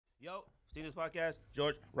Yo, Steven's podcast.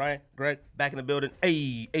 George, Ryan, Greg, back in the building.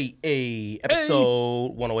 Hey,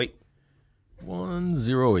 episode 108.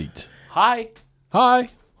 108. Hi.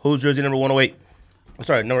 Who's jersey number 108? I'm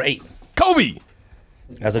sorry, number 8. Kobe.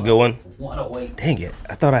 That's a good one. 108. Dang it.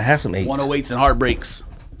 I thought I had some 8s. 108s and heartbreaks.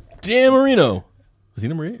 Dan Marino. Was he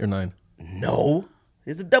number 8 or 9? No.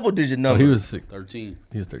 It's a double-digit Oh, number. he was 13.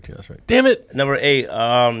 He was 13. That's right. Damn it. Number 8,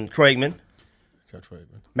 Troy Aikman. Josh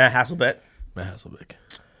Whiteman. Matt Hasselbeck. Matt Hasselbeck.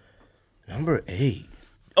 Number 8.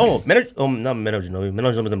 Oh, not Meno Ginobili.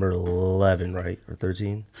 Meno Ginobili number 11, right? Or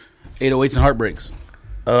 13? 808s and heartbreaks.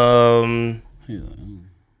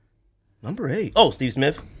 Number 8. Oh, Steve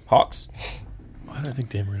Smith. Hawks. Why did I think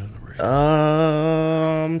Dan Marino's number 8?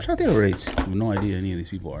 I'm trying to think of rates. I have no idea any of these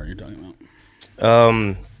people are you're talking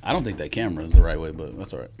about. I don't think that camera is the right way, but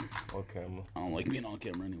that's all right. Okay. I don't like being on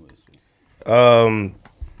camera anyways. So.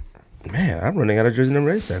 Man, I'm running out of jersey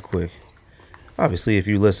number 8 that quick. Obviously, if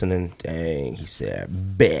you're listening, dang, he said,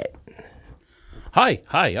 bet. Hi, guys.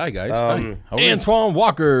 Hi. How are you? Antoine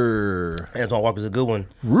Walker. Antoine Walker's a good one.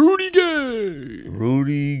 Rudy Gay.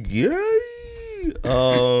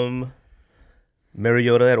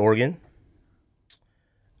 Mariota at Oregon.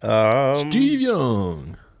 Steve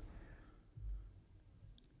Young.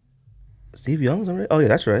 Steve Young's all right. Oh, yeah,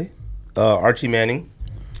 that's right. Archie Manning.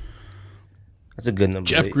 That's a good number.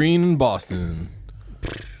 Jeff 8. Green in Boston.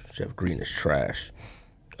 Jeff Green is trash.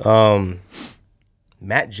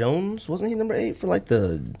 Matt Jones, wasn't he number 8 for like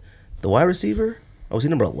the wide receiver? Or was he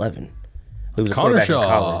number 11? He was a Connor quarterback in Shaw.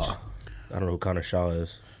 college. I don't know who Connor Shaw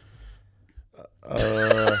is.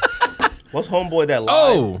 What's homeboy that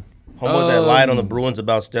lied? Homeboy that lied on the Bruins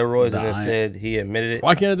about steroids and then said he admitted it.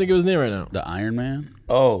 Why can't I think of his name right now? The Iron Man?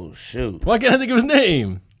 Oh shoot! Why can't I think of his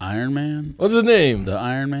name? Iron Man? What's his name? The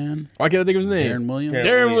Iron Man? Why can't I think of his name? Darren Williams?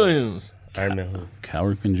 Darren Williams. Iron Man who? Cal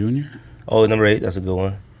Ripken Jr.? Oh, number 8. That's a good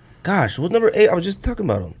one. Gosh, what's number 8? I was just talking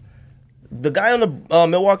about him. The guy on the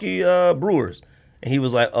Milwaukee Brewers, and he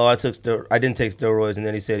was like, "Oh, I didn't take steroids," and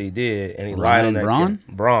then he said he did, and he lied on that. Braun?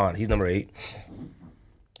 Braun. He's number 8.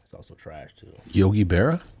 He's also trash too. Yogi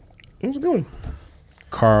Berra? It was a good one.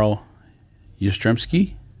 Carl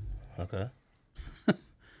Yastrzemski? Okay.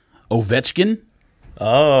 Ovechkin?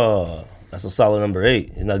 Oh, that's a solid number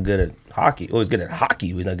 8. He's not good at hockey. Oh, he's good at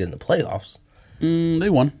hockey, but he's not good in the playoffs. They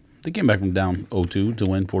won. They came back from down 0-2 to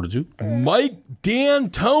win 4-2. Mike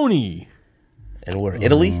D'Antoni. And we're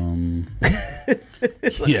Italy.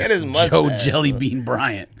 Look at his mustache. Joe Jellybean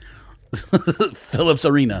Bryant. Phillips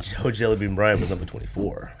Arena. Joe Jellybean Bryant was number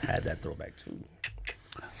 24. Had that throwback too.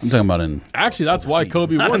 I'm talking about in... Actually, that's why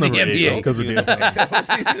Kobe Not wore in the number 8. NBA. Because of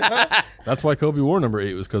D'Antoni. That's why Kobe wore number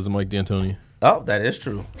 8 was because of Mike D'Antoni. Oh, that is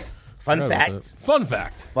true. Fun fact. Fun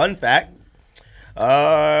fact.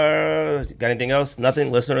 Got anything else?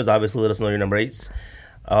 Nothing? Listeners, obviously, let us know your number 8s.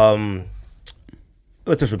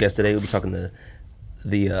 With special guest today, we'll be talking to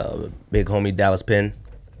the big homie Dallas Penn.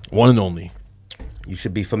 One and only. You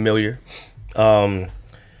should be familiar. What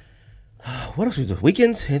else we do?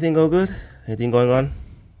 Weekends? Anything go good? Anything going on?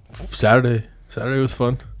 Saturday was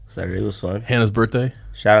fun. Saturday was fun. Hannah's birthday.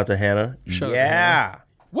 Shout out to Hannah. Shout out to Hannah.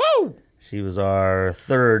 Woo! She was our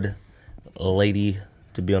 3rd lady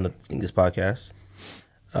to be on this podcast.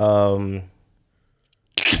 Some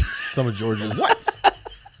of George's. What?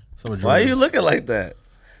 Some of George's, Why are you looking like that?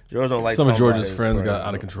 George don't like. Some of talking about George's his friends got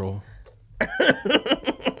out of control.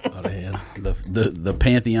 Out of hand. The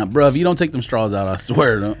Pantheon. Bruh, if you don't take them straws out, I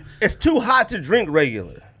swear. No. It's too hot to drink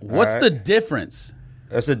regular. What's the difference?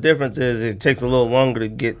 That's the difference is it takes a little longer to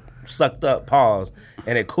get sucked up, pause,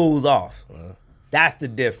 and it cools off. That's the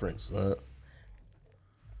difference.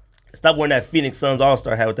 Stop wearing that Phoenix Suns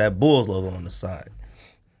All-Star hat with that Bulls logo on the side.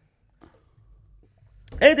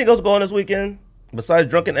 Anything else going this weekend? Besides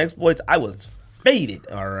drunken exploits, I was faded,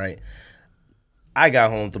 all right. I got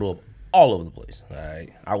home, threw up all over the place, all right.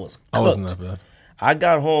 I was cooked. I wasn't that bad. I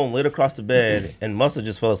got home, laid across the bed, and must have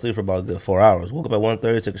just fell asleep for about a good 4 hours. Woke up at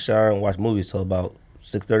 1:30, took a shower, and watched movies till about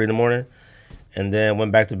 6:30 in the morning. And then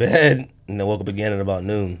went back to bed, and then woke up again at about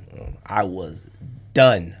noon. I was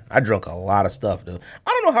done. I drunk a lot of stuff, though. I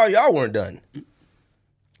don't know how y'all weren't done.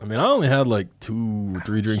 I mean, I only had like 2 or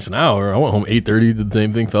 3 drinks an hour. I went home 8:30, did the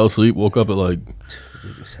same thing, fell asleep, woke up at like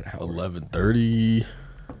 11:30.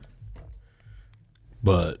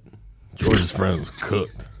 But George's friend was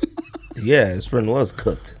cooked. Yeah, his friend was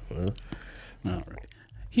cooked. All right.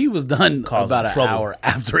 He was done about an hour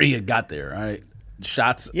after he had got there, all right?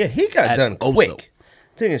 Shots. Yeah, he got done quick.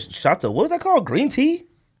 Taking shots of, what was that called? Green tea?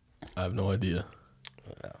 I have no idea.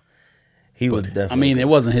 He would definitely. I mean, it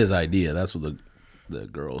wasn't his idea. That's what the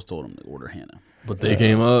girls told him to order Hannah. But they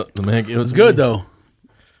came up. The man, It was good, though.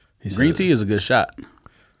 He Green said, tea is a good shot.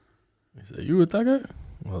 He said, "You with that guy?"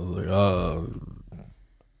 I was like,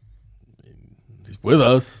 he's with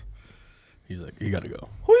us. He's like, "You got to go."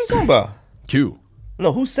 Who are you talking about? Q.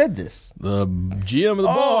 No, who said this? The GM of the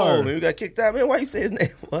bar. Oh, man, we got kicked out. Man, why you say his name?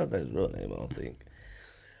 What's that his real name? I don't think.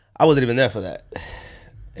 I wasn't even there for that.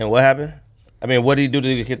 And what happened? I mean, what did he do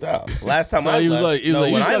to get kicked out? Last time So I he was left.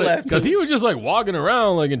 like, when I left. because he was just like walking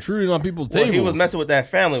around, like intruding on people's tables. He was messing with that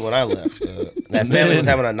family when I left. That family was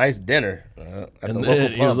having a nice dinner at the local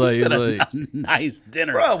pub. He was like, A nice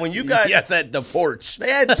dinner, bro. When you got at the porch, they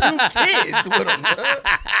had 2 kids with them.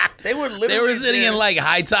 They were literally they were sitting in like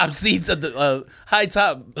high top seats at the seats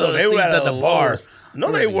were at the bar.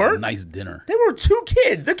 No, they weren't. Nice dinner. They were 2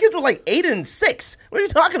 kids. Their kids were like 8 and 6. What are you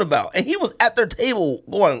talking about? And he was at their table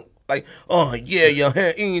going like, "Oh yeah, you're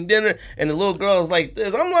eating dinner," and the little girl was like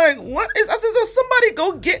this. I'm like, "What?" I said, "So somebody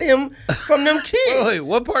go get him from them kids." Wait,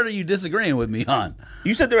 what part are you disagreeing with me on?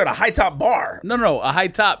 You said they're at a high top bar. No, a high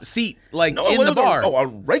top seat like No, in the bar. a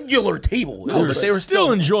regular table. No, but they were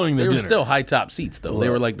still enjoying their They were dinner. still high top seats though. They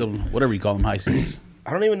were like the whatever you call them, high seats.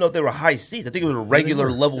 I don't even know if they were high seats. I think it was a regular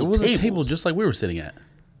level It was tables. a table just like we were sitting at.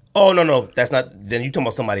 Oh no, that's not. Then you talking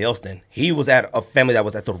about somebody else? Then he was at a family that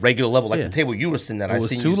was at the regular level, like Yeah. the table you were sitting at. It I was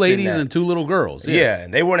seen 2 you ladies sitting at. and 2 little girls. Yes. Yeah,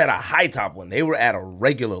 and they weren't at a high top one. They were at a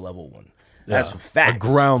regular level one. That's facts. a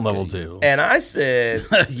ground level table. And I said,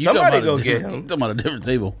 You somebody talking about go a get different- him. Talking about a different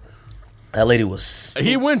table. That lady was.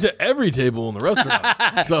 He went to every table in the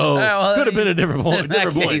restaurant, so Well, could have been a different point. In that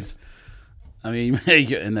Different point. case, I mean,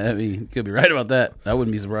 you could be right about that. I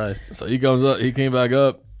wouldn't be surprised. So he comes up. He came back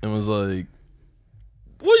up and was like,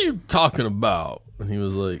 "What are you talking about?" And he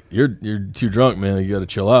was like, "You're too drunk, man. You got to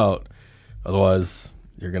chill out, otherwise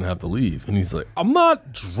you're gonna have to leave." And he's like, "I'm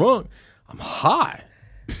not drunk. I'm high."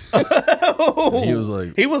 And he was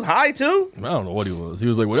like, He was high too. I don't know what he was. He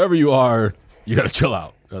was like, "Whatever you are, you got to chill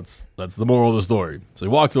out." That's the moral of the story. So he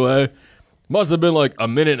walks away. Must have been like a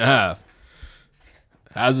minute and a half.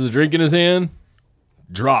 Has his drink in his hand,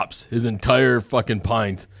 drops his entire fucking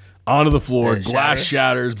pint onto the floor. Did it Glass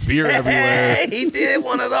shatters, beer everywhere. Hey, he did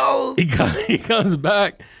one of those. He comes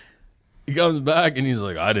back. He comes back and he's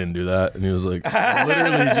like, "I didn't do that." And he was like, "I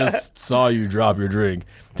literally just saw you drop your drink."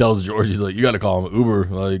 Tells George, he's like, "You got to call him an Uber.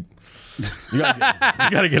 Like, you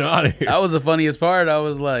got to get him out of here." That was the funniest part. I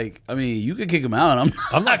was like, I mean, you could kick him out.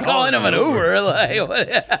 I'm not calling him an Uber. Like,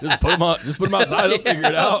 what? Just put him outside. He'll figure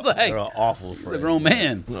it I out. was like, They're awful the friends. grown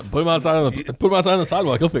man. Put him outside on the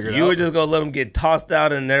sidewalk. He'll figure it You out. were just gonna let him get tossed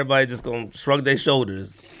out, and everybody just gonna shrug their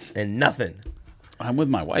shoulders and nothing. I'm with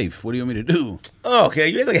my wife. What do you want me to do? Oh, okay,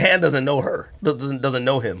 you act like Han doesn't know her, doesn't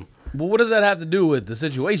know him. Well, what does that have to do with the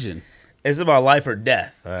situation? It's about life or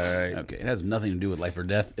death. All right. Okay, it has nothing to do with life or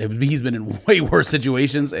death. He's been in way worse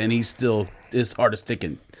situations, and his heart is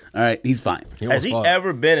ticking. All right, he's fine. Has he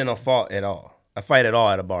ever been in a fight at all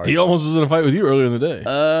at a bar? He almost was in a fight with you earlier in the day.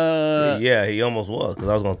 Yeah, he almost was because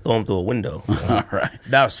I was gonna throw him through a window. All right,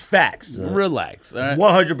 That was facts. relax. All right,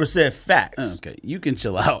 100% facts. okay, you can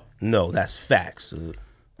chill out. No, that's facts. You're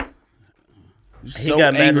He so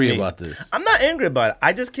got mad at angry me. about this. I'm not angry about it.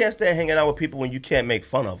 I just can't stand hanging out with people when you can't make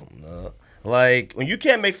fun of them. Like when you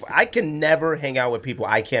can't I can never hang out with people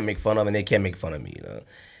I can't make fun of and they can't make fun of me.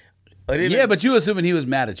 Yeah, but you assuming he was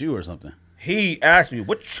mad at you or something. He asked me,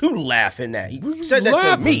 "What you laughing at?" He said that to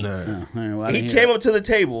Laughing me. at? All right, well, I He didn't hear came that. up to the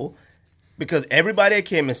table because everybody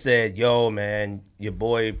came and said, "Yo, man, your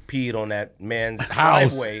boy peed on that man's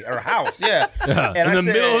House. driveway or house." Yeah, Yeah, And in I the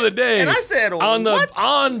said- middle of the day. And I said, on "What?"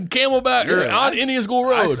 Camelback or Yeah, on Indian School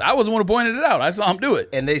Road. I was the one who pointed it out. I saw him do it.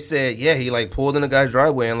 And they said, "Yeah, he like pulled in the guy's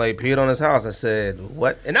driveway and like peed on his house." I said,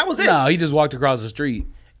 "What?" And that was it. No, he just walked across the street.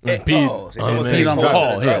 And- peed so on someone the said he man. drives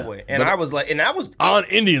Wall, in the yeah. driveway. And But- I was like, and that was on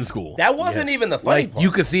Indian School. that wasn't even the funny Like part. you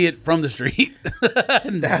could see it from the street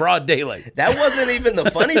in broad daylight. That wasn't even the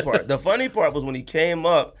funny part. The funny part was when he came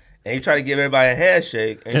up and he tried to give everybody a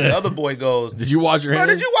handshake, and the other boy goes, Did you wash your "Bro,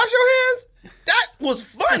 hands? did you wash your hands?" That was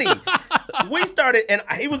funny. We started, and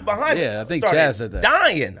he was behind me. Yeah, I think Started Chaz said that.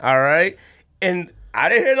 Dying, all right? And I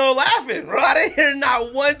didn't hear no laughing, bro. I didn't hear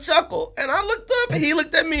not one chuckle. And I looked up, and he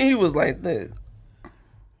looked at me, and he was like this.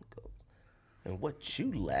 And what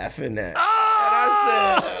you laughing at? And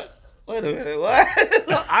I said, wait a minute, what?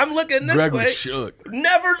 So I'm looking this Greg way. was shook.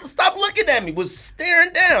 Never stopped looking at me, was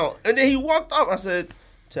staring down. And then he walked off. I said,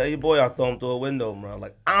 "Tell your boy I'll throw him through a window, bro."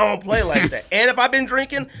 Like, I don't play like that. And if I've been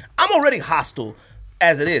drinking, I'm already hostile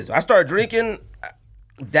as it is. I started drinking,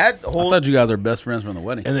 that I whole... thought you guys are best friends from the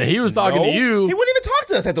wedding. And then he was talking No, to you. He wouldn't even talk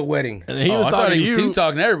to us at the wedding. And then he was I thought talking to he was you.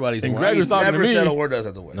 talking to everybody. And Greg was talking to Never me. said a word to us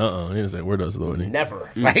at the wedding. He didn't say where does the wedding.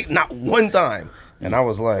 Never. Like, not one time. And I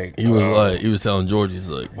was like, he was telling George, he's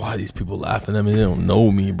like, why are these people laughing at me? They don't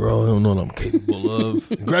know me, bro. They don't know what I'm capable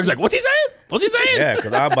of. And Greg's like, what's he saying? What's he saying? yeah,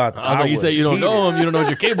 because I was like, you say you don't know him, you don't know what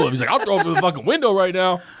you're capable of. He's like, I'll throw him through the fucking window right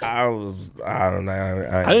now. I don't know.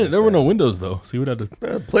 I didn't. There were no windows though, so you would have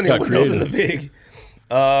to plenty of windows in the Vig.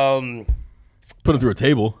 Put him through a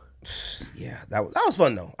table. Yeah, that was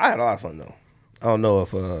fun though. I had a lot of fun though. I don't know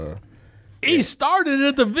if he started it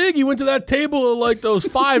at the Vig. He went to that table of like those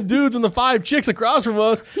 5 dudes and the 5 chicks across from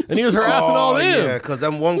us, and he was harassing all them. Yeah, because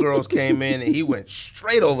them one girls came in and he went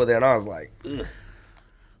straight over there, and I was like, ugh.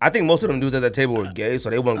 I think most of them dudes at that table were gay, so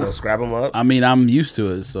they wouldn't go scrap them up. I mean, I'm used to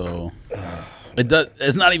it, so it does.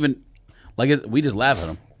 It's not even like we just laugh at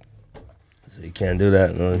them. So you can't do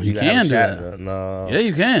that. No. You can do that. No. Yeah,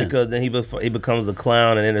 you can. Because then he becomes a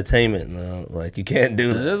clown and entertainment. No. Like, you can't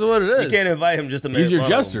do that. That's what it is. You can't invite him just to make He's your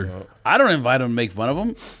fun of jester. him, no. I don't invite him to make fun of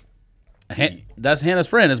him. That's Hannah's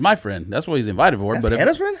friend. That's my friend. That's what he's invited for. That's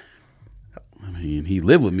Hannah's friend? I mean, he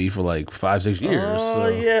lived with me for like 5-6 years. Oh, so.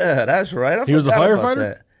 yeah. That's right. He was a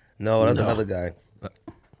firefighter? No, that's another guy.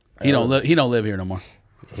 He don't live here no more.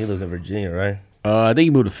 He lives in Virginia, right? I think he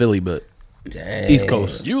moved to Philly, but Dang. East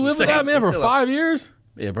Coast. You lived with that man for 5 years?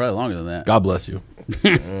 Yeah, probably longer than that. God bless you.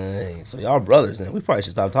 Dang. So y'all brothers then. We probably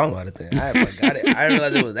should stop talking about it then. I didn't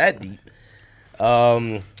realize it was that deep.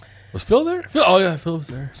 Was Phil there? Oh yeah, Phil was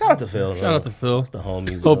there. Shout out to Phil. Shout out to Phil. That's the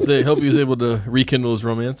homie. Hope he was able to rekindle his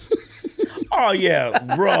romance. Oh yeah,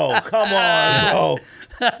 bro. Come on,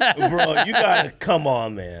 bro. You gotta come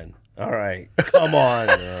on, man. All right, come on.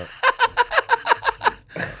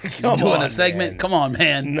 Come doing a segment? Man. Come on,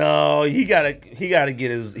 man. No, he gotta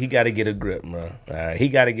get a grip, bro. All right, he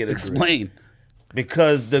gotta get a grip. Explain.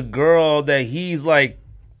 Because the girl that he's like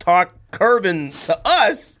curbing to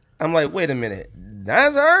us, I'm like, wait a minute,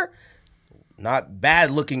 that's her? Not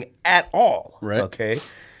bad looking at all. Right. Okay.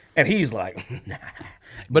 And he's like, nah.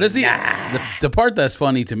 But it's the part that's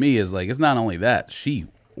funny to me is like, it's not only that, she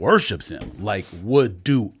worships him, like would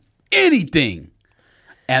do anything.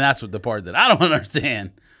 And that's what the part that I don't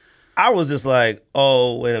understand. I was just like,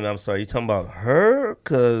 oh, wait a minute, I'm sorry, you talking about her?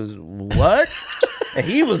 Because what? And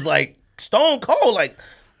he was like, stone cold, like,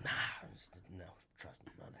 no, trust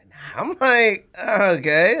me. Nah. I'm like,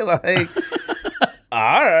 okay, like,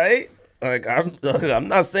 all right. Like, I'm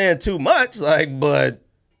not saying too much, like, but,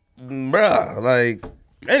 bruh, like,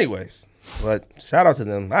 anyways. But shout out to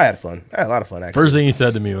them. I had fun. I had a lot of fun, actually. First thing he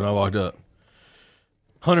said to me when I walked up,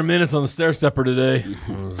 100 minutes on the stair stepper today.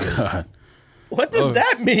 God. What does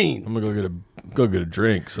that mean? I'm gonna go get a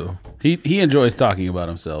drink. So He enjoys talking about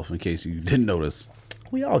himself. In case you didn't notice,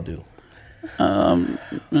 We all do.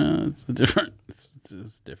 it's different. It's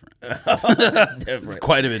different. It's different. It's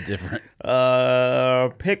quite a bit different.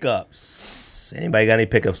 Pickups. Anybody got any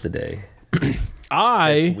pickups today? This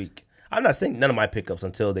I week. I'm not saying none of my pickups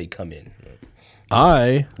until they come in.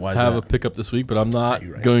 Why is have that? a pickup this week, but I'm not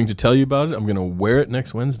You're right. going to tell you about it. I'm going to wear it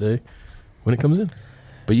next Wednesday when it comes in.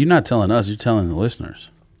 But you're not telling us. You're telling the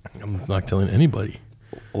listeners. I'm not telling anybody.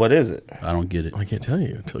 What is it? I don't get it. I can't tell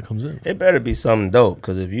you until it comes in. It better be something dope,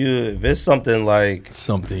 because if it's something like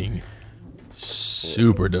Something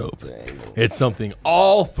super dope. It's something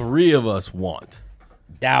all 3 of us want.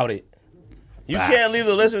 doubt it, you Facts. can't leave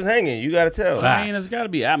the listeners hanging. You got to tell. I mean, it's got to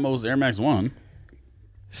be Atmos Air Max 1.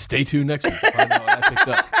 Stay tuned next week to find out what I picked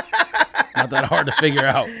up. Not that hard to figure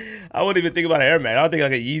out. I wouldn't even think about an Air Max. I would think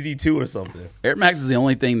like an Yeezy 2 or something. Air Max is the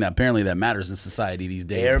only thing that apparently that matters in society these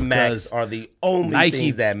days. Air Max because are the only Nike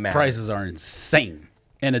things that matter. prices are insane.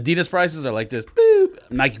 And Adidas prices are like this.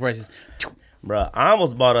 Boop. Nike prices. Bruh, I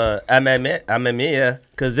almost bought a Amamiya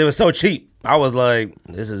because it was so cheap. I was like,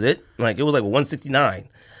 this is it? Like, it was like $169.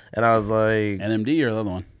 And I was like, NMD or the other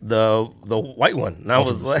one? the white one. And I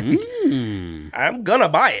was like, I'm gonna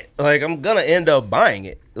buy it. Like, I'm gonna end up buying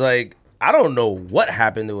it. Like, I don't know what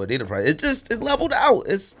happened to Adidas price. It leveled out.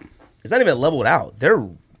 It's not even leveled out. They're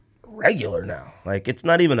regular now. Like, it's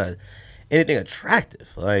not even anything attractive.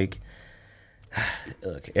 Like,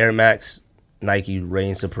 look, Air Max, Nike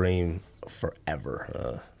reign supreme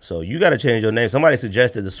forever. So you got to change your name. Somebody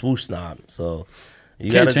suggested the Swoosh Snob. So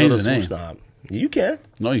you got Can't to go change to the Swoosh name. Snob. You can.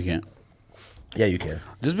 No, you can't. Yeah, you can.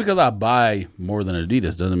 Just because I buy more than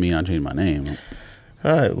Adidas doesn't mean I change my name.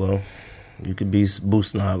 All right, well, you could be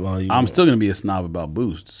Boost Snob all you I'm want. still going to be a snob about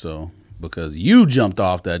Boost, so because you jumped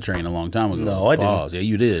off that train a long time ago. No, I didn't. Pause. Yeah,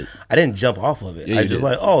 you did. I didn't jump off of it. Yeah, I you just did.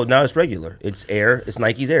 like, oh, now it's regular. It's Air. It's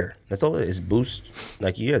Nike's Air. That's all it is. It's Boost,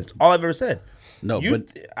 Nike Air. That's all I've ever said. No, There's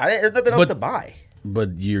nothing else but- to buy.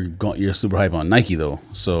 but you're super hype on Nike though.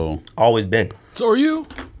 So Always been. So are you?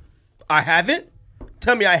 I haven't?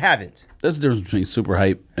 Tell me I haven't. there's a difference between super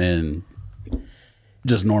hype and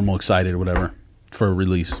just normal excited or whatever. for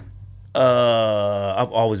release?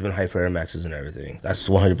 I've always been hyped for Air Maxes and everything. That's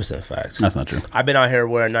 100% facts. That's not true. I've been out here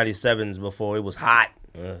wearing 97s before it was hot.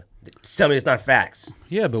 Tell me it's not facts.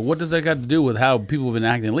 Yeah, but what does that got to do with how people have been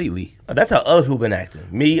acting lately? That's how other people been acting.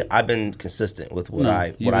 Me, I've been consistent with what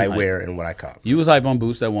I hype. wear and what I cop. You was hype on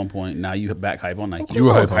Boost at one point. Now you back hype on Nike. You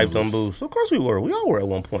were hyped on Boost. Of course we were. We all were at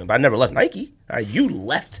one point. But I never left Nike. All right, you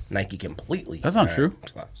left Nike completely. That's not true.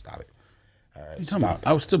 Stop it. All right, What are you talking about?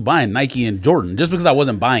 I was still buying Nike and Jordan just because I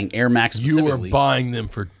wasn't buying Air Max You specifically. were buying them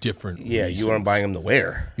for different Yeah, reasons. you weren't buying them to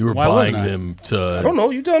wear. You were Why buying wasn't I? them to I don't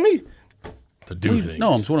know. You tell me. do things.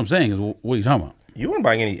 No, what I'm saying is, what are you talking about? You weren't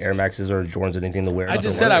buying any Air Maxes or Jordans or anything to wear. I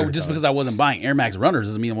just said just because I wasn't buying Air Max runners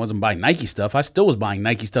doesn't mean I wasn't buying Nike stuff. I still was buying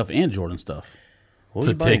Nike stuff and Jordan stuff. What to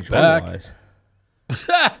were you buying take back. Jordan-wise?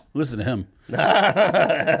 Listen to him.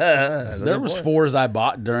 There was fours I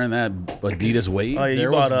bought during that Adidas wave. Oh, yeah,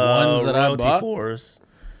 there you was bought ones that I Royalty bought. 4s,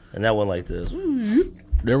 and that one like this.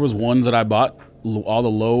 There was ones that I bought, all the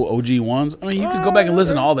low OG ones. I mean, you can go back and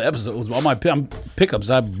listen to all the episodes. All my pickups,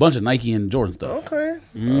 I have a bunch of Nike and Jordan stuff. Okay.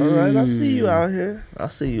 All right. I see you out here. I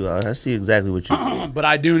see exactly what you do. But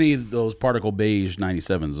I do need those particle beige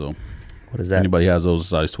 97s, though. What is that? Anybody has those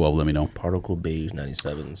size 12, let me know. Particle beige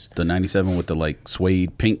 97s. The 97 with the like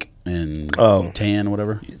suede pink and tan or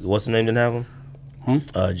whatever. What's the name didn't have them?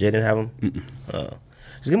 Jay didn't have them?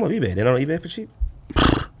 Just get them on eBay. They're not on eBay for cheap?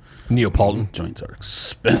 Neapolitan. Joints are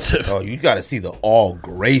expensive. Oh, you got to see the all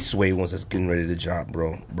gray suede ones that's getting ready to drop,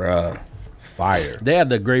 bro. Bruh. Fire. They had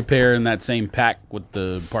the gray pair in that same pack with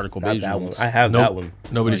the particle Not beige that one. ones. I have that one.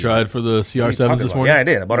 Nobody tried for the What are you CR7s talking this about? morning? Yeah, I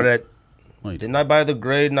did. I bought it at. No, you Didn't I buy the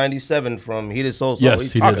gray 97 from Heated Soul? Yes, What are you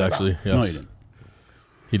he did talking actually. about? Yes. No, you didn't.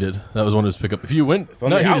 He did. That was one of his pickup. If you went, From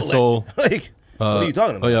not the Heated outlet. Soul. Like, what are you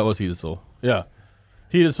talking about? Oh yeah, it was Heated Soul. Yeah,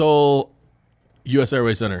 Heated Soul, U.S.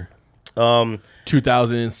 Airways Center,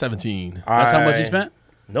 2017 That's how much you spent?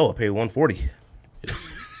 No, I paid $140.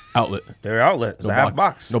 outlet. Their outlet. It's a half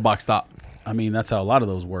box. No box top. I mean, that's how a lot of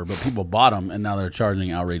those were, but people bought them, and now they're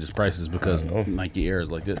charging outrageous prices because Nike Air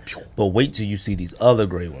is like this. But wait till you see these other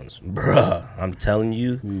gray ones. Bruh, I'm telling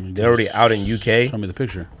you, they're already out in UK. Show me the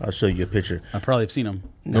picture. I'll show you a picture. I probably have seen them.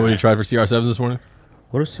 Nobody tried for CR7s this morning.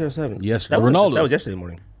 What is CR7? Yes, that was, Ronaldo. that was yesterday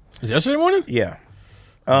morning. Was it yesterday morning? Yeah.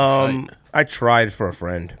 Right. I tried for a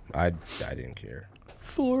friend. I didn't care.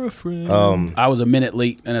 For a friend. I was a minute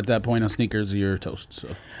late, and at that point on sneakers, you're toast. So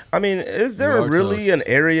I mean, is You there are really toast. an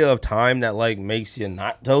area of time that like makes you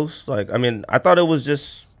not toast? Like, I mean, I thought it was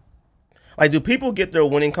just like, do people get their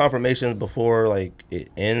winning confirmations before like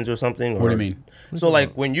it ends or something? What do you mean? So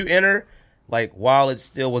like when you enter, like while it's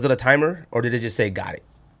still, was it a timer or did it just say got it?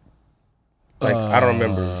 Like I don't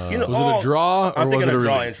remember. You know, was it a draw or I'm was thinking it a of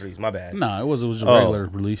draw release? entries. My bad. no, it was just a regular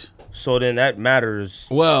release. So then that matters.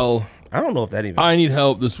 Well, I don't know if that even. I need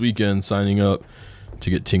help this weekend signing up to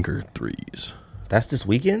get Tinker 3s. That's this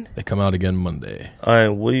weekend. They come out again Monday.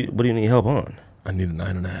 What do you need help on? I need a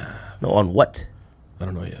 9.5. No, on what? I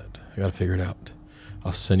don't know yet. I gotta figure it out.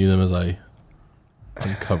 I'll send you them as I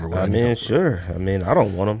uncover what I, I need mean, help sure. I mean, I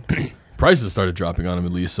don't want them. with. Prices started dropping on them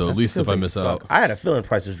at least, so at least if I miss out, I had a feeling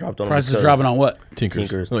prices dropped on them. Prices because- dropping on what?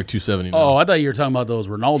 Tinkers. They're like $270 now. Oh, I thought you were talking about those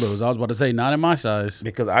Ronaldos. I was about to say, not in my size.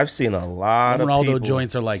 Because I've seen a lot of Ronaldo people.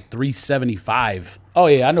 joints are like $375. Oh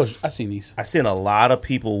yeah, I know. I've seen these. I've seen a lot of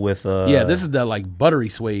people with Yeah, this is the like buttery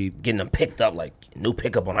suede. getting them picked up like new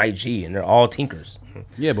pickup on IG, and they're all tinkers.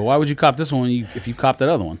 Yeah, but why would you cop this one if you cop that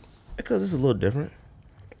other one? Because it's a little different.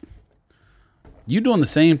 You doing the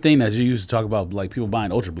same thing that you used to talk about, like people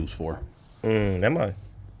buying Ultra Boosts for. Am I?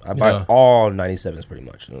 I buy Yeah. all 97s pretty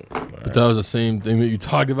much. But that was the same thing that you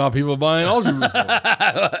talked about people buying Ultra Boost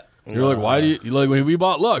for. You're like, why do you like when we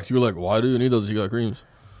bought Lux? You were like, why do you need those if you got creams?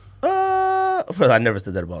 First, I never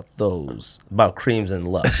said that about those, about creams and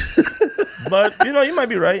Lux. But you know, you might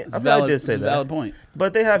be right. I probably did say it's a that. valid point.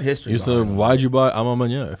 But they have history. You said, behind them. why'd you buy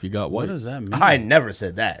Amamanya if you got What white? does that mean? I never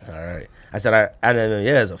said that. All right. I said I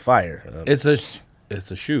yeah, it's a fire. It's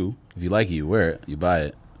a shoe. If you like it, you wear it. You buy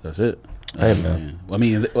it. That's it. Hey, man. I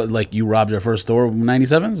mean, like you robbed your first store with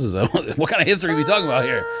 97s? Is that, what kind of history are we talking about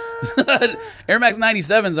here? Air Max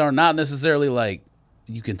 97s are not necessarily like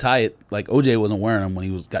you can tie it. Like OJ wasn't wearing them when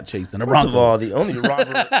he got chased in a First Bronco. of all, the only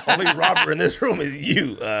robber in this room is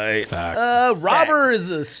you. All right. Facts. Robber is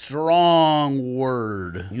a strong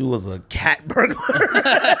word. You was a cat burglar.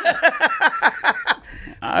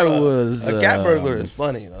 I was A cat burglar is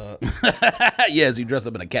funny. yes, you dress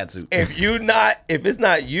up in a cat suit. If it's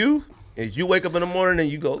not you, if you wake up in the morning and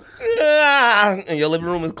you go, and your living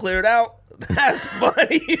room is cleared out, that's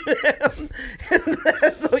funny.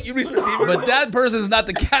 So you reach for the But that person is not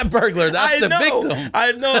the cat burglar. That's the victim.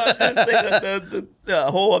 I know. I'm just saying that the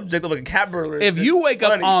whole objective of a cat burglar. If you wake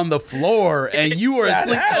up on the floor and you are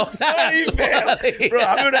asleep, that's funny. Bro,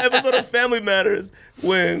 I remember the episode of Family Matters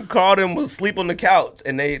when Carlton was asleep on the couch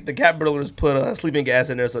and the cat burglars put sleeping gas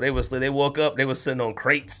in there, so they was. They woke up, they were sitting on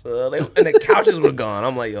crates, and the couches were gone.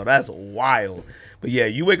 I'm like, yo, that's wild. But yeah,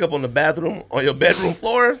 you wake up on your bedroom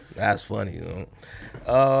floor. That's funny, you know.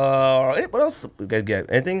 What else you guys got?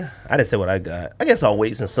 Anything? I didn't say what I got. I guess I'll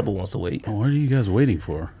wait since Sybil wants to wait. What are you guys waiting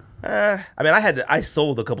for? I mean, I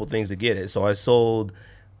sold a couple things to get it. So I sold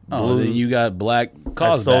blue. Then you got black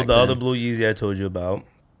cause. I sold the other blue Yeezy I told you about.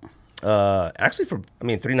 Actually for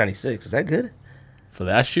 $396. Is that good? For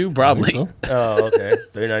that shoe? Probably. So. Oh, okay.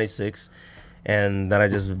 $396. And then I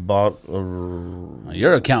just bought.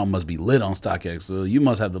 Your account must be lit on StockX, so you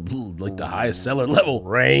must have the highest seller level.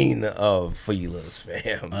 Rain of Fila's,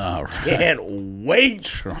 fam. All right. Can't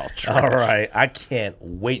wait. All right, I can't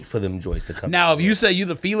wait for them joints to come. Now, if you say you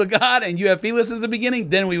the Fila god and you have Fila since the beginning,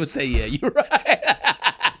 then we would say, yeah, you're right.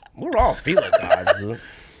 We're all Fila gods. Dude.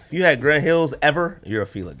 If you had Grand Hills ever, you're a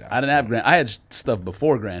Fila god. I didn't have I had stuff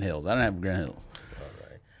before Grand Hills. I didn't have Grand Hills. All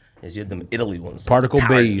right, it's you had them Italy ones. Particle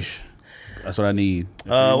beige. That's what I need.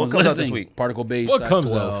 What comes out this week? Particle beige. What comes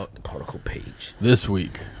 12. out Particle page. this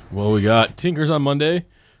week? Well, we got Tinkers on Monday,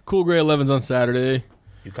 Cool Gray 11s on Saturday.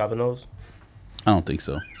 You copping those? I don't think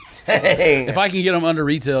so. Dang. If I can get them under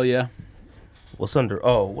retail, yeah. What's under?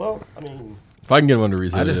 Oh, well, I mean, If I can get them under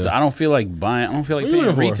retail, I don't feel like buying. I don't feel like What are you paying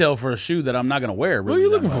looking for? retail for a shoe that I'm not gonna wear. What are Really you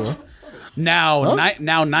that looking much. for? Now, Huh?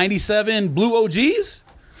 now 97 blue OGs.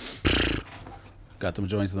 Got them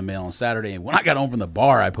joints in the mail on Saturday, and when I got home from the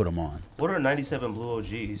bar, I put them on. what are 97 blue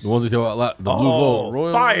OGs? The ones we talk about, the Blue Volt.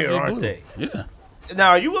 Royal fire, OG aren't Blue. they? Yeah, Now,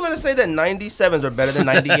 are you willing to say that 97s are better than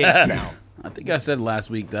 98s now? I think I said last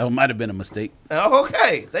week that might have been a mistake. Oh,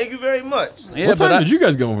 okay, thank you very much. Yeah, What but time did you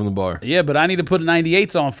guys get home from the bar? Yeah, but I need to put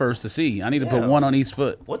 98s on first to see. I need to put Yeah. one on each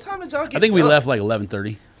foot. What time did y'all get? I think we up? left like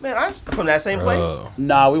 11:30. Man, from that same place.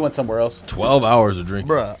 Nah, we went somewhere else. 12 hours of drinking.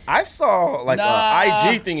 Bruh, I saw like Nah.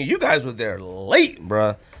 a IG thing and you guys were there late,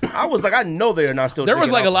 bruh. I was like, I know they're not still There was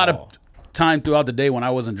like drinking a lot alcohol. of time throughout the day when I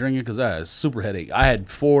wasn't drinking because I had a super headache. I had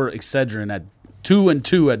 4 Excedrin at 2 and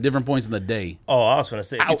 2 at different points in the day. Oh, I was gonna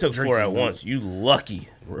say, if you Out took 4 drinking, at man. once, you lucky,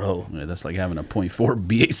 bro. Yeah, that's like having a 0.4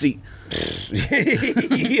 BAC.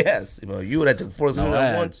 Yes, bro, you would have took 4 I at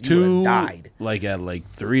had once, you would 2 have died. like at like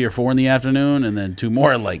 3 or 4 in the afternoon, and then 2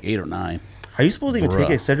 more at like 8 or 9. Are you supposed to even take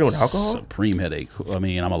Bruh. Excedrin with alcohol? Supreme headache. I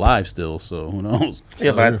mean, I'm alive still, so who knows?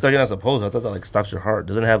 Yeah, but I thought you're not supposed to. I thought that like stops your heart.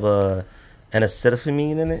 Doesn't it have an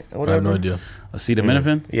acetylphenone in it or I whatever? have no idea.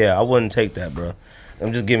 Acetaminophen? Yeah, I wouldn't take that, bro.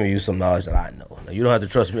 I'm just giving you some knowledge that I know. Now, you don't have to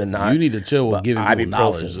trust me or not. You need to chill with but giving people ibuprofen,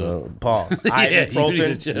 knowledge. Though. Paul. Yeah, you need to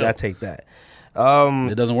Ibuprofen, chill. yeah, I take that.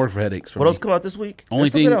 It doesn't work for headaches. For What me. else come out this week? Only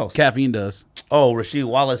There's something thing else. caffeine does. Oh, Rasheed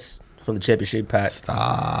Wallace from the championship pack.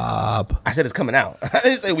 Stop. I said it's coming out. I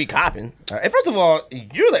didn't say we copping. All right. First of all,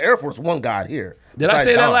 you're the Air Force One god here. Did I Besides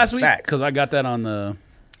say that Don. last week? Facts. Because I got that on the.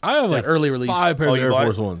 I have like early release. 5 pairs Oh, of you Air bought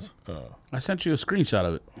Force it? Ones. I sent you a screenshot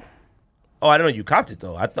of it. Oh, I didn't know you copped it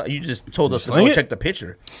though. I thought you just told us to sling go it? check the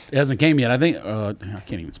picture. It hasn't came yet. I think I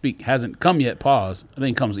can't even speak. Hasn't come yet. Pause. I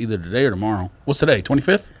think it comes either today or tomorrow. What's today?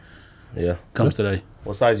 25th. Yeah. Comes today.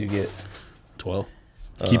 What size you get? 12.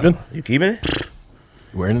 Keeping? You keeping it?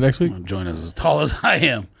 You wearing it next week? Join us as tall as I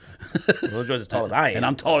am, Those joints as tall as I am. and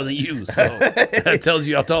I'm taller than you. So that tells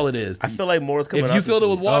you how tall it is. I feel like more is coming out. If you filled it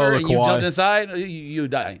with water Oh, and you Kawhi. jumped inside, you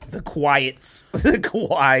die. the quiets, the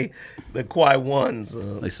Kawhi ones.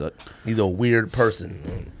 They suck. He's a weird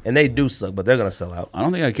person, and they do suck, but they're gonna sell out. I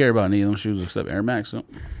don't think I care about any of them shoes except Air Max. So,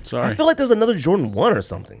 sorry. I feel like there's another Jordan 1 or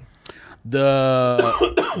something.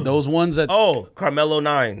 Those ones that Oh, Carmelo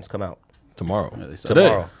 9s come out Tomorrow. they suck. Today.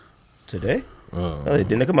 tomorrow. Today? Oh, they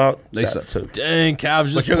didn't come out. They suck. Dang, Cavs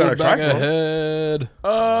just you're gonna pulled back try for 'em. ahead.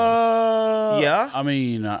 Yeah, I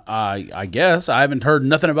mean, I guess I haven't heard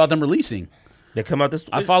nothing about them releasing. they come out this.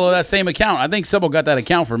 I follow that same account. I think Sybil got that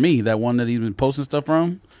account for me, that one that he's been posting stuff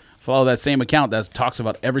from. Follow that same account that talks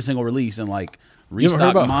about every single release and like haven't heard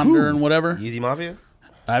restock about monitor who? and whatever. Yeezy Mafia.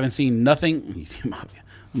 I haven't seen nothing. Yeezy Mafia.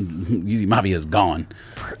 Yeezy Mafia is gone.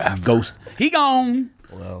 Ghost. He gone.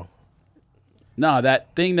 Well, No,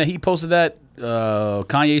 that thing that he posted that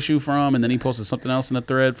Kanye shoe from, and then he posted something else in the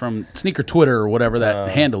thread from Sneaker Twitter or whatever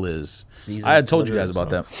that handle is. Season I had told you Twitter guys or about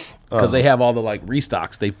that because they have all the like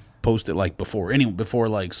restocks. They post it like before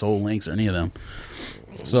like Soul Links or any of them.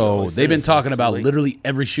 So they've been talking about literally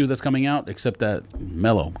every shoe that's coming out except that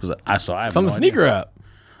Mellow because I have It's on the no sneaker idea. app.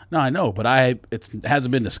 No, I know, but it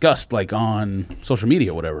hasn't been discussed like on social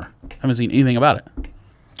media or whatever. Haven't seen anything about it.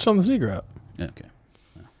 It's on the sneaker app. Yeah, okay.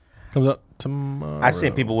 Comes out tomorrow. I've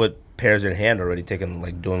seen people with pairs in hand already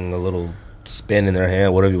doing a little spin in their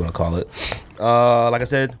hand, whatever you want to call it. Like I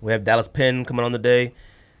said, we have Dallas Penn coming on the day.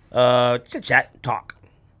 Chat, talk.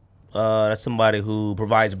 That's somebody who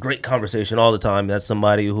provides great conversation all the time. That's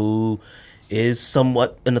somebody who is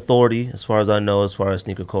somewhat an authority, as far as I know, as far as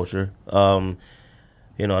sneaker culture. I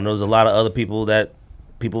know there's a lot of other people that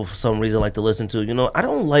people for some reason like to listen to. I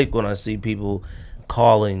don't like when I see people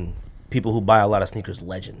calling people who buy a lot of sneakers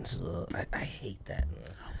legends. I hate that.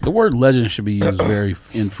 The word legend should be used very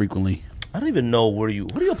infrequently. I don't even know what do you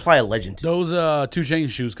apply a legend to? Those 2 Chain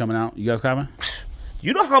shoes coming out. You guys coming?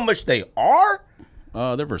 You know how much they are?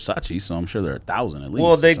 They're Versace, so I'm sure they're 1,000 at least.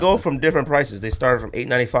 Well, they go from different prices. They start from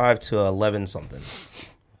 $8.95 to 11 something.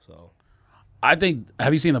 So I think.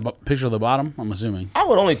 Have you seen the picture of the bottom? I'm assuming. I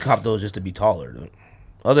would only cop those just to be taller, dude.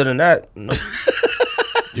 Other than that, no.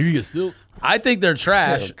 You can get stilts. I think they're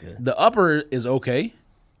trash. Okay. The upper is okay,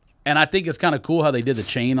 and I think it's kind of cool how they did the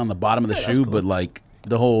chain on the bottom of the shoe, cool. but like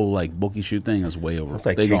the whole bulky shoe thing is way over. It's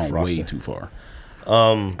like they cake gone way frosting. too far.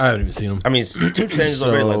 I haven't even seen them. I mean, 2 Chainz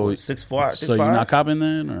already like what, 6'5". So you're not copping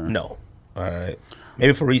then, or No. All right.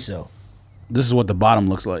 Maybe for resale. This is what the bottom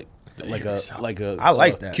looks like, like a I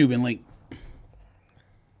like that. Cuban link.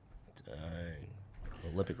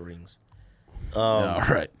 Olympic rings. All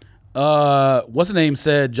right. What's the name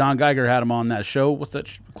said John Geiger had him on that show? What's that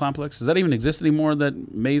complex? Does that even exist anymore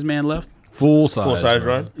that Maze Man left? Full size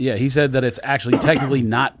run. Yeah, he said that it's actually technically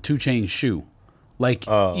not 2 Chainz shoe. I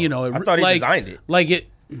thought he designed it. Like it.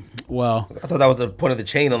 Well, I thought that was the point of the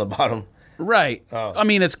chain on the bottom. right. I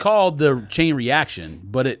mean, it's called the chain reaction,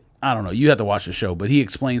 but I don't know. You have to watch the show. But he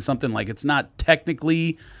explained something like it's not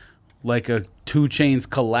technically like a 2 Chainz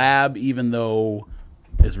collab, even though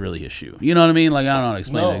it's really his shoe. You know what I mean? Like I don't know how to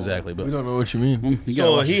explain it exactly, but we don't know what you mean.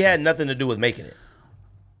 So he had nothing to do with making it.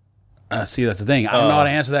 See, that's the thing. I don't know how to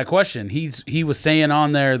answer that question. He was saying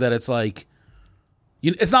on there that it's like,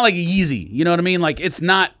 it's not like a Yeezy. You know what I mean? Like it's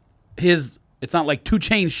not like 2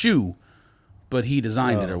 Chainz shoe, but he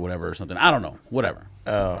designed it or whatever or something. I don't know. Whatever.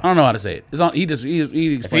 I don't know how to say it. It's on. He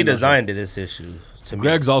explained. If he designed it, it's his shoe. To me.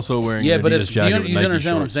 Greg's also wearing Yeah, an but Adidas it's. Do jacket you with Nike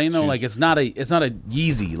understand what I'm shorts, saying though? shoes. Like it's not a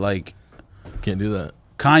Yeezy. Like Can't do that.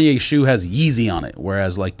 Kanye's shoe has Yeezy on it,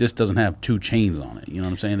 whereas like this doesn't have 2 Chainz on it. You know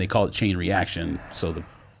what I'm saying? They call it chain reaction, so the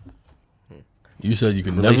You said you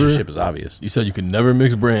could relationship never. is obvious. You said you could never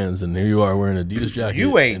mix brands, and here you are wearing an Adidas jacket.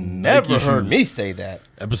 You ain't and never Nike heard shoes. me say that.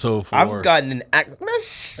 Episode 4. I've gotten an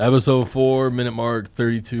Episode 4, minute mark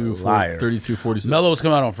 32, Liar. 32:46. Mellows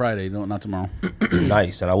come out on Friday, no, not tomorrow.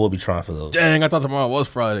 nice, and I will be trying for those. Dang, I thought tomorrow was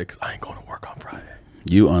Friday because I ain't going to work on Friday.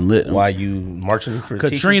 You unlit. Why you marching for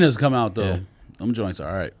Katrina's come out though. Yeah. Them joints are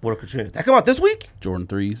all right. What are Katrina? That come out this week? Jordan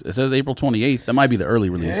 3s. It says April 28th. That might be the early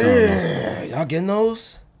release. I don't know. Y'all getting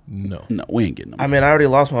those? No. No, we ain't getting them. I mean, I already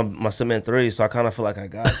lost my cement 3, so I kind of feel like I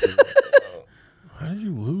got to. How did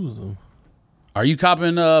you lose them? Are you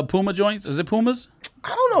copping Puma joints? Is it Pumas?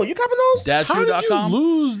 I don't know. You copping those? How did you Dadshoe.com?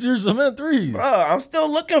 lose your cement 3? Bruh, I'm still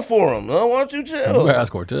looking for them. Why don't you You chill? better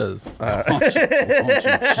ask Cortez.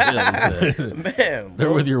 Man,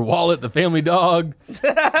 They're with your wallet, the family dog.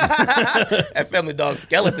 that family dog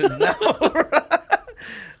skeletons now.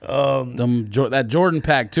 That Jordan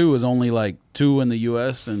pack 2 is only like 2 in the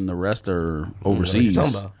U.S. and the rest are overseas.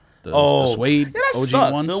 talking about? The suede yeah, that OG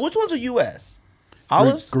sucks. ones. So which ones are U.S.?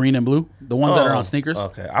 Olives? Green and blue. The ones that are on sneakers.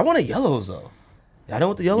 Okay, I want the yellows though. Y'all know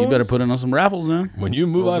what the yellow You better ones? put in on some raffles then. When you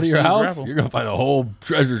move out of your Overseas house, raffle. you're going to find a whole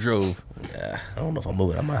treasure trove. Yeah, I don't know if I'm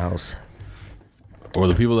moving out of my house. Or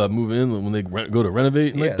the people that move in when they go to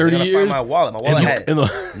renovate in like 30 I gotta years. find my wallet. My wallet had in the-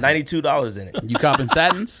 $92 in it. You copping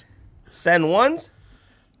satins? Satin ones?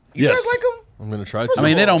 You Yes. guys like them? I'm going to try I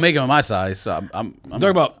mean, they don't make them in my size, so I'm talking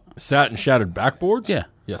about satin shattered backboards? Yeah.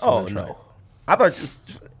 Yes. I'm Oh gonna try. no. I thought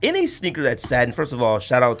any sneaker that's satin. First of all,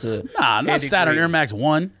 shout out to not Andy Saturn Green. Air Max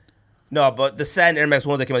 1. No, but the satin Air Max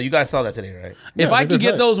ones that came out. You guys saw that today, right? If Yeah, I they're can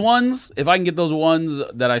get tight. those ones,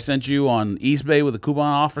 that I sent you on Eastbay with a coupon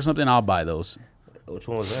off or something, I'll buy those. Which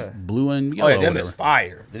one was that? Blue and Oh yellow. yeah, them whatever. is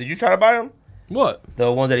fire. Did you try to buy them? What?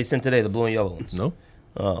 The ones that he sent today, the blue and yellow ones. No.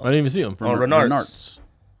 Oh. I didn't even see them. On Renard's. Renard's.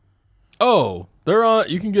 Oh, they're on.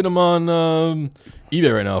 You can get them on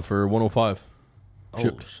eBay right now for $105. Oh,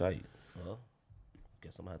 Shipped. shite. Well,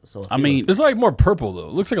 guess I'm gonna have to sell. I mean, It's like more purple though.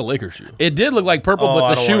 It looks like a Lakers shoe. it did look like purple, Oh, but I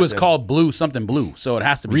the don't shoe want is it. called blue, something blue, so it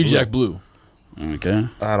has to be Reject blue. blue. Okay.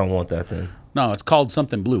 I don't want that then. No, it's called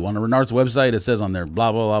something blue. On the Renard's website, it says on there,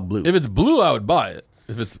 blah, blah, blah, blue. If it's blue, I would buy it.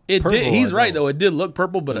 If it's It purple, did. He's I right don't. though. It did look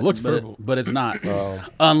purple, but It looks purple. but it's not.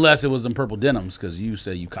 Unless it was them purple denims, because you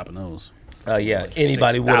said you copping those. Yeah,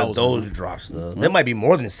 anybody would have 6,000. those drops. There might be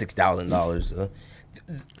more than $6,000.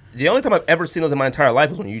 the only time I've ever seen those in my entire life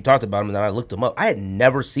was when you talked about them and then I looked them up. I had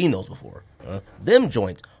never seen those before. Them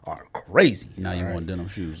joints are crazy. Now you want denim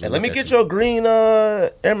shoes. And let me get your green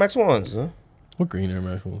Air Max 1s. Huh? What green Air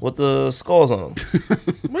Max ones? With the skulls on them.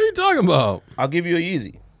 What are you talking about? I'll give you a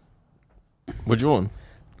Yeezy. Which one?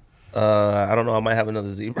 I don't know. I might have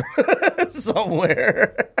another zebra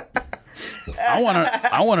somewhere.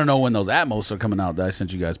 I wanna know when those Atmos are coming out that I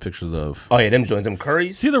sent you guys pictures of. Oh yeah, them joints, them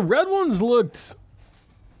Curries. See, the red ones looked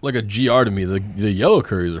like a GR to me. The yellow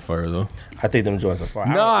Curries are fire though. I think them joints are fire. I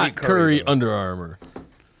don't Not eat Curry though. Under Armour.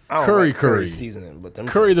 I don't Curry like Curry. seasoning, but them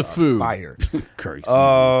Curry joints the are food. Fire. Curry.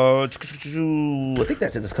 I think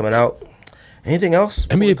that's it. That's coming out. Anything else?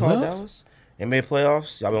 before NBA we call it playoffs? Dallas? NBA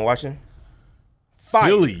playoffs. Y'all been watching? Fire.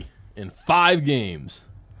 Philly in 5 games.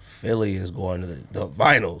 Philly is going to the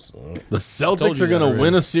finals. The told Celtics you are going that to already.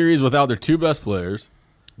 win a series without their 2 best players.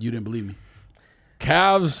 You didn't believe me,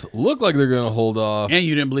 Cavs look like they're going to hold off. and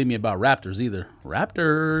you didn't believe me about Raptors either.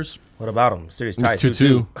 Raptors. What about them? Series tied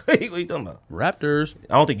 2-2. 2-2. What are you talking about? Raptors.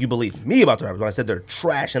 I don't think you believe me about the Raptors when I said they're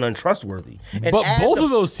trash and untrustworthy. And But add both the-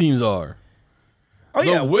 of those teams are. oh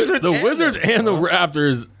yeah, the Wizards, Wizards them. and the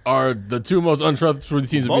Raptors are the 2 most untrustworthy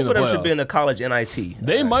teams to be Both in of the them playoffs. should be in the college NIT.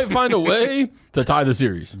 They might find a way to tie the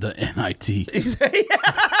series. The NIT.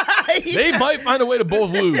 They might find a way to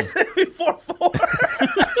both lose. 4-4.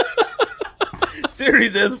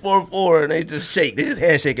 Series is 4-4, and they just shake. They just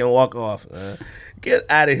handshake and walk off. Get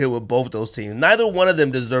out of here with both those teams. Neither one of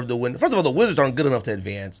them deserve to win. First of all, the Wizards aren't good enough to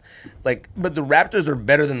advance. But the Raptors are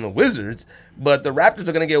better than the Wizards. But the Raptors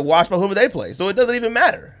are going to get washed by whoever they play, so it doesn't even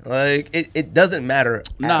matter. It doesn't matter.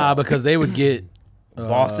 at Nah, all. because they would get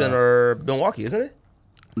Boston or Milwaukee, isn't it?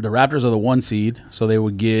 the Raptors are the 1 seed, so they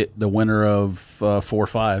would get the winner of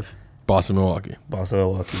 4-5. Boston, Milwaukee. Boston,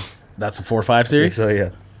 Milwaukee. That's a 4-5 series. So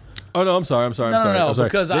yeah. Oh no, I'm sorry. No, no,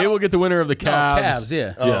 because they will get the winner of the Cavs. Cavs,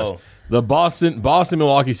 yeah. Yes. Oh. The Boston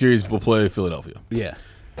Milwaukee series will play Philadelphia. Yeah.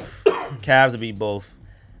 Cavs will beat both.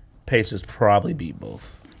 Pacers probably beat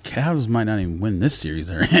both. Cavs might not even win this series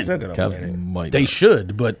they're in. They're gonna win it. Cavs might. They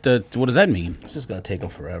should, but what does that mean? It's just gonna take them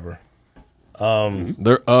forever.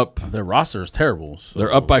 They're up. Their roster is terrible. So.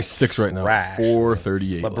 They're up by 6 right now. Trash.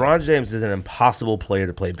 4:38. left. LeBron James is an impossible player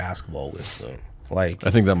to play basketball with. So. I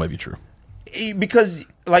think that might be true. Because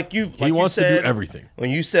He wants to do everything. When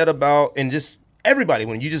you said about, and just everybody,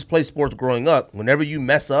 when you just play sports growing up, whenever you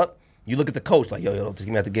mess up, you look at the coach like, yo, don't take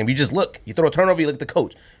me out the game. You just look. You throw a turnover, you look at the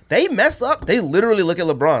coach. They mess up, they literally look at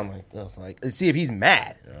LeBron like, this, like see if he's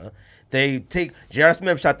mad. They take J.R.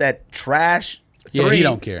 Smith shot that trash. Yeah, three. he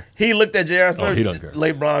don't care. He looked at J.R. Smith. he don't care.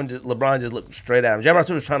 LeBron just looked straight at him. J.R.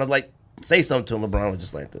 Smith was trying to like say something to him. LeBron was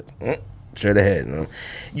just like this. Straight ahead.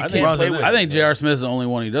 You can't play with I him. think J.R. Smith is the only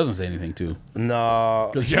one he doesn't say anything to. No.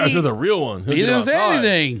 Because J.R. Smith's a real one. He'll He get didn't say outside.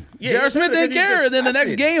 anything. Yeah, J.R. he Smith said didn't because care. he's And then the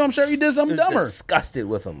next disgusted. game, I'm sure he did something dumber. Disgusted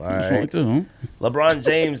with him. All Like, right. too. LeBron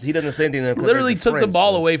James, he doesn't say anything. to them 'cause Literally they're took the friends,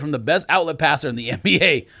 ball so- away from the best outlet passer in the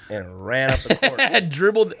NBA and ran up the court. and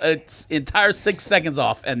dribbled its entire 6 seconds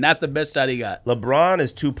off, and that's the best shot he got. LeBron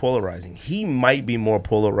is too polarizing. He might be more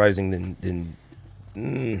polarizing than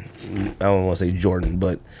I don't want to say Jordan,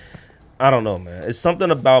 but I don't know, man. It's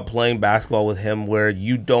something about playing basketball with him where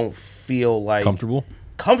you don't feel like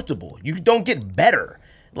Comfortable? You don't get better.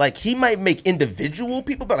 Like he might make individual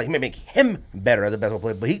people better. Like he might make him better as a basketball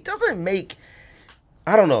player, but he doesn't make.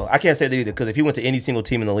 I don't know. I can't say that either because if he went to any single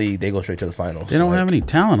team in the league, they go straight to the finals. They don't have any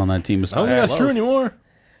talent on that team I don't besides. think that's true anymore.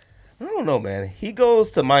 I don't know, man. He goes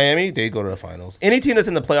to Miami, they go to the finals. Any team that's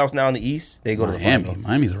in the playoffs now in the East, they go to the Miami. finals.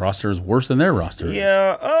 Miami's roster is worse than their roster.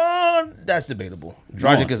 Yeah, that's debatable.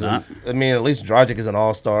 Dragic it's is not. at least Dragic is an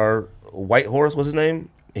all-star. White Horse, what's his name?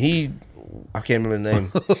 I can't remember the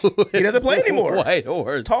name. He doesn't play anymore. White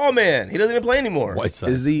Horse. Tall man. He doesn't even play anymore. Whiteside.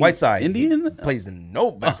 Is he Whiteside. Indian? He plays no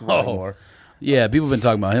basketball Oh. anymore. Yeah, people have been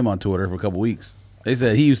talking about him on Twitter for a couple weeks. They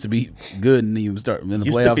said he used to be good and he would start in the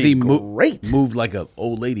Used to playoffs. be He great. moved like an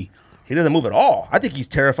old lady. He doesn't move at all. I think he's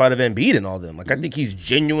terrified of Embiid and all them. Like I think he's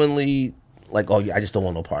genuinely like, oh yeah, I just don't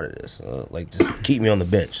want no part of this. Like just keep me on the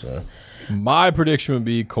bench. My prediction would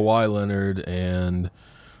be Kawhi Leonard and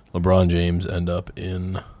LeBron James end up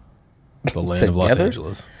in the land of Los Together?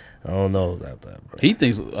 Angeles. I don't know about that, bro. He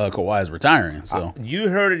thinks Kawhi is retiring. So You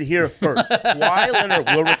heard it here first. Kawhi Leonard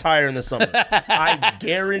will retire in the summer. I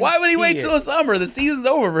guarantee. why would he wait it. till the summer? The season's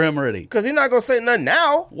over for him already. Because he's not gonna say nothing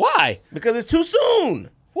now. Why? Because it's too soon.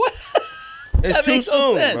 What? It's That too makes no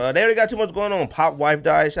soon, sense. bro. They already got too much going on. Pop wife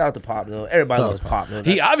died. Shout out to Pop. Everybody loves Pop.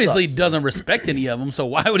 He That obviously sucks, doesn't respect any of them, so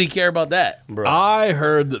why would he care about that? bro. I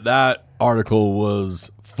heard that article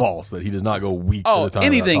was false. That he does not go weeks at a time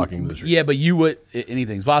without talking to the street. Yeah, but you would.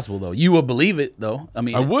 Anything's possible, though. You would believe it, though. I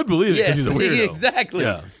mean, I would believe it because he's a weirdo. Exactly.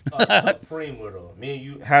 Yeah. Supreme weirdo. Me and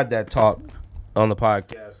you had that talk on the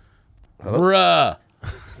podcast. Bruh.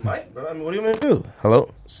 Mike, bro, I mean, what do you mean to do? Hello?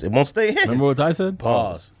 It won't stay in. Remember what Ty said?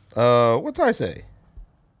 Pause. What did I say?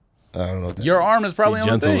 I don't know. What that Your arm is probably Be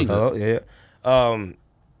on the gentle thing. with it. Hello? Yeah.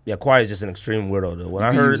 Yeah, Quiet is just an extreme weirdo, though. When I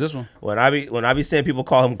can heard use this one. when I be seeing people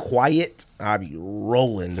call him Quiet, I be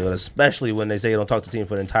rolling, dude. Especially when they say you don't talk to the team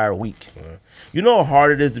for an entire week. You know how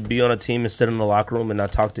hard it is to be on a team and sit in the locker room and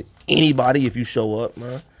not talk to anybody if you show up,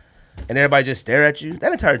 man. And everybody just stare at you.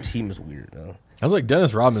 That entire team is weird, though. I was like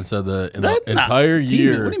Dennis Rodman said that in That the not entire team-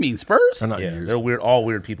 year. What do you mean, Spurs? Or not Yeah, years. they're weird. All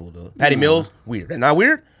weird people, though. Patty Mills, weird. They're not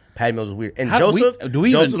weird. Patty Mills is weird. And How- Joseph, do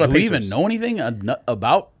we Joseph's on even Pacers. know anything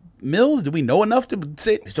about Mills? Do we know enough to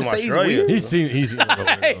say from he's Australia. weird? He's seen a little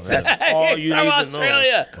weirdo. That's all you From need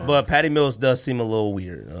Australia. to know. But Patty Mills does seem a little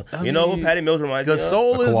weird. You know who Patty Mills reminds me of?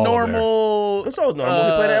 Gasol is koala bear. normal. Gasol's normal.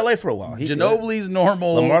 He played in LA for a while. He good. Ginobili's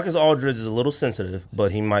normal. LaMarcus Aldridge is a little sensitive,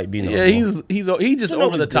 but he might be normal. Yeah, he's just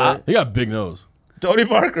over the Ginobili's top. good. He got a big nose. Tony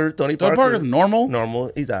Parker. Tony Parker's normal.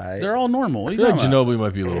 Normal. He's all right. They're all normal. I He's feel like Ginobili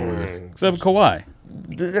might be a little weird. except Kawhi.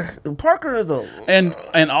 Parker is a... And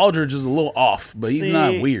Aldridge is a little off, but he's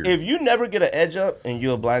not weird. If you never get an edge up and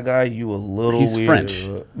you're a black guy, you a little He's weird. French.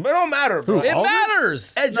 But it don't matter, bro. it Aldridge?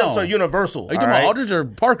 matters. Edge No. ups are universal. Are you talking about Aldridge or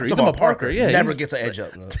Parker? You're talking about Parker. Yeah, Never he's- gets an edge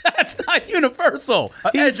up. No. That's not universal.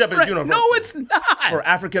 edge up is universal. No, it's not. For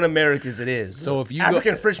African Americans, it is. So if you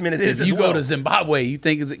African Frenchmen, it is. if you as well. go to Zimbabwe, you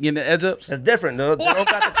think it's getting the edge ups? That's different, though. They don't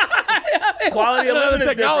got the quality of living is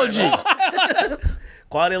Technology. different.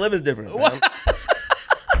 Quality of living is different. Man.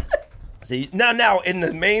 See, now in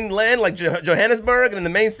the mainland, like Johannesburg and in the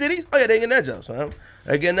main cities, oh yeah, they getting edge ups, man.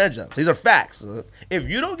 They're getting edge ups. These are facts. If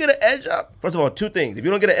you don't get an edge up, first of all, two things. If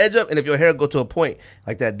you don't get an edge up and if your hair go to a point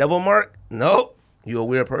like that devil mark, nope, you're a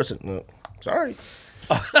weird person. No. Sorry.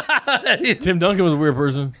 Tim Duncan was a weird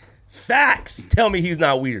person. Facts. Tell me he's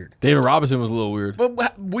not weird. David Robinson was a little weird.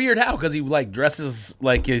 But weird how? Because he like dresses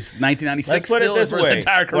like his 1996 Let's put it still this for his way.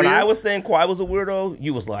 entire career. When I was saying Kawhi was a weirdo,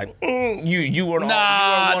 you was like, you weren't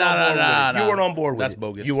Nah. You weren't on board with That's it.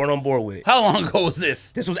 bogus. You weren't on board with it. How long ago was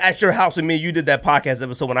this? This was at your house with me. You did that podcast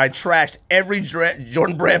episode when I trashed every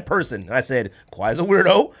Jordan Brand person. And I said, Kawhi's a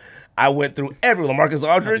weirdo. I went through every LaMarcus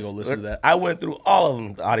Aldridge. go listen to that. I went through all of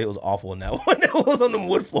them. The audio was awful in that one. It was on them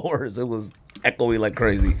wood floors. It was echoey like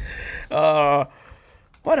crazy.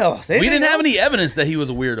 What else? We didn't have any evidence that he was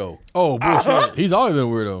a weirdo. Oh, bullshit. He's always been a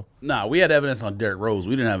weirdo. Nah, we had evidence on Derrick Rose.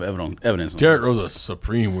 We didn't have evidence on Derrick Rose is a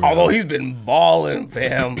supreme weirdo. Although he's been balling,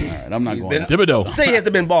 fam. All right, I'm not He's going. been- Thibodeau. Say he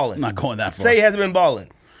hasn't been balling. I'm not going that far. Say he hasn't been balling.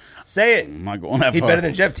 Say it. I'm not going that He's far. better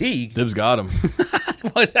than Jeff Teague. Dibs got him.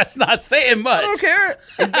 But that's not saying much. I don't care.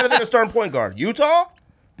 He's better than a starting point guard. Utah,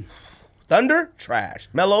 Thunder, trash.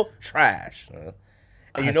 Melo, trash.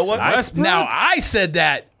 And you know what? Now I said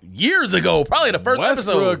that years ago, probably the first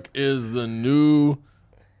episode. Westbrook is the new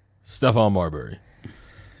Stephon Marbury.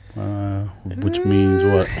 Which means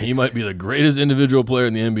what? He might be the greatest individual player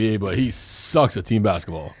in the NBA, but he sucks at team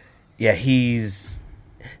basketball. Yeah, he's.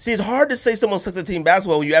 See, it's hard to say someone sucks at team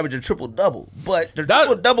basketball when you average a triple-double. But the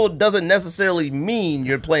triple-double doesn't necessarily mean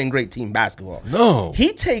you're playing great team basketball. No.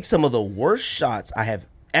 He takes some of the worst shots I have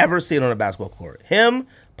ever seen on a basketball court. Him,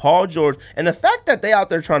 Paul George, and the fact that they out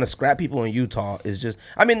there trying to scrap people in Utah is just,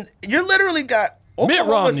 I mean, you literally got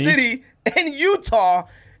Oklahoma Romney. City and Utah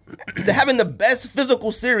having the best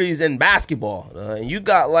physical series in basketball. And you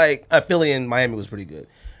got like, Philly and Miami was pretty good.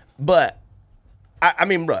 But, I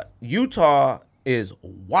mean, bro, Utah is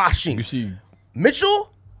washing. You see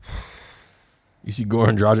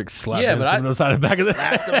Goran Dragic slap Yeah, him but I- upside the back of the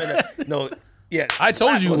slapped him in the, no, yeah. I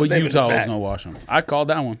told slap you was what the name of the Utah was back. going to wash him. I called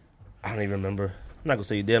that one. I don't even remember. I'm not gonna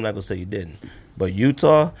say you did. I'm not gonna say you didn't. But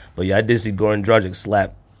Utah. But yeah, I did see Goran Dragic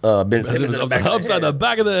slap Ben Simmons in the back of upside the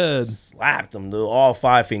back of the head. Slapped him, dude. All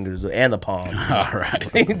 5 fingers and the palm. All right.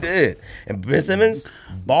 He did. And Ben Simmons,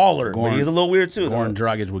 baller, but he's a little weird too. Goran Though.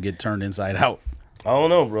 Dragic would get turned inside out. I don't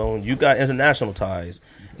know, bro. You got international ties.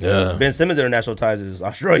 Yeah. Ben Simmons' international ties is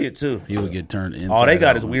Australia too. He would get turned inside All they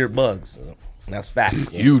got out. is weird bugs. That's facts.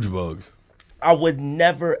 Huge bugs. I would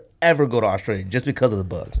never ever go to Australia just because of the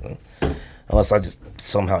bugs, unless I just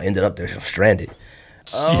somehow ended up there stranded.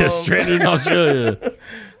 Yeah, stranded in Australia.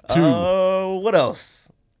 What else?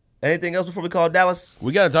 Anything else before we call Dallas?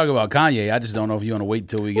 We got to talk about Kanye. I just don't know if you want to wait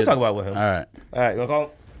till we We'll get. talk about it with him. All right. All right, you want to call him?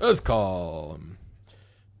 Let's call him.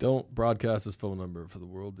 Don't broadcast his phone number for the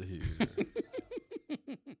world to hear.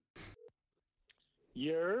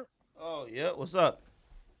 You're Oh, yeah. What's up?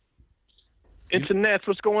 Internets,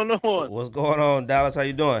 what's going on? What's going on, Dallas? How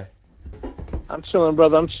you doing? I'm chilling,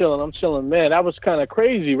 brother. I'm chilling. Man, that was kind of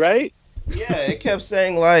crazy, right? Yeah, it kept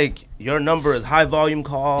saying, like, your number is high volume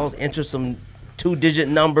calls, enter some 2-digit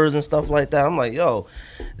numbers and stuff like that. I'm like, yo,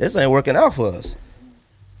 this ain't working out for us.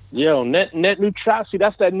 Yo, net neutrality.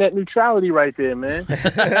 That's that net neutrality right there, man.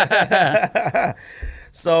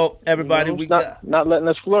 So, everybody, You know, we it's got... not letting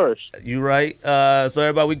us flourish. You right. So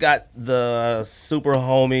everybody, we got the super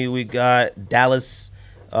homie. We got Dallas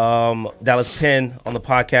Penn on the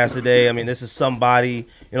podcast today. I mean, this is somebody,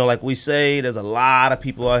 you know, like we say, there's a lot of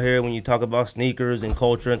people out here when you talk about sneakers and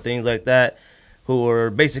culture and things like that who are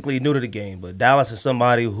basically new to the game. But Dallas is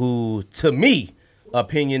somebody who, to me,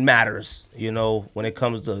 opinion matters. You know, when it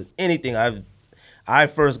comes to anything. I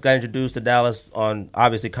first got introduced to Dallas on,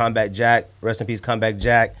 obviously, Combat Jack. Rest in peace, Combat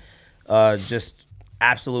Jack. Just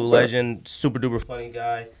absolute legend, super duper funny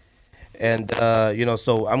guy. And, you know,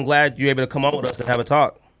 so I'm glad you're able to come on with us and have a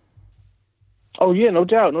talk. Oh yeah, no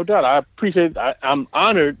doubt. I appreciate. I'm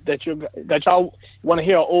honored that y'all want to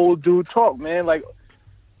hear an old dude talk, man. Like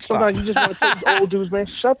sometimes you just want to tell these old dudes, man,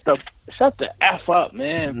 shut the f up,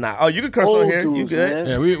 man. Nah, oh, you can curse Old on here. dudes, You good? man.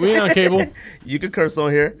 Yeah, we ain't on cable. You can curse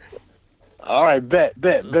on here. All right, bet.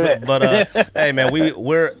 So, but hey, man,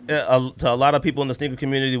 we're to a lot of people in the sneaker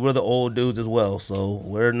community, we're the old dudes as well. So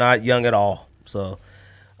we're not young at all. So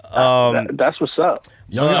that's what's up.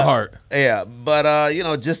 Young at heart. yeah, but you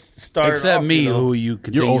know, just start Except off, me, you know, who you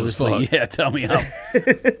You're old as continuously, fuck. yeah, tell me I'm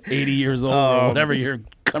 80 years old or whatever your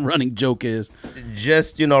running joke is.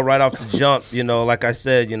 just, you know, right off the jump, you know, like I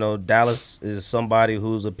said, you know, Dallas is somebody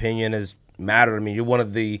whose opinion has mattered. I mean, you're one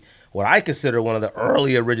of the, what I consider one of the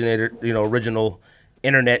early original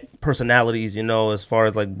internet personalities, you know, as far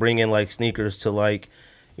as like bringing like sneakers to like,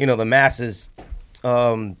 you know, the masses.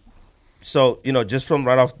 So, you know, just from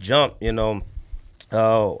right off jump, you know,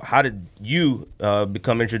 how did you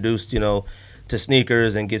become introduced, you know, to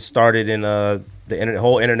sneakers and get started in the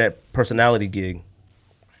whole internet personality gig?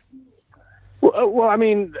 Well, I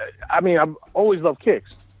mean, I've always loved kicks.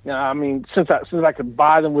 You know, I mean, since I could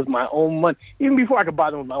buy them with my own money, even before I could buy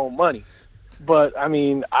them with my own money. But I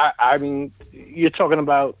mean, I mean, you're talking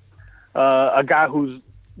about a guy who's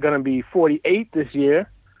gonna be 48 this year,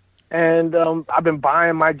 and I've been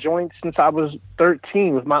buying my joints since I was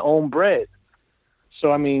 13 with my own bread.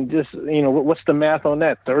 So I mean, just, you know, what's the math on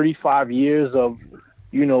that? 35 years of,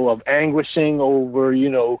 you know, of anguishing over, you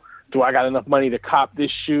know, do I got enough money to cop this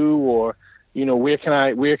shoe, or, you know, where can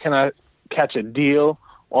I catch a deal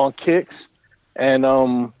on kicks? And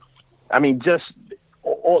I mean, just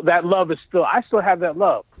all that love is I still have that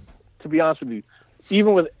love, to be honest with you,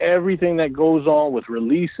 even with everything that goes on with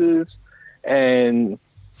releases and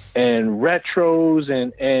retros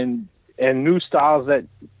and new styles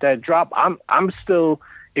that drop. I'm still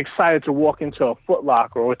excited to walk into a Foot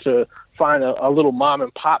Locker or to find a little mom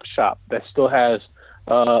and pop shop that still has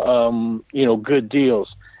you know, good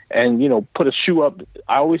deals, and, you know, put a shoe up.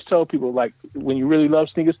 I always tell people, like, when you really love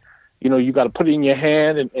sneakers, you know, you got to put it in your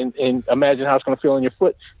hand and imagine how it's going to feel on your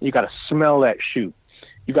foot. You got to smell that shoe.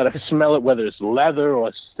 You got to smell it, whether it's leather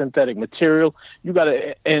or synthetic material. You got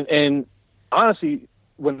to, and honestly,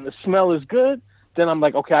 when the smell is good, then I'm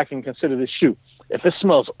like, okay, I can consider this shoe. If it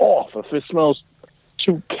smells off, if it smells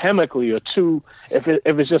too chemically or too, if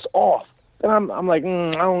it's just off, then I'm like,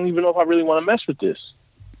 I don't even know if I really want to mess with this.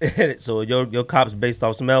 So your cop's based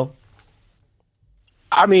off smell?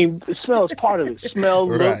 I mean, smell is part of it. Smell,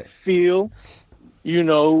 look, Right. feel, you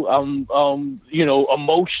know,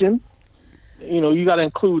 emotion. You know, you got to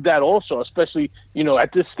include that also, especially, you know,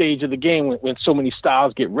 at this stage of the game when so many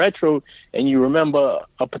styles get retro and you remember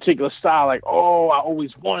a particular style, like, oh, I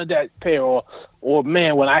always wanted that pair, or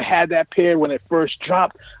man, when I had that pair when it first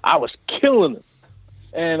dropped, I was killing it.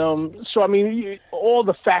 And so I mean, all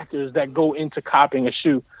the factors that go into copying a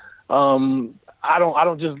shoe, I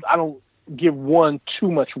don't give one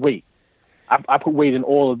too much weight. I put weight in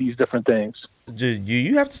all of these different things. Do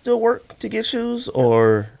you have to still work to get shoes,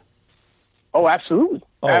 or? Oh, absolutely.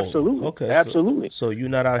 Oh, Absolutely. okay. Absolutely. So you're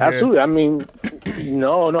not out Absolutely. here. I mean,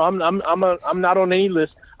 no, I'm not on any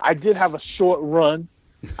list. I did have a short run.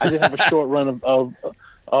 Of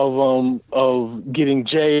getting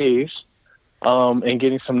J's, and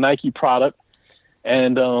getting some Nike product,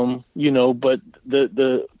 and you know, but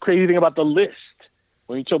the crazy thing about the list,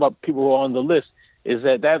 when you talk about people who are on the list, is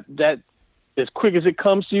that as quick as it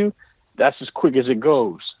comes to you, that's as quick as it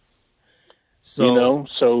goes. So, you know,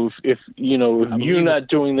 so if you know, if you're not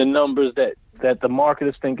doing the numbers that the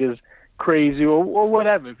marketers think is crazy or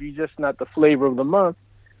whatever, if you're just not the flavor of the month,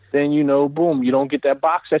 then boom, you don't get that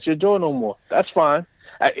box at your door no more. That's fine.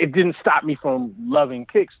 It didn't stop me from loving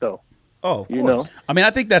kicks though. Oh, of course. I mean,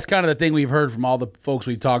 I think that's kind of the thing we've heard from all the folks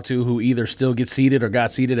we've talked to who either still get seated or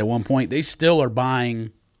got seated at one point. They still are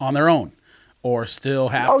buying on their own or still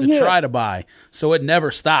have to try to buy. So it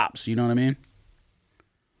never stops. You know what I mean?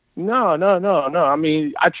 No. I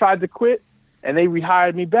mean, I tried to quit and they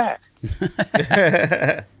rehired me back.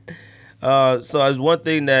 So as one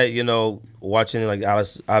thing that, watching like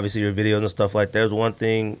Alice, obviously your videos and stuff like that, there's one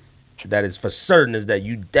thing that is for certain is that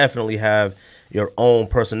you definitely have your own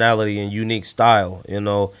personality and unique style, and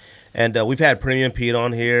we've had Premium Pete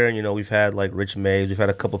on here, and we've had like Rich Mays, we've had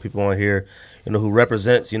a couple people on here, who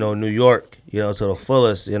represents New York, to the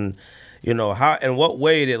fullest, and how in what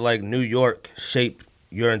way did like New York shape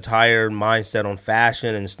your entire mindset on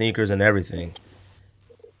fashion and sneakers and everything?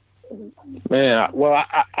 Man, well,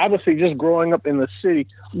 I would say just growing up in the city,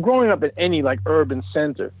 growing up in any like urban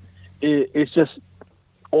center, it's just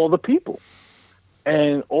all the people.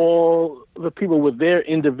 And all the people with their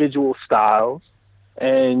individual styles,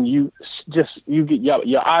 and you get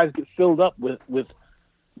your eyes get filled up with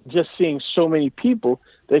just seeing so many people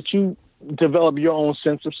that you develop your own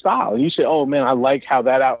sense of style. And you say, "Oh man, I like how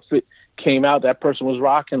that outfit came out. That person was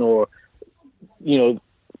rocking," or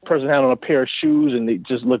person had on a pair of shoes and they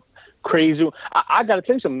just look crazy. I got to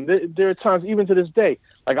tell you something. There are times, even to this day,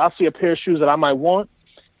 like I'll see a pair of shoes that I might want,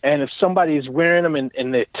 and if somebody is wearing them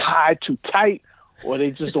and they're tied too tight, or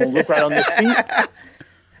they just don't look right on their feet,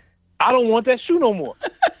 I don't want that shoe no more.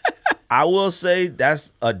 I will say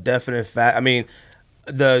that's a definite fact. I mean,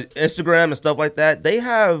 the Instagram and stuff like that, they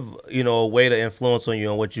have, a way to influence on you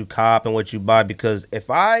on what you cop and what you buy. Because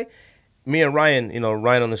me and Ryan,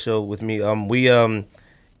 Ryan on the show with me,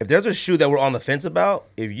 if there's a shoe that we're on the fence about,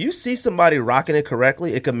 if you see somebody rocking it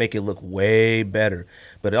correctly, it can make it look way better.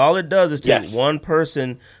 But all it does is take one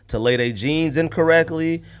person to lay their jeans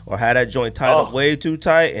incorrectly or have that joint tied up way too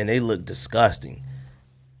tight, and they look disgusting.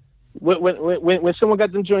 When someone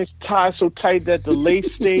got them joints tied so tight that the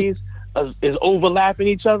lace stays is overlapping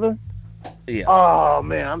each other, oh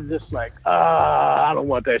man, I'm just like, I don't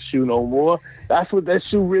want that shoe no more. That's what that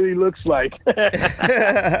shoe really looks like. But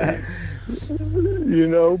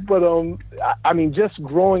I mean, just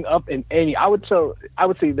growing up in I would say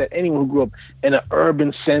that anyone who grew up in an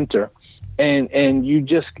urban center, and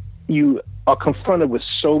you are confronted with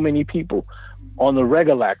so many people on the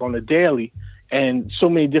regular, on the daily, and so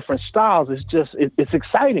many different styles, it's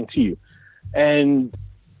exciting to you. And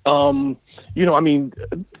I mean,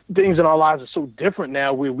 things in our lives are so different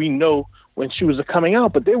now where we know when shoes are coming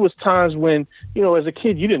out, but there was times when, as a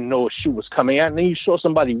kid, you didn't know a shoe was coming out, and then you saw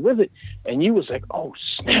somebody with it, and you was like, "Oh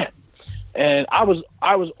snap!" And I was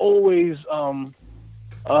always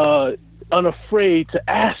unafraid to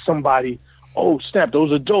ask somebody, "Oh snap,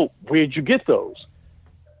 those are dope. Where'd you get those?"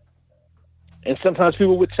 And sometimes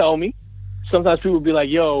people would tell me. Sometimes people would be like,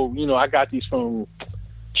 "Yo, I got these from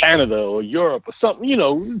Canada or Europe or something."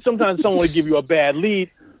 Sometimes someone would give you a bad lead,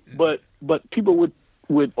 but people would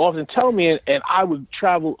often tell me, and I would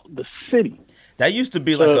travel the city. That used to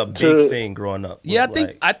be like a big thing growing up. Yeah,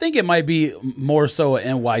 I think it might be more so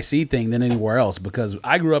an NYC thing than anywhere else, because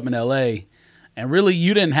I grew up in LA, and really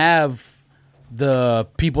you didn't have the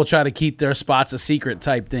people try to keep their spots a secret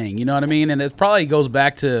type thing. You know what I mean? And it probably goes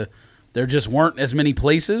back to there just weren't as many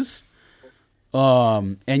places.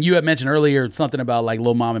 And you had mentioned earlier something about like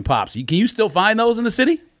little mom and pops. Can you still find those in the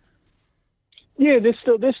city? Yeah, there's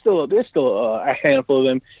still a handful of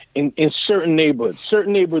them in certain neighborhoods.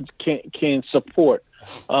 Certain neighborhoods can support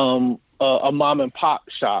a mom and pop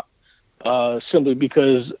shop simply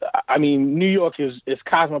because, I mean, New York is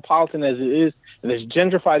cosmopolitan as it is, and as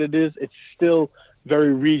gentrified it is, it's still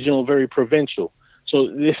very regional, very provincial. So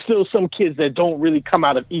there's still some kids that don't really come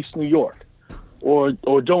out of East New York or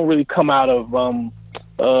don't really come out of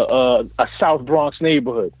a South Bronx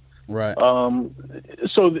neighborhood. Right.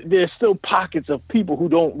 So there's still pockets of people who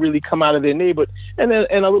don't really come out of their neighborhood, and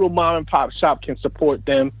a little mom and pop shop can support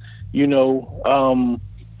them. I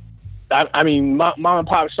mean, mom and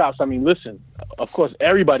pop shops. I mean, listen. Of course,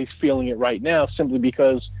 everybody's feeling it right now, simply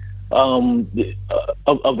because of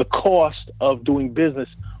the cost of doing business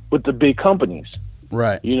with the big companies.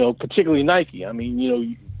 Right. Particularly Nike. I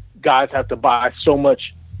mean, guys have to buy so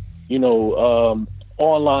much,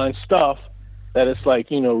 online stuff that it's like,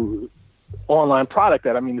 online product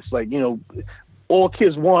that, I mean, it's like, all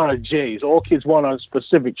kids want are J's. All kids want are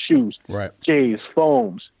specific shoes. Right. J's,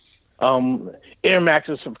 foams. Air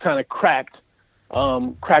Maxes have kind of cracked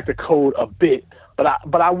the code a bit.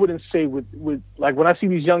 But I wouldn't say with like when I see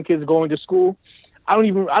these young kids going to school, I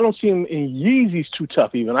don't see them in Yeezys too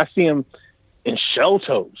tough even. I see them in shell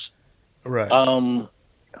toes. Right.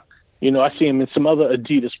 I see him in some other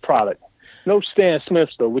Adidas product. No Stan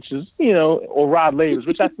Smiths though, which is or Rod Laver's,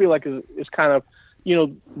 which I feel like is kind of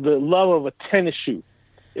the love of a tennis shoe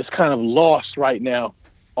is kind of lost right now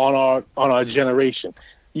on our generation.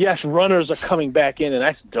 Yes, runners are coming back in, and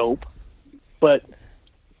that's dope, but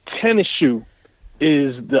tennis shoe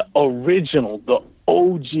is the original, the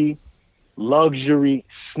OG luxury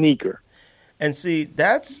sneaker. And see,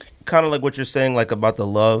 that's kind of like what you're saying, like about the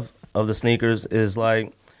love of the sneakers is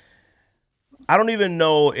like, I don't even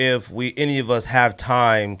know if any of us have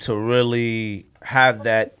time to really have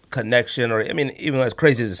that connection, or I mean, even as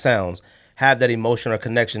crazy as it sounds, have that emotion or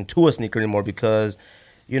connection to a sneaker anymore, because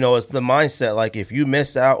it's the mindset, like if you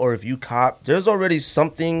miss out or if you cop, there's already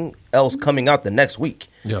something else coming out the next week.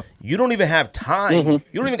 Yeah. You don't even have time. Mm-hmm.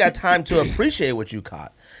 You don't even got time to appreciate what you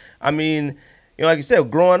caught. I mean, like you said,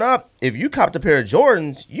 growing up, if you copped a pair of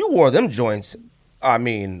Jordans, you wore them joints, I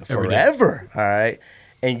mean, forever. All right.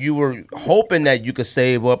 And you were hoping that you could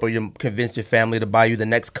save up or you convince your family to buy you the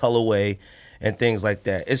next colorway and things like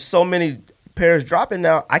that. It's so many pairs dropping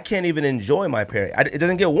now, I can't even enjoy my pair. It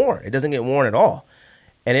doesn't get worn. It doesn't get worn at all.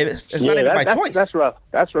 And it's not even my choice. That's rough.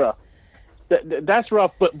 That's rough. That's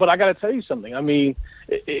rough. But I got to tell you something. I mean,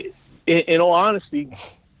 in all honesty,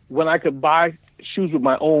 when I could buy shoes with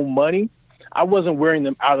my own money, I wasn't wearing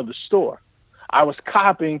them out of the store. I was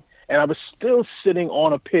copping, and I was still sitting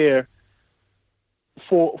on a pair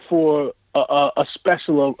for a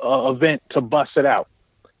special event to bust it out.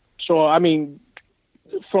 So, I mean,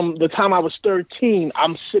 from the time I was 13,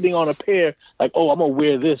 I'm sitting on a pair like, oh, I'm going to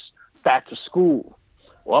wear this back to school.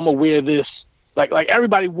 Or I'm going to wear this. Like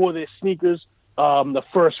everybody wore their sneakers the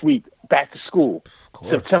first week back to school.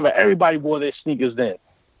 September, everybody wore their sneakers then.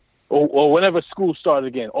 Or whenever school started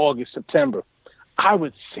again, August, September. I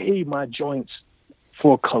would save my joints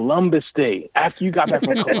for Columbus Day, after you got back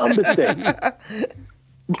from Columbus Day.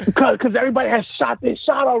 Because everybody had shot their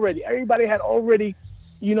shot already. Everybody had already,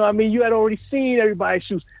 you had already seen everybody's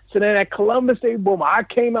shoes. So then at Columbus Day, boom, I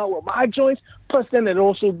came out with my joints. Plus then it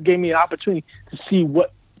also gave me an opportunity to see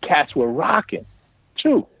what cats were rocking,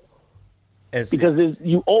 too. Because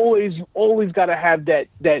you always got to have that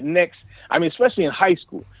next, I mean, especially in high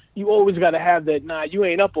school, you always got to have that, nah, you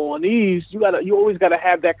ain't up on these. You always got to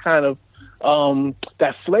have that kind of,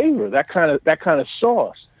 that flavor, that kind of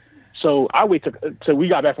sauce. So I wait till we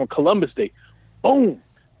got back from Columbus Day. Boom.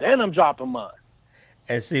 Then I'm dropping mine.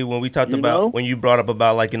 And see, when we talked about, when you brought up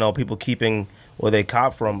about like, people keeping where they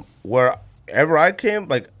cop from, wherever I came,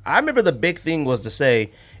 like I remember the big thing was to say,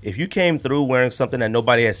 if you came through wearing something that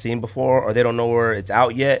nobody has seen before or they don't know where it's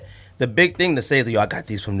out yet, the big thing to say is, I got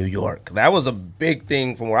these from New York. That was a big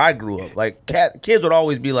thing from where I grew up. Like kids would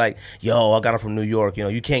always be like, yo, I got them from New York.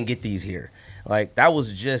 You can't get these here. Like that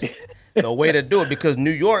was just the way to do it, because New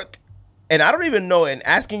York, and I don't even know, and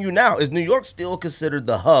asking you now, is New York still considered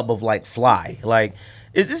the hub of like fly? Like,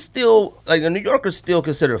 is this still, like, the New Yorkers still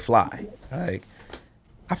considered fly? Like,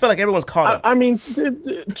 I feel like everyone's caught up. I mean,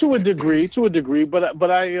 to a degree, but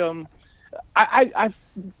I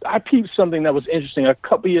peeped something that was interesting. A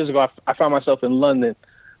couple years ago, I found myself in London,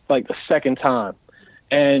 like the second time,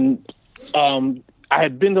 and I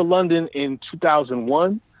had been to London in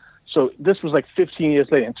 2001, so this was like 15 years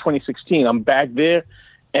later. In 2016, I'm back there,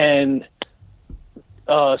 and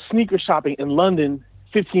sneaker shopping in London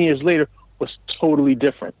 15 years later was totally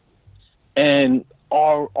different, and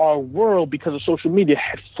our world, because of social media,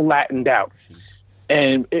 had flattened out.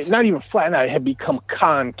 And it not even flattened out, it had become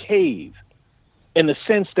concave, in the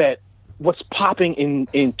sense that what's popping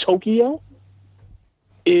in Tokyo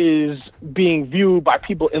is being viewed by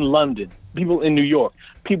people in London, people in New York,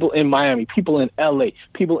 people in Miami, people in LA,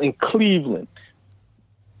 people in Cleveland,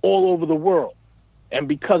 all over the world. And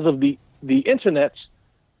because of the internets,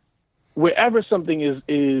 wherever something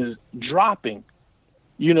is dropping,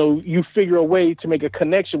 you figure a way to make a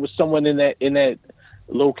connection with someone in that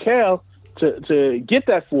locale to get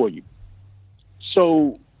that for you.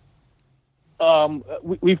 So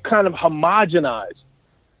we've kind of homogenized,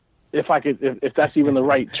 if that's even the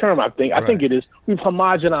right term. I think it is. We've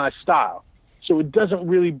homogenized style, so it doesn't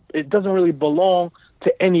really belong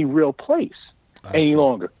to any real place any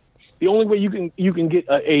longer. The only way you can get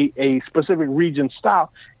a specific region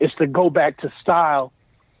style is to go back to style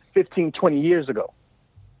 15, 20 years ago.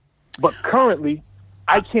 But currently,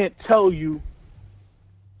 I can't tell you.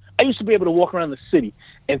 I used to be able to walk around the city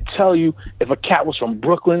and tell you if a cat was from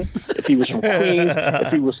Brooklyn, if he was from Queens,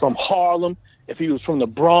 if he was from Harlem, if he was from the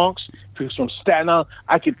Bronx, if he was from Staten Island.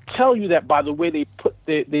 I could tell you that by the way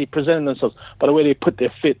they presented themselves, by the way they put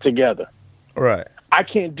their fit together. Right. I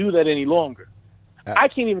can't do that any longer. I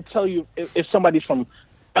can't even tell you if somebody's from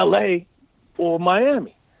L.A. or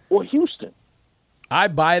Miami or Houston. I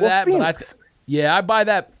buy that, but I buy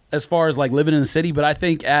that as far as like living in the city. But I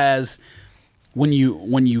think as when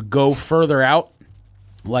you go further out,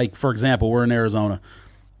 like for example, we're in Arizona.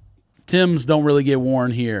 Timbs don't really get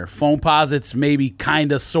worn here. Foamposites maybe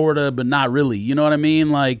kind of, sort of, but not really. You know what I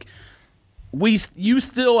mean? Like you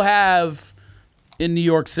still have in New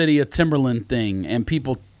York City a Timberland thing, and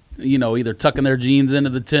people, either tucking their jeans into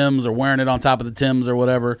the Timbs or wearing it on top of the Timbs or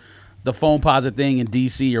whatever. The Foamposite thing in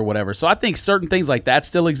DC or whatever. So I think certain things like that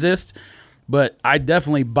still exist, but I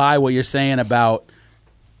definitely buy what you're saying about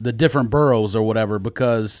the different boroughs or whatever,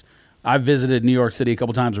 because I visited New York City a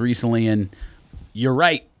couple times recently, and you're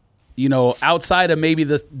right. Outside of maybe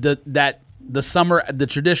the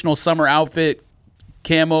traditional summer outfit,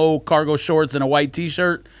 camo cargo shorts and a white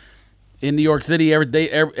T-shirt in New York City,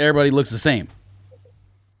 everybody looks the same.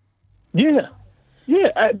 Yeah.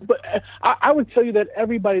 Yeah, but I would tell you that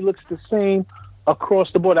everybody looks the same across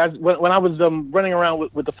the board. When I was running around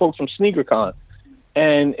with the folks from SneakerCon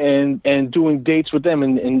and doing dates with them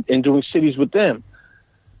and doing cities with them,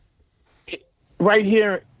 right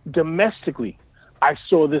here domestically, I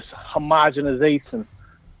saw this homogenization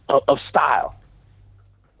of style.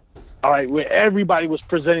 All right, where everybody was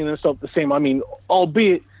presenting themselves the same. I mean,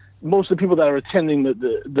 albeit most of the people that are attending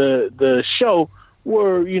the show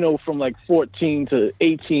were, from like 14 to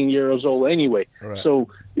 18 years old anyway. Right. So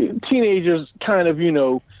teenagers kind of,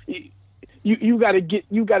 you got to get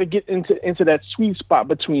into that sweet spot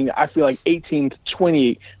between, I feel like 18 to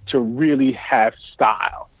 28 to really have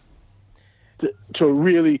style. And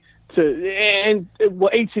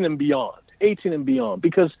 18 and beyond,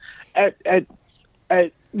 because at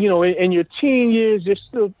in your teen years, you're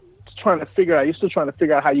still trying to figure out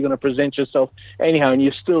how you're going to present yourself anyhow, and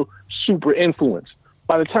you're still super influenced.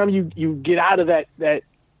 By the time you get out of that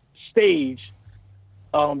stage,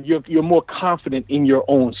 you're more confident in your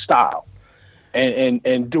own style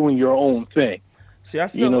and doing your own thing. See, I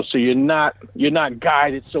feel so you're not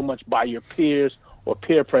guided so much by your peers or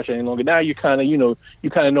peer pressure any longer. Now you kind of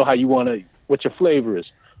know how you want to, what your flavor is.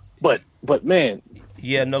 But man,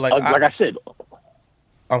 yeah, no, like I said,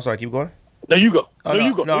 I'm sorry, keep going. No, you go.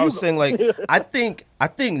 You go. I was go. saying, like, I think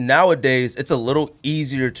nowadays it's a little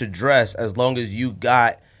easier to dress as long as you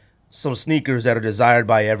got some sneakers that are desired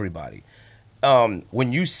by everybody.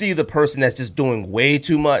 When you see the person that's just doing way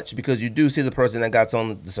too much, because you do see the person that got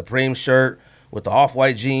on the Supreme shirt with the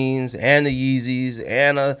off-white jeans and the Yeezys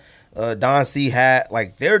and a Don C hat,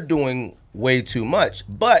 like they're doing way too much.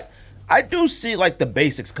 But I do see like the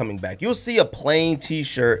basics coming back. You'll see a plain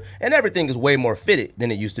T-shirt, and everything is way more fitted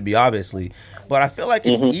than it used to be, obviously. But I feel like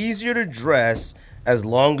it's easier to dress as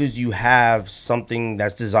long as you have something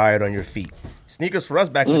that's desired on your feet. Sneakers for us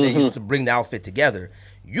back in the day used to bring the outfit together.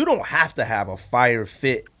 You don't have to have a fire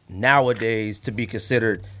fit nowadays to be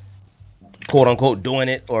considered, quote unquote, doing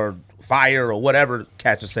it or fire or whatever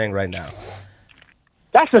Catch is saying right now.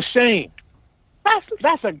 That's a shame.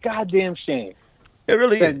 That's a goddamn shame. It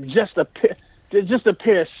really is. Just a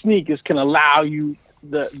pair of sneakers can allow you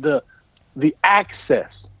the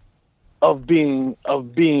access of being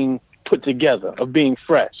put together, of being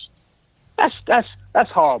fresh. That's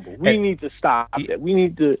horrible. We need to stop that. We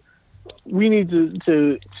need to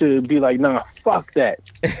be like, nah, fuck that.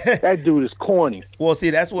 That dude is corny. Well, see,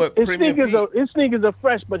 that's what his sneakers are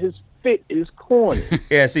fresh, but his fit is corny.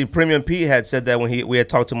 Yeah, see, Premium P had said that when we had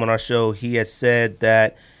talked to him on our show. He had said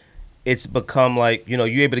that it's become like, you're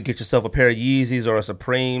able to get yourself a pair of Yeezys or a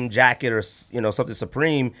Supreme jacket or, something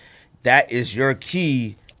Supreme. That is your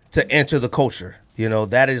key to enter the culture.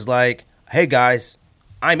 That is like, hey, guys,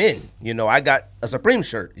 I'm in. I got a Supreme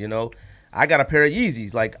shirt. I got a pair of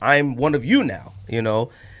Yeezys. Like, I'm one of you now, And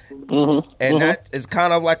that is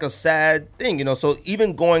kind of like a sad thing, So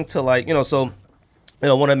even going to like, one of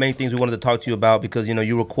the main things we wanted to talk to you about, because,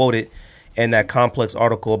 you were quoted in that Complex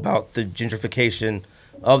article about the gentrification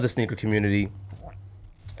of the sneaker community,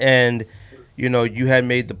 and you had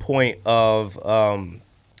made the point of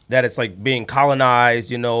that it's like being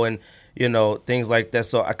colonized, and things like that.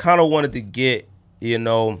 So I kind of wanted to get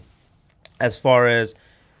as far as,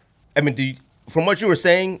 I mean, from what you were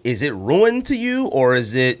saying, is it ruined to you, or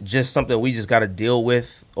is it just something we just got to deal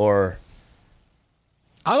with? Or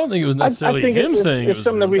I don't think it was necessarily him saying it's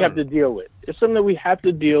something that we have to deal with. It's something that we have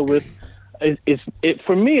to deal with.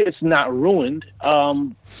 For me, it's not ruined,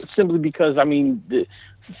 simply because, I mean,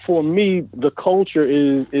 for me, the culture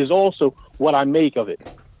is also what I make of it.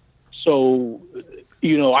 So,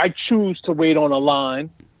 I choose to wait on a line,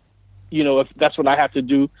 if that's what I have to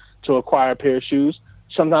do to acquire a pair of shoes.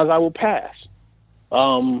 Sometimes I will pass.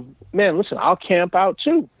 Man, listen, I'll camp out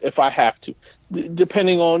too if I have to,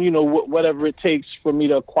 depending on whatever it takes for me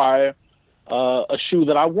to acquire a shoe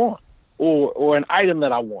that I want or an item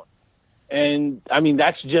that I want. And I mean,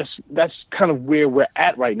 that's kind of where we're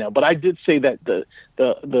at right now. But I did say that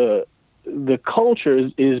the culture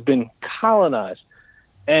is been colonized,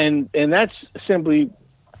 and that's simply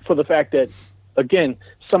for the fact that, again,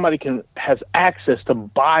 somebody has access to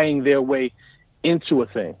buying their way into a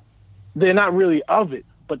thing. They're not really of it,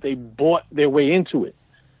 but they bought their way into it.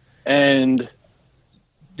 And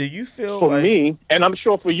do you feel for me, and I'm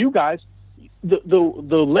sure for you guys, the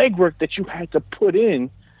legwork that you had to put in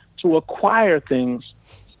to acquire things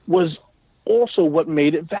was also what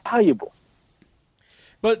made it valuable.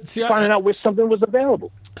 But see, finding out where something was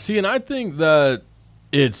available. See, and I think that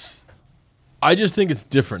I just think it's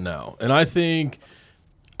different now. And I think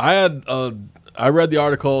I read the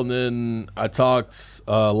article and then I talked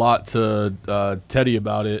a lot to Teddy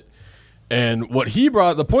about it. And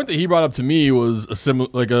the point that he brought up to me was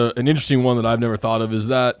an interesting one that I've never thought of, is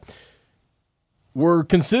that we're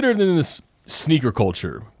considered in this sneaker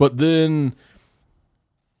culture, but then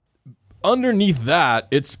underneath that,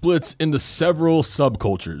 it splits into several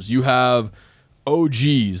subcultures. You have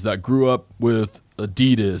OGs that grew up with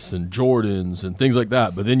Adidas and Jordans and things like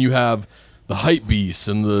that, but then you have the hype beasts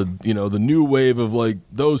and the new wave of like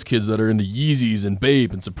those kids that are into Yeezys and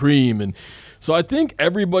Bape and Supreme. And so I think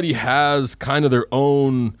everybody has kind of their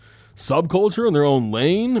own subculture and their own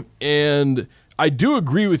lane. And I do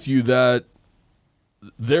agree with you that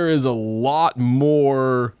there is a lot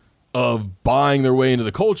more of buying their way into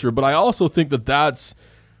the culture, but I also think that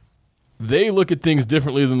they look at things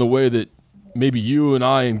differently than the way that maybe you and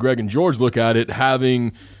I and Greg and George look at it,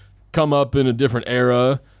 having come up in a different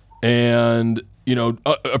era and,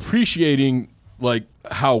 appreciating like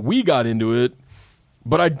how we got into it.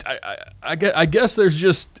 But I guess it's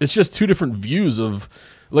just two different views of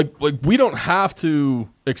like we don't have to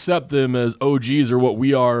accept them as OGs or what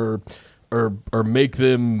we are or make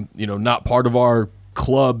them, not part of our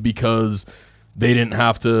club because they didn't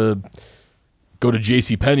have to go to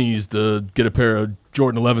JCPenney's to get a pair of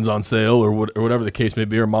Jordan 11s on sale or whatever the case may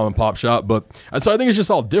be, or mom and pop shop. But so I think it's just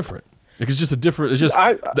all different. It's just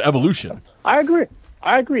the evolution. I agree.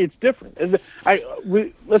 It's different.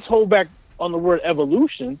 Let's hold back on the word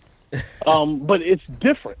evolution, but it's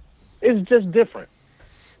different. It's just different.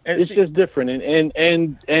 Just different,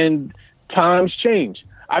 and times change.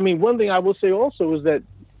 I mean, one thing I will say also is that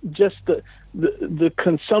just the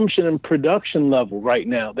consumption and production level right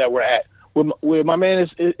now that we're at, where my man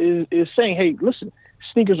is saying, hey, listen,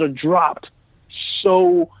 sneakers are dropped.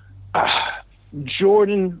 So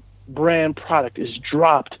Jordan brand product is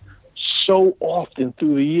dropped so often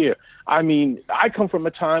through the year. I mean, I come from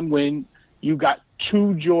a time when you got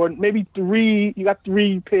 2 Jordan, maybe 3. You got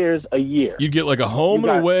 3 pairs a year. You get like a home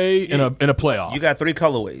and away and a playoff. You got 3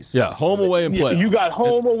 colorways. Yeah, home, away, and playoff. You got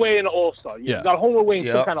home, away, and All-Star. You got home, away, and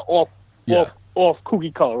some kind of off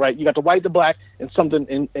kooky color, right? You got the white, the black, and something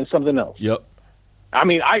else. Yep. I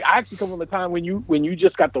mean, I actually come from a time when you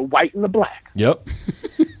just got the white and the black. Yep.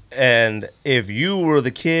 And if you were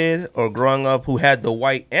the kid or growing up who had the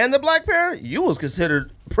white and the black pair, you was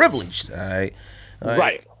considered privileged. All right.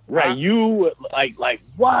 Right. You like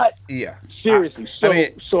what? Yeah. Seriously.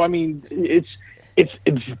 I mean, it's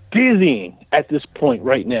dizzying at this point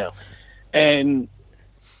right now. And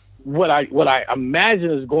what I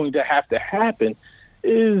imagine is going to have to happen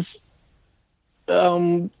is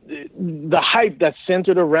the hype that's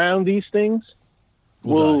centered around these things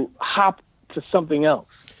will hop to something else.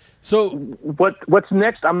 So what's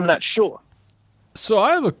next? I'm not sure. So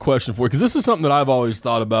I have a question for you, because this is something that I've always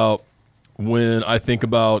thought about when I think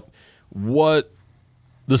about what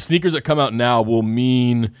the sneakers that come out now will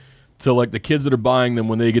mean to like the kids that are buying them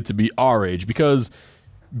when they get to be our age. Because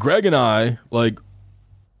Greg and I,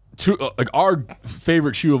 our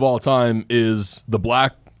favorite shoe of all time is the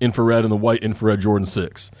black infrared and the white infrared Jordan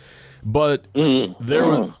 6. But there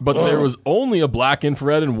was only a black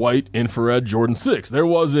infrared and white infrared Jordan 6. There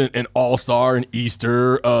wasn't an All-Star, an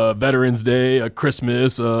Easter, Veterans Day, a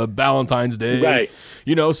Christmas, a Valentine's Day. Right.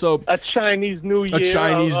 So a Chinese New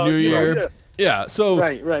Year. Yeah. So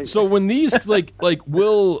right. So when these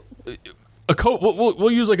we'll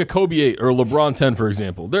use like a Kobe 8 or a LeBron 10 for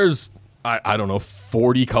example. There's I don't know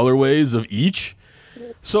 40 colorways of each.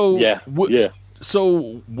 So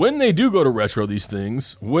So when they do go to retro these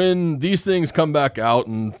things, when these things come back out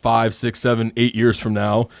in 5, 6, 7, 8 years from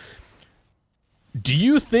now, do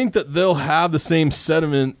you think that they'll have the same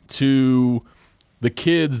sentiment to the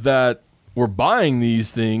kids that were buying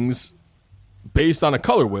these things based on a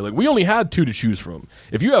colorway. Like we only had 2 to choose from.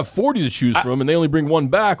 If you have 40 to choose from and they only bring 1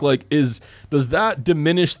 back, like does that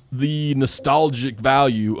diminish the nostalgic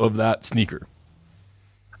value of that sneaker?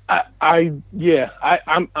 I'm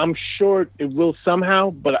sure it will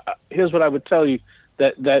somehow, but here's what I would tell you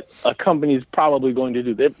that a company is probably going to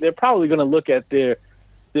do. They're probably going to look at their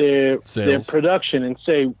production and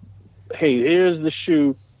say, hey, here's the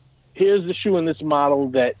shoe in this model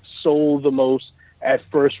that sold the most at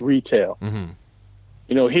first retail. Mm-hmm.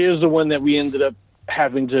 You know, here's the one that we ended up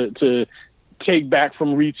having to take back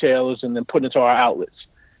from retailers and then put into our outlets.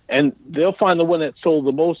 And they'll find the one that sold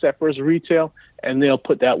the most at first retail, and they'll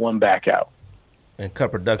put that one back out and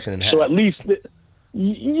cut production in half. So at least,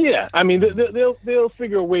 yeah, I mean, they'll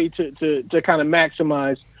figure a way to kind of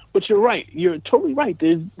maximize. But you're right. You're totally right.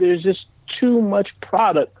 There's just too much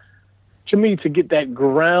product to me to get that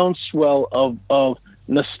groundswell of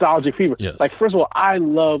nostalgic fever. Yes. Like, first of all, I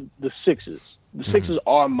love the Sixes. The Sixes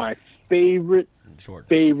are my favorite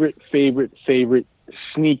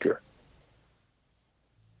sneaker.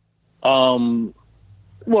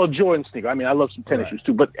 Well, Jordan sneaker. I mean, I love some tennis shoes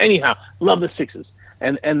too, but anyhow, love the Sixes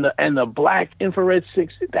and the black infrared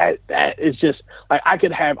Six. That is just like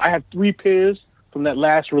I have 3 pairs from that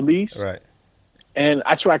last release, right? And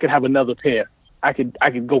I swear I could have another pair. I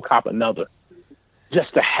could go cop another,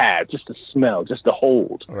 just to have, just to smell, just to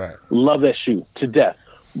hold. Right. Love that shoe to death.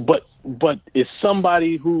 But it's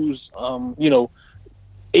somebody who's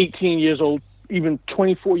 18 years old, even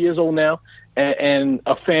 24 years old now, and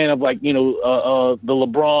a fan of the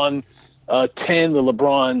LeBron 10, the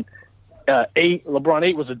LeBron 8. LeBron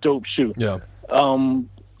 8 was a dope shoe. Yeah.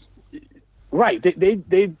 Right.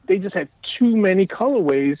 They just had too many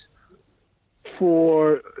colorways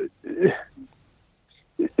for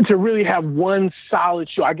to really have one solid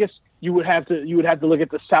shoe. I guess you would have to look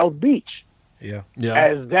at the South Beach. Yeah.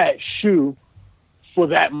 As that shoe for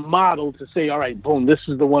that model to say, all right, boom, this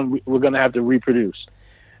is the one we're going to have to reproduce.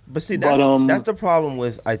 But see, that's the problem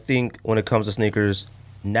with, I think, when it comes to sneakers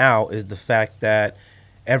now, is the fact that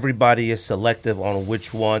everybody is selective on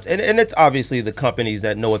which ones, and it's obviously the companies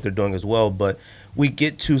that know what they're doing as well, but we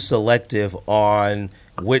get too selective on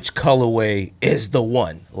which colorway is the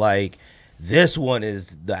one. Like, this one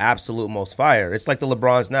is the absolute most fire. It's like the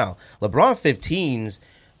LeBrons now. LeBron 15s,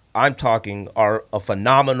 I'm talking, are a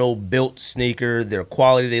phenomenal built sneaker. Their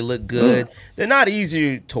quality, they look good. They're not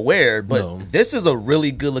easy to wear, but this is a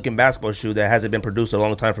really good looking basketball shoe that hasn't been produced a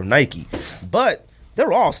long time from Nike. But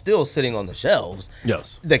they're all still sitting on the shelves.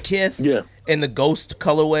 Yes. The Kith and the Ghost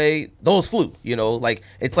colorway, those flew. Like,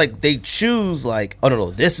 it's like they choose, like, oh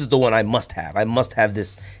no, this is the one I must have. I must have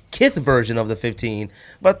this Kith version of the 15.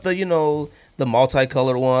 But the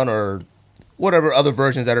multicolored one or whatever other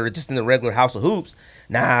versions that are just in the regular House of Hoops,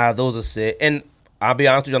 nah, those are sit. And I'll be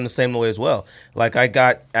honest with you, I'm the same way as well. Like, I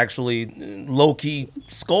got actually low-key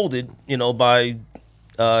scolded, by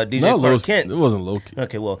DJ Clark Kent. It wasn't low-key.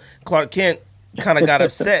 Okay, well, Clark Kent kind of got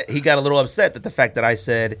upset. He got a little upset at the fact that I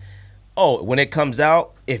said, oh, when it comes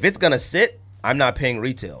out, if it's going to sit, I'm not paying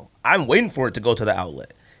retail. I'm waiting for it to go to the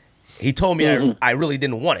outlet. He told me I really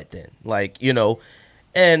didn't want it then. Like,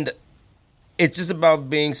 and it's just about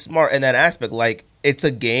being smart in that aspect. Like, it's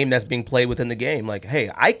a game that's being played within the game. Like, hey,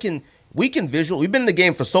 we've been in the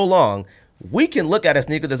game for so long, we can look at a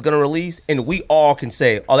sneaker that's going to release, and we all can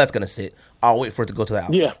say, oh, that's going to sit. I'll wait for it to go to the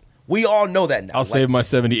outlet. Yeah. We all know that now. I'll save my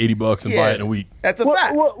 $70-$80 and buy it in a week. That's a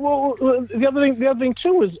fact. Well, the other thing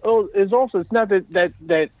too is also, it's not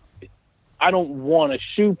that I don't want a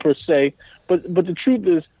shoe per se, but the truth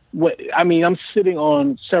is, I'm sitting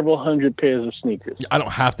on several hundred pairs of sneakers. I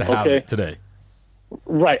don't have to have it today.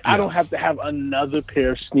 Right. Yeah. I don't have to have another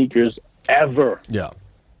pair of sneakers ever. Yeah.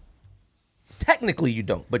 Technically, you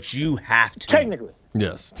don't, but you have to. Technically.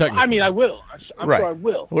 Yes. Technically. I mean, I will. I'm sure I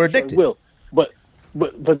will. We're addicted. Sure I will. But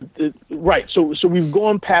right. So we've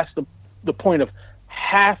gone past the point of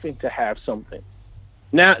having to have something.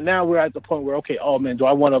 Now we're at the point where, okay, oh man, do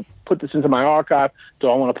I want to put this into my archive? Do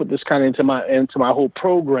I want to put this kind of into my whole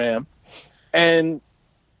program? And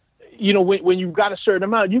when you've got a certain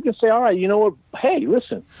amount, you can say, all right, you know what? Hey,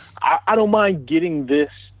 listen, I don't mind getting this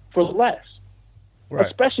for less, right.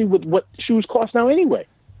 Especially with what shoes cost now anyway.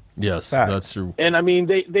 Yes, that's true. And I mean,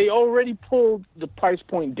 they already pulled the price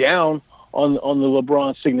point down on the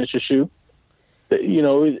LeBron signature shoe.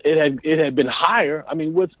 It had been higher. I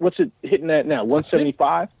mean, what's it hitting at now?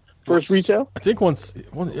 175 first retail. I think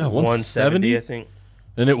 170. I think.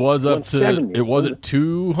 And it was up to at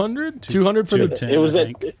 200? 200 for the 10. It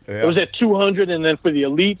was at 200, and then for the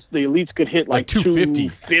elites could hit like 250.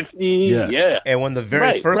 250. Yes. Yeah. And when the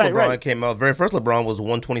very first LeBron came out, very first LeBron was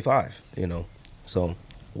 125. So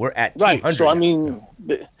We're at Right. 200. So I now. mean,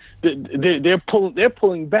 they're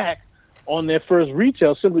pulling back on their first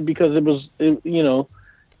retail simply because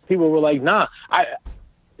people were like, nah.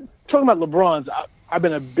 Talking about LeBron's, I've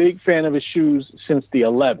been a big fan of his shoes since the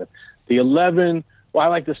 11. The 11, well, I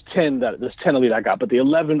like this 10 Elite I got, but the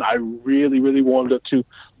 11 I really, really warmed up to.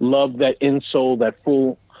 Love that insole, that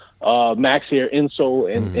full Max Air insole,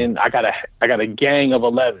 and I got a gang of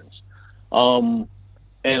 11s.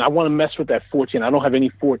 And I want to mess with that 14. I don't have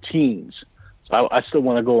any 14s, so I still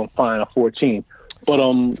want to go and find a 14. But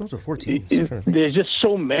Those are 14s. there's just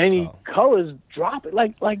so many colors dropping.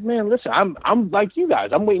 Like man, listen, I'm like you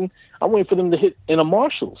guys. I'm waiting for them to hit in a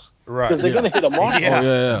Marshalls, Right. because they're gonna hit a Marshalls.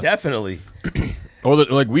 Yeah, definitely. Or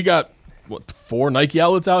we got 4 Nike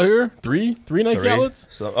outlets out here, three Nike outlets.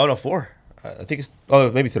 So, 4. I think it's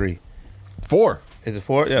maybe 3. 4. Is it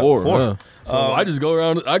 4? Yeah, 4. 4. Yeah. So I just go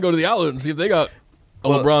around. I go to the outlet and see if they got a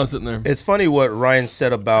LeBron sitting there. It's funny what Ryan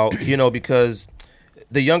said about, because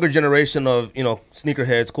the younger generation of,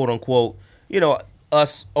 sneakerheads, quote unquote,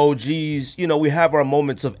 us OGs, we have our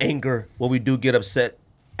moments of anger where we do get upset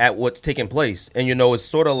at what's taking place. And, it's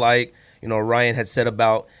sort of like, Ryan had said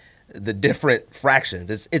about the different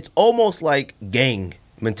fractions. It's almost like gang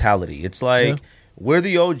mentality. It's like we're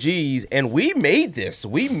the OGs and we made this.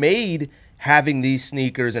 We made having these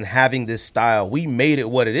sneakers and having this style. We made it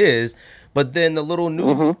what it is. But then the little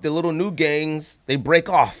new gangs, they break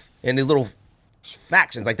off, and the little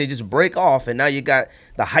factions, like, they just break off, and now you got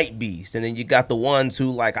the hype beast, and then you got the ones who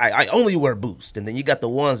like I only wear Boost, and then you got the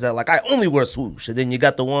ones that like I only wear Swoosh, and then you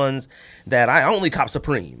got the ones that I only cop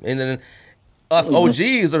Supreme, and then us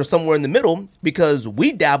OGs are somewhere in the middle because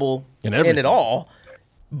we dabble in it all.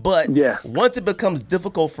 But once it becomes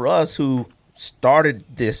difficult for us who started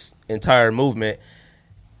this entire movement,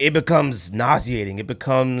 it becomes nauseating. It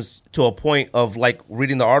becomes to a point of, like,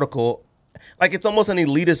 reading the article, like it's almost an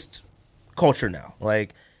elitist culture now.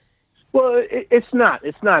 Like, well, it's not,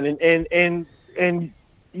 and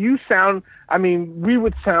you sound. I mean, we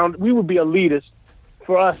would be elitist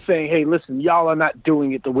for us saying, "Hey, listen, y'all are not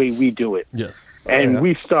doing it the way we do it." Yes, and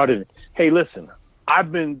we started it. Hey, listen,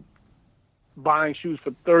 I've been buying shoes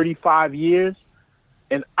for 35 years,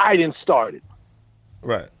 and I didn't start it.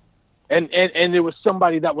 right. And there was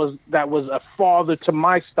somebody that was a father to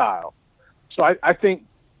my style. So I think,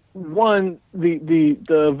 one,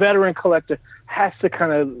 the veteran collector has to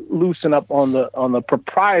kind of loosen up on the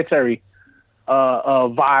proprietary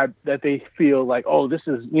vibe that they feel like, oh, this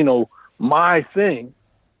is my thing,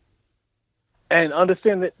 and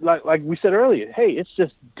understand that, like we said earlier, hey, it's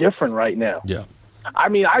just different right now. Yeah, I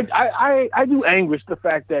mean, I do anguish the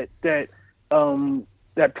fact that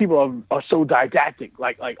people are so didactic,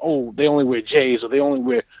 like oh, they only wear J's, or they only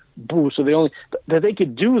wear Boosts, or that they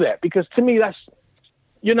could do that, because to me that's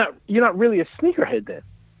you're not really a sneakerhead then.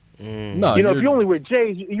 No, if you only wear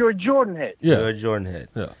J's, you're a Jordan head. Yeah, You're a Jordan head.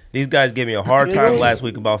 Yeah. These guys gave me a hard time last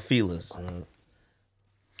week about Feelers.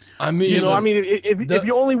 I mean, if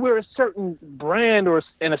you only wear a certain brand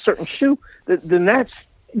and a certain shoe, then that's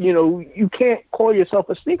you can't call yourself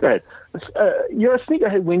a sneakerhead. You're a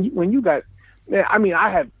sneakerhead when you got. I mean,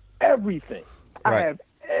 I have everything. Right. I have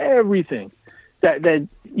everything that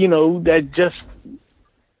just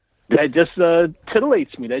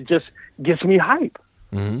titillates me. That just gets me hype.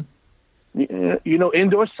 Mm-hmm.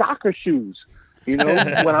 Indoor soccer shoes. When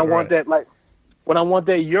I want that, like when I want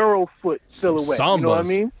that Euro foot silhouette. Sambas. You know what I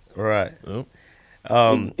mean? Right.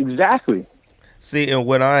 Exactly. See, and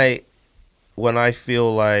when I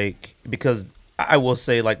feel like, because I will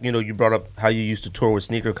say, like, you brought up how you used to tour with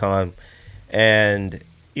SneakerCon, and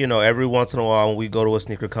every once in a while when we go to a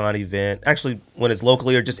SneakerCon event, actually when it's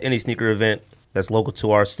locally or just any sneaker event that's local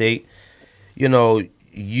to our state, you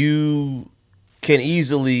can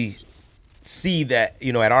easily see that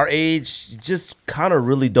at our age, you just kind of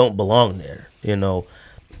really don't belong there,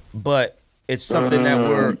 but it's something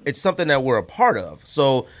that we're a part of.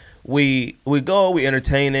 So we go, we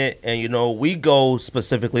entertain it, and we go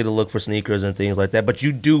specifically to look for sneakers and things like that. But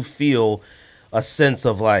you do feel a sense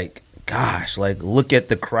of like, gosh, like, look at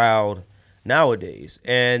the crowd nowadays.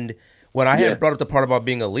 And when I had brought up the part about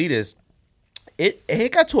being elitist,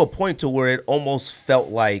 it got to a point to where it almost felt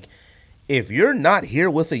like, if you're not here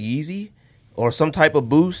with a Yeezy or some type of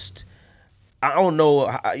Boost, I don't know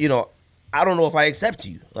if I accept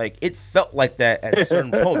you. Like, it felt like that at a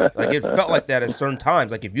certain point. Like, it felt like that at certain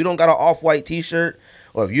times. Like, if you don't got an Off-White T-shirt,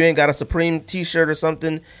 or if you ain't got a Supreme T-shirt or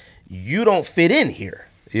something, you don't fit in here,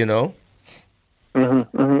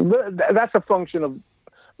 That's a function of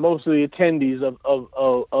most of the attendees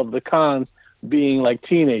of the cons being like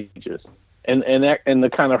teenagers, and the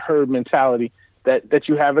kind of herd mentality that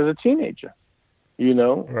you have as a teenager. You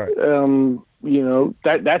know, Right. You know,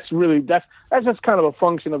 that's just kind of a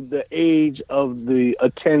function of the age of the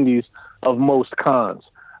attendees of most cons.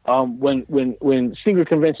 When sneaker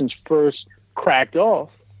conventions first cracked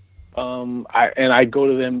off, I go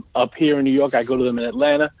to them up here in New York, I go to them in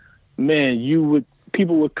Atlanta. Man,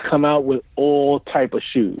 people would come out with all type of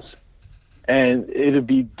shoes, and it'd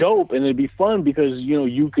be dope and it'd be fun because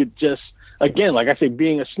you could just, again, like I say,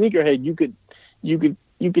 being a sneakerhead, you could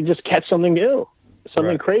just catch something ill,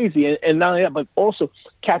 something crazy, and not only that, but also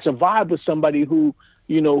catch a vibe with somebody who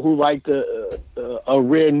liked a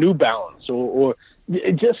rare New Balance or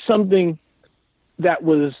just something that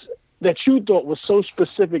you thought was so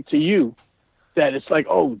specific to you that it's like,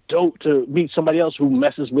 oh, dope to meet somebody else who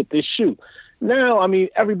messes with this shoe. Now, I mean,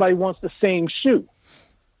 everybody wants the same shoe.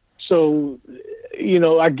 So,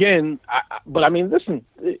 again, but I mean, listen,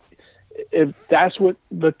 if that's what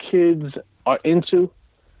the kids are into,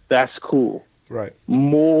 that's cool. Right.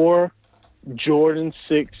 More Jordan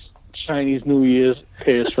 6 Chinese New Year's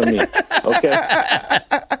pairs for me. Okay.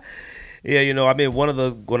 Yeah, I mean,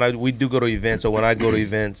 we do go to events, or when I go to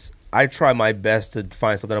events, I try my best to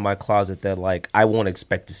find something in my closet that like I won't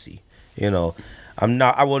expect to see.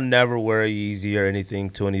 I will never wear a Yeezy or anything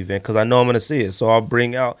to an event because I know I'm going to see it. So I'll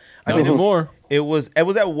bring out. I mean, more. It was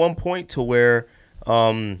at one point to where,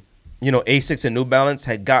 Asics and New Balance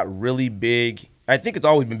had got really big. I think it's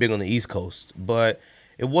always been big on the East Coast, but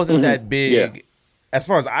it wasn't that big as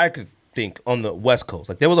far as I could think on the West Coast.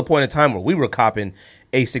 Like there was a point in time where we were copping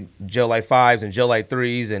ASIC Gel Light 5s and Gel Light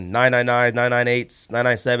 3s and 999s, 998s,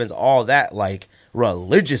 997s, all that like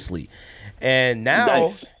religiously. And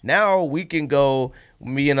now we can go.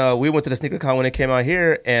 We went to the sneaker con when it came out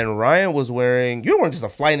here, and Ryan was wearing. You were wearing just a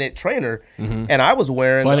Flyknit trainer, and I was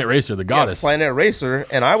wearing Flyknit Racer, the goddess. Flyknit Racer,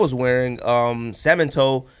 and I was wearing Salmon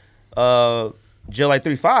Toe Gel Light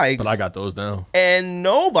 3 5s. But I got those now. And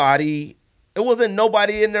it wasn't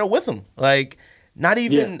nobody in there with them. Like not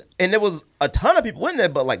even, and there was a ton of people in there,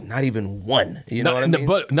 but like not even one. You know what I mean?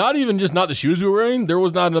 But not even just not the shoes we were wearing. There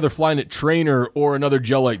was not another Flyknit trainer or another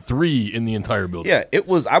Gel Light 3 in the entire building. Yeah,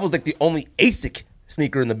 I was like the only ASIC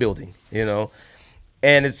sneaker in the building, and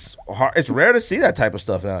it's hard. It's rare to see that type of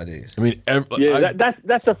stuff nowadays. I mean,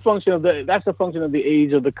 that's a function of the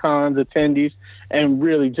age of the cons attendees, and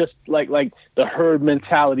really just like the herd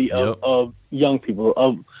mentality of young people,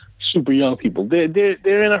 of super young people.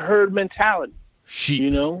 They're in a herd mentality.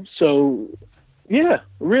 Sheep. So yeah,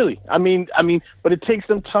 really. I mean, but it takes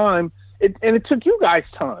them time. And it took you guys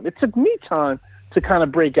time. It took me time to kind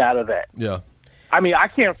of break out of that. Yeah. I mean, I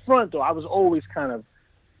can't front though. I was always kind of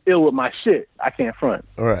ill with my shit. I can't front.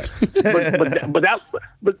 All right. but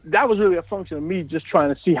that was really a function of me just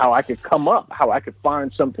trying to see how I could come up, how I could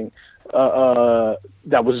find something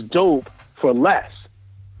that was dope for less.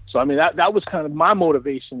 So I mean, that was kind of my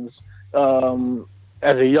motivations.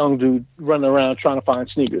 As a young dude running around trying to find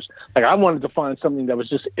sneakers. Like I wanted to find something that was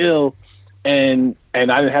just ill and I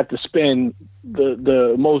didn't have to spend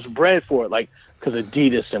the most bread for it, like, because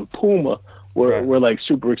Adidas and Puma were like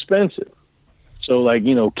super expensive. So like,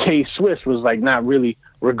 K-Swiss was like not really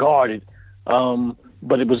regarded.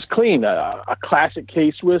 But it was clean. A classic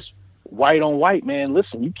K-Swiss, white on white, man.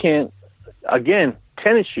 Listen, you can't, again,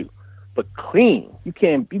 tennis shoe, but clean. You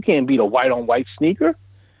can't beat a white on white sneaker.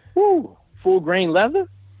 Woo. Full grain leather.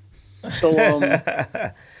 So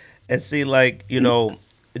and see, like,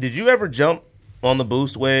 did you ever jump on the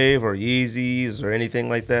Boost wave or Yeezys or anything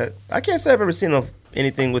like that? I can't say I've ever seen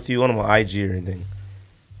anything with you on my IG or anything.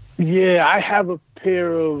 Yeah, I have a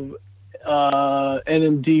pair of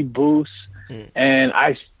NMD Boosts, and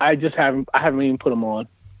I just haven't even put them on.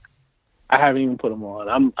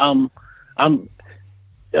 I'm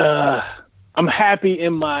happy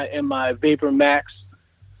in my Vapor Max.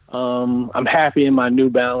 I'm happy in my New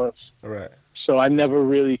Balance. Right. So I never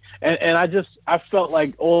really, and I felt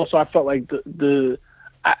like I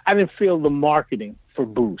didn't feel the marketing for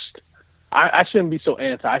Boost. I shouldn't be so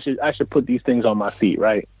anti. I should put these things on my feet,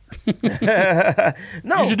 right?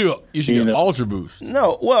 No. You should do Ultra Boost.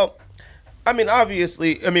 No. Well, I mean,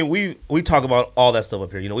 obviously, we talk about all that stuff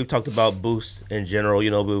up here. We've talked about Boost in general.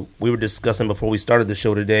 We were discussing before we started the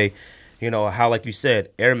show today, how, like you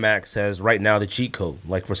said, Air Max has right now the cheat code.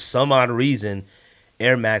 Like, for some odd reason,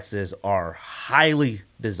 Air Maxes are highly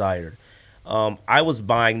desired. I was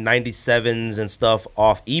buying 97s and stuff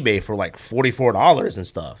off eBay for like $44 and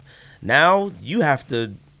stuff. Now you have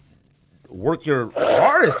to work your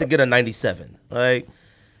hardest to get a 97. Like,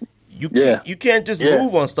 you can't just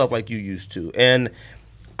move on stuff like you used to. And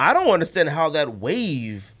I don't understand how that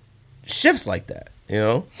wave shifts like that,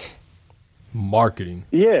 Marketing.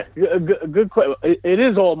 Yeah, good question. It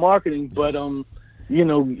is all marketing, but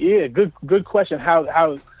Good question.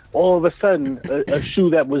 How all of a sudden a shoe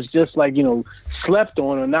that was just like, slept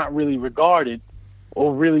on or not really regarded,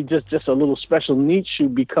 or really just a little special neat shoe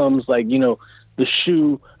becomes like, the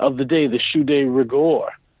shoe of the day, the shoe de rigueur,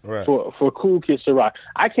 right, for cool kids to rock.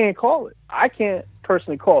 I can't call it. I can't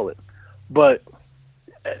personally call it, but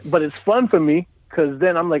it's fun for me, because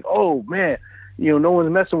then I'm like, oh man, no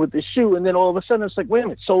one's messing with this shoe, and then all of a sudden it's like, wait a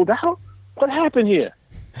minute, sold out? What happened here?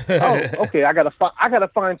 Oh, okay, I gotta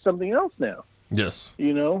find something else now. Yes.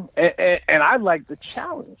 And I like the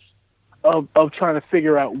challenge of trying to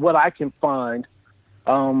figure out what I can find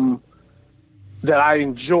that I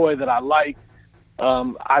enjoy, that I like,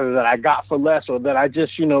 either that I got for less, or that I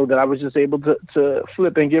just, that I was just able to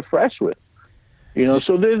flip and get fresh with.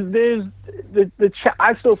 So there's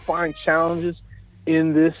I still find challenges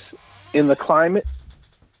in the climate,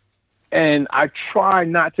 and I try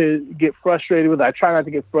not to get frustrated with it. I try not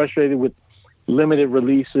to get frustrated with limited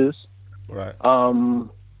releases. Right.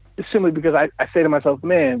 Simply because I say to myself,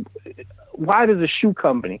 man, why does a shoe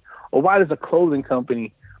company or why does a clothing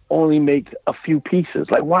company only make a few pieces?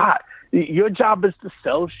 Like, why? Your job is to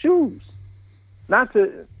sell shoes, not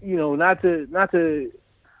to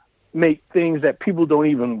make things that people don't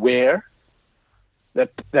even wear,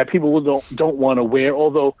 that people don't want to wear.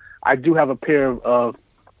 Although I do have a pair of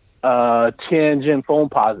Tianjin foam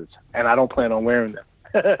posits, and I don't plan on wearing them.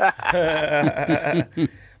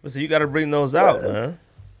 So you got to bring those out, man.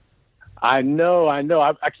 I know.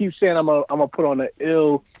 I keep saying I'm gonna put on an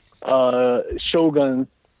ill Shogun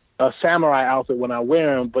samurai outfit when I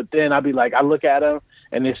wear them, but then I'll be like, I look at them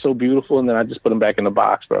and they're so beautiful, and then I just put them back in the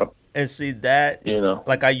box, bro. And see that,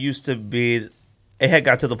 like I used to be. It had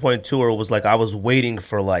got to the point too where it was like I was waiting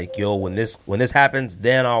for like, when this happens,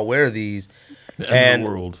 then I'll wear these,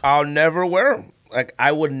 and I'll never wear them. Like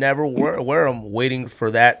I would never wear them, waiting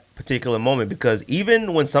for that particular moment, because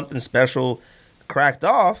even when something special cracked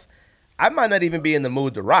off, I might not even be in the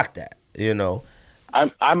mood to rock that.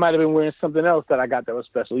 I might have been wearing something else that I got that was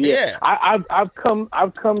special. Yeah. I've come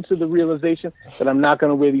to the realization that I'm not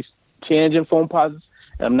going to wear these Tianjin foam posits,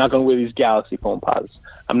 and I'm not going to wear these Galaxy foam posits.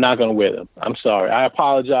 I'm not going to wear them. I'm sorry. I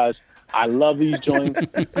apologize. I love these joints.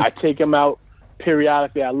 I take them out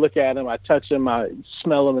periodically. I look at them. I touch them. I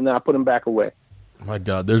smell them, and then I put them back away. My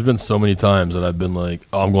God, there's been so many times that I've been like,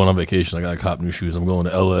 oh, I'm going on vacation. I got to cop new shoes. I'm going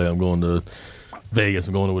to LA. I'm going to Vegas.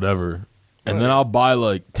 I'm going to whatever. And then I'll buy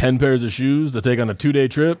like 10 pairs of shoes to take on a 2-day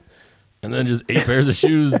trip, and then just 8 pairs of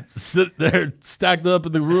shoes sit there stacked up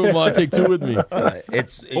in the room while I take 2 with me.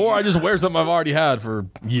 Or I just wear something I've already had for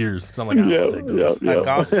years, because I'm like, I'll take those. Like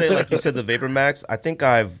I'll say, like you said, the Vapor Max. I think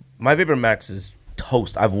my Vapor Max is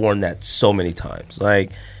toast. I've worn that so many times.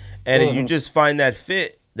 Like, and you just find that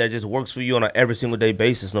fit that just works for you on an every single day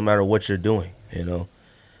basis, no matter what you're doing.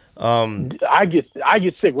 I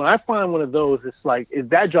get sick when I find one of those. It's like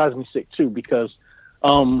that drives me sick too, because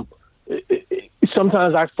sometimes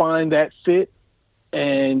I find that fit,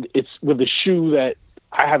 and it's with a shoe that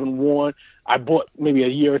I haven't worn. I bought maybe a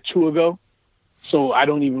year or 2 ago, so I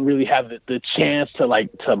don't even really have the chance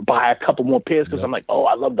to buy a couple more pairs, because I'm like, oh,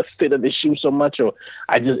 I love the fit of this shoe so much, or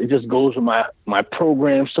it just goes with my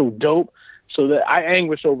program so dope. So that I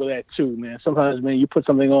anguish over that too, man. Sometimes, man, you put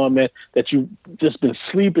something on, man, that you've just been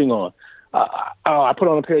sleeping on. I put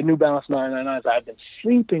on a pair of New Balance 999s I've been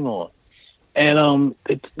sleeping on, and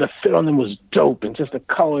the fit on them was dope, and just the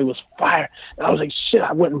colorway was fire. And I was like, shit,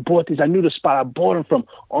 I went and bought these. I knew the spot I bought them from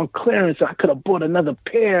on clearance, and I could have bought another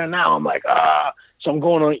pair. And now I'm like, so I'm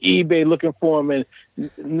going on eBay looking for them, and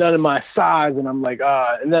none of my size, and I'm like,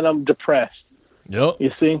 and then I'm depressed. Yep.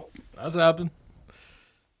 You see? That's happened.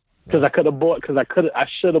 Because I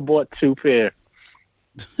should have bought 2 pair.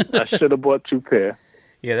 I should have bought 2 pair.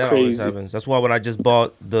 Yeah, that always happens. That's why when I just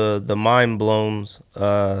bought the Mind Blowns,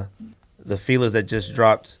 the feelers that just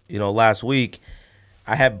dropped, last week,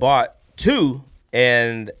 I had bought 2,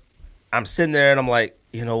 and I'm sitting there and I'm like,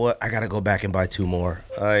 you know what? I got to go back and buy 2 more.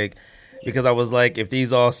 Like, because I was like, if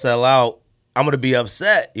these all sell out, I'm going to be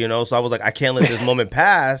upset, So I was like, I can't let this moment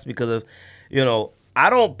pass, because of,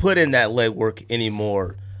 I don't put in that legwork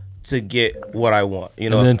anymore to get what I want,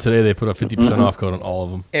 And then today they put a 50% off code on all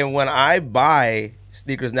of them. And when I buy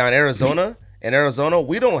sneakers now in Arizona,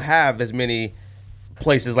 we don't have as many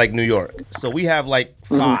places like New York. So we have like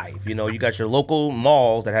 5. You got your local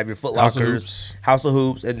malls that have your Foot Lockers, House of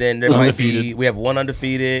Hoops, and then there might be, we have one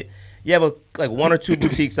Undefeated. You have like 1 or 2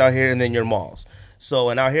 boutiques out here, and then your malls. So,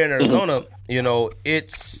 and out here in Arizona,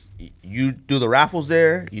 it's, you do the raffles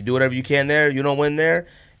there, you do whatever you can there, you don't win there,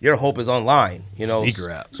 your hope is online, Sneaker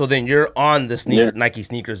app. So then you're on the Nike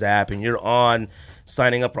Sneakers app, and you're on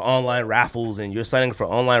signing up for online raffles, and you're signing up for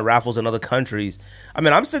online raffles in other countries. I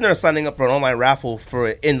mean, I'm sitting there signing up for an online raffle for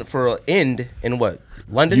an end in what,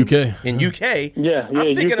 London, UK. in UK. Yeah,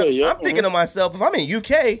 I'm thinking, UK, yeah. I'm thinking to myself, if I'm in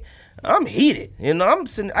UK, I'm heated. You know,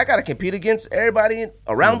 I got to compete against everybody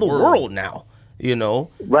around the world now. You know,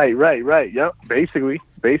 Right. Yep. Basically.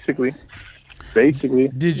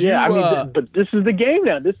 Did you? Yeah, I mean, but this is the game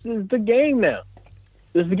now. This is the game now.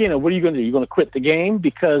 What are you going to do? You're going to quit the game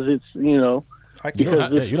because it's, You don't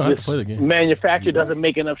because have, you don't have to play the game. manufacturer doesn't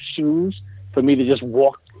make enough shoes for me to just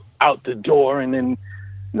walk out the door and then.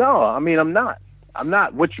 No, I mean, I'm not.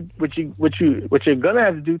 What you're going to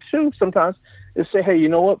have to do too sometimes is say, hey, you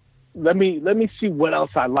know what? Let me see what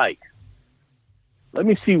else I like. Let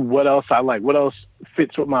me see what else I like. What else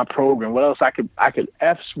fits with my program? What else I could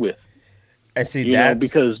F's with? and see that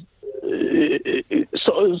Because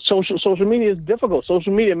social media is difficult.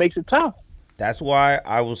 Social media makes it tough. that's why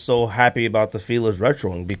I was so happy about the Fila's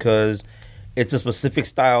retroing, because it's a specific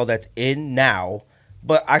style that's in now,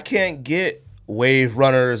 but I can't get wave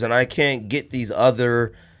runners and I can't get these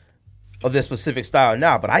other of this specific style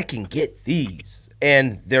now, but I can get these,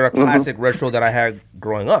 and they're a classic retro that I had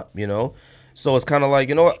growing up, you know. So it's kind of like,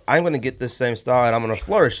 you know what, I'm going to get this same style and I'm going to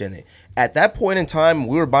flourish in it. At that point in time,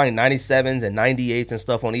 we were buying 97s and 98s and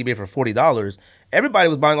stuff on eBay for $40. Everybody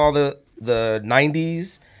was buying all the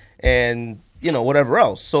 90s and, you know, whatever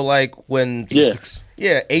else. So like when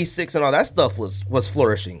A6 and all that stuff was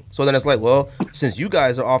flourishing. So then it's like, well, since you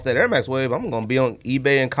guys are off that Air Max wave, I'm going to be on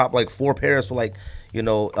eBay and cop like 4 pairs for like, you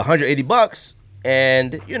know, $180,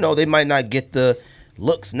 and, you know, they might not get the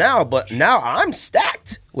looks now, but now I'm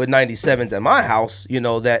stacked with 97s at my house, you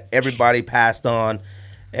know, that everybody passed on,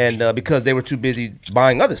 and because they were too busy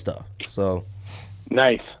buying other stuff. So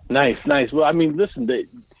Nice. Well, I mean, listen,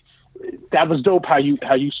 that was dope how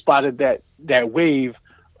you spotted that wave,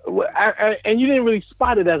 and you didn't really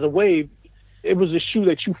spot it as a wave. It was a shoe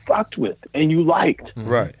that you fucked with and you liked,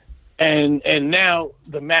 right. and now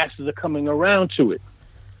the masses are coming around to it.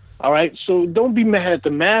 All right, so don't be mad at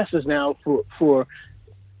the masses now for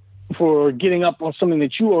getting up on something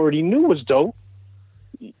that you already knew was dope.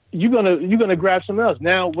 You're gonna grab something else.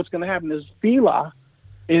 Now what's gonna happen is Fila,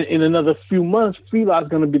 in another few months, Fila is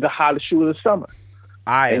gonna be the hottest shoe of the summer.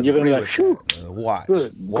 And you're gonna be like, "Phew, Watch.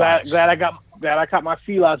 good. Glad I caught my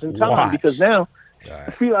Filas in time, because now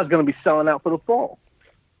the Fila's gonna be selling out for the fall."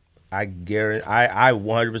 I guarantee. I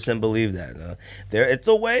 100% believe that. It's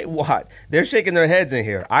a way. What? They're shaking their heads in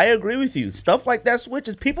here. I agree with you. Stuff like that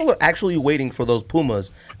switches. People are actually waiting for those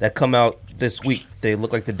Pumas that come out this week. They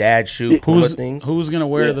look like the dad shoe Puma things. Who's gonna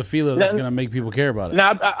wear the Fila that's gonna make people care about it?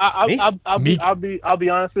 Now, I'll be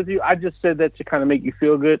honest with you. I just said that to kind of make you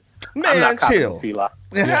feel good. Man, I'm not chill. Fila.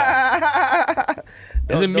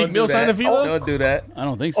 Is it Meek Mill signed a Fila? Don't do that. I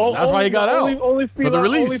don't think so. That's why he got out only for the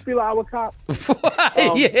release. Only Fila I would cop.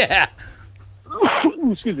 Yeah.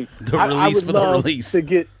 Excuse me. The I release would for the love release. to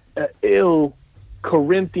get an ill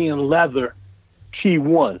Corinthian leather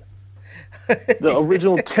T1, the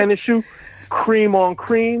original tennis shoe, cream on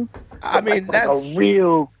cream. I mean, like that's a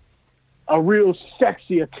real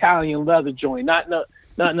sexy Italian leather joint. Not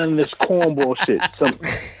none of this cornball shit. Some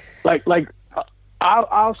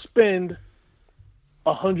I'll spend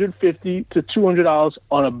 $150 to $200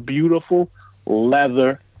 on a beautiful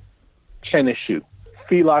leather tennis shoe,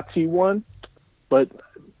 Fila T1, but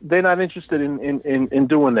they're not interested in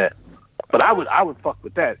doing that. But I would fuck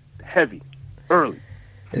with that heavy, early.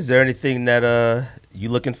 Is there anything that you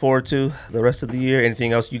looking forward to the rest of the year?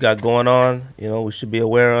 Anything else you got going on? You know, we should be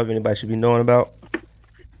aware of. Anybody should be knowing about?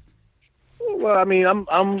 Well, I mean,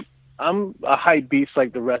 I'm a hype beast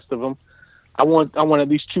like the rest of them. I want at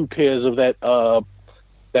least 2 pairs of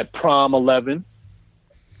that Prom 11.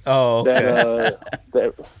 Oh, okay.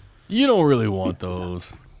 That You don't really want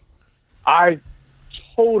those. I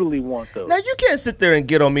totally want those. Now you can't sit there and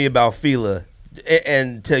get on me about Fila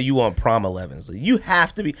and tell you on Prom 11s. You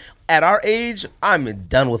have to be at our age. I'm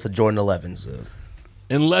done with the Jordan 11s.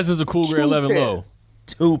 Unless it's a cool grade 11 pairs. low.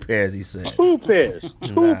 2 pairs, he said. 2 pairs.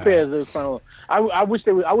 2 pairs of the final. I wish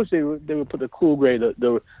they would put the cool grade,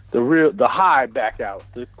 the high back out.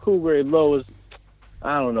 The cool grade low is,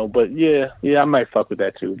 I don't know, but yeah, I might fuck with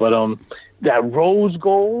that too. But that rose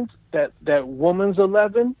gold, that woman's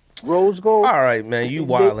 11 rose gold. All right, man, you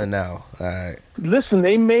wilding now. All right. Listen,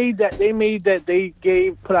 they made that.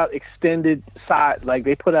 They put out extended size, like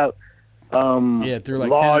they put out through like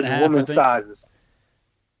large 10.5, women's sizes.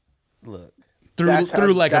 Look,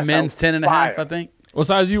 through like a men's 10.5, fire. I think. What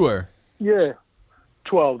size you wear? Yeah,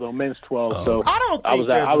 12 though, men's 12. So I don't think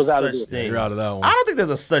I was out of such it. thing. You're out of that one. I don't think there's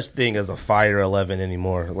a such thing as a fire 11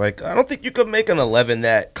 anymore. Like, I don't think you could make an 11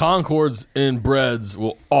 that. Concords and breads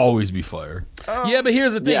will always be fire. Yeah, but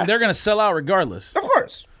here's the thing: Yeah. they're gonna sell out regardless. Of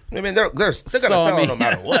course. I mean, they're gonna sell it no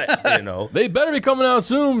matter what. You know. They better be coming out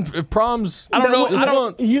soon if proms. I don't know. this I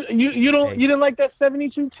don't. month. You didn't like that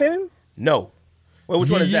 7210? No. Wait, which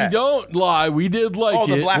one is that? You don't lie. We did like Oh,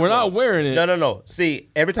 the it. black We're one. not wearing it. No. See,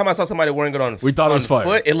 every time I saw somebody wearing it on, We thought it was fire.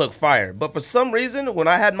 foot, it looked fire. But for some reason, when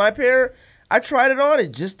I had my pair, I tried it on.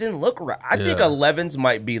 It just didn't look right. I think Yeah. 11s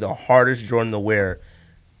might be the hardest Jordan to wear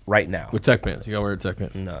right now. With tech pants. You gotta wear tech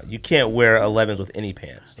pants. No, you can't wear 11s with any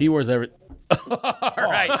pants. He wears every. All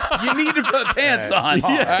right, you need to put pants on. All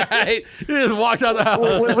right. He just walks out the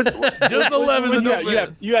house. Just 11s and no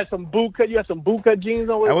pants. You had some boot cut jeans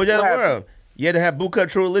on. I would What just wear happened? them. You had to have bootcut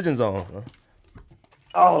True Religions on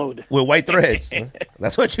Oh, with white threads.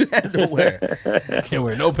 That's what you had to wear. Can't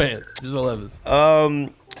wear no pants. Just 11s.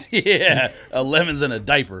 Yeah, 11s in a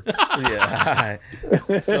diaper. Yeah.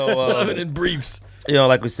 So 11 in briefs. you know,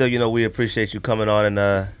 like we said, you know, we appreciate you coming on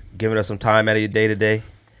and giving us some time out of your day today.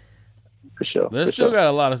 for sure. There's for still sure. got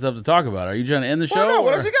a lot of stuff to talk about. Are you trying to end the show? Oh no,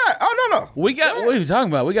 what or- else you got? Oh no. We got. What are you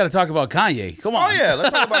talking about? We got to talk about Kanye. Come on. Oh yeah, let's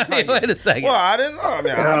talk about Kanye. Wait a second. Well, I didn't know. I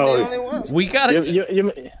mean, I'm the No. only one. We got to.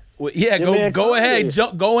 Yeah, Your man go ahead.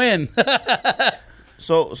 Kanye. Go in.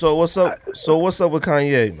 So what's up? So what's up with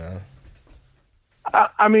Kanye, man?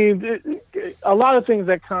 I mean, a lot of things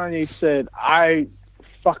that Kanye said, I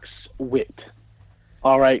fucks with.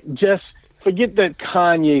 All right, just forget that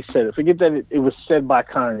Kanye said it. Forget that it was said by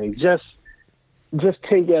Kanye. Just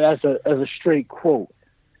take it as a straight quote.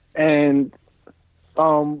 And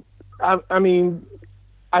I mean,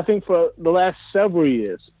 I think for the last several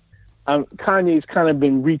years, Kanye's kind of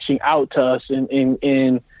been reaching out to us,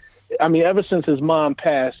 and I mean, ever since his mom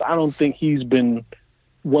passed, I don't think he's been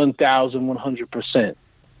 1,100%.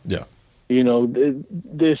 Yeah. You know,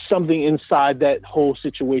 there's something inside that whole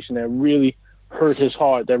situation that really hurt his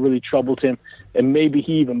heart, that really troubled him, and maybe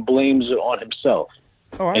he even blames it on himself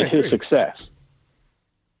and his success.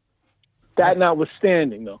 That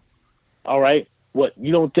notwithstanding, though, all right, what,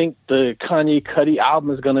 you don't think the Kanye Cudi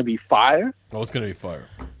album is going to be fire? Oh, it's gonna be fire.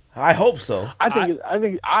 I hope so. I think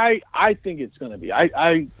it's going to be.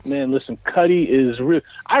 Man, listen, Cudi is real.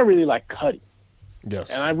 I really like Cudi. Yes.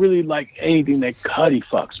 And I really like anything that Cudi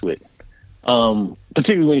fucks with,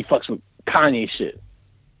 particularly when he fucks with Kanye shit.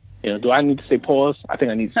 You know, do I need to say pause? I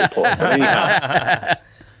think I need to say pause. But anyhow,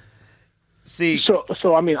 See,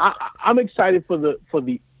 so I mean, I'm excited for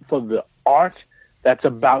the art that's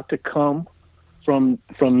about to come from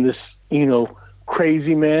this, you know,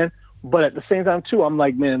 crazy man. But at the same time, too, I'm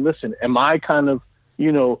like, man, listen, am I kind of,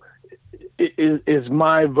 you know, is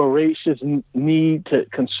my voracious need to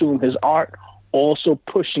consume his art also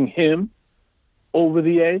pushing him over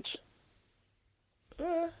the edge?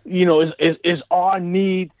 You know, is our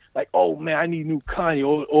need like, oh man, I need new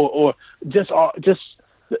Kanye, or just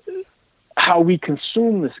how we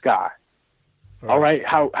consume this guy? All right,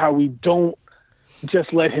 how we don't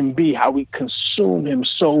just let him be, how we consume him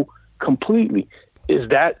so completely. Does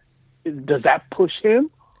that push him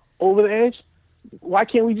over the edge? Why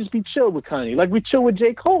can't we just be chill with Kanye? Like we chill with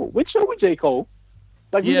J. Cole. We're chill with J. Cole.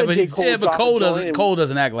 Like we let J. Cole Cole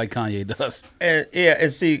doesn't act like Kanye does.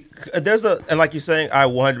 and see, and like you're saying, I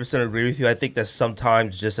 100% agree with you. I think that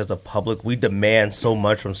sometimes just as a public, we demand so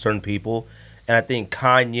much from certain people. And I think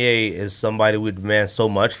Kanye is somebody we demand so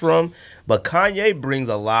much from. But Kanye brings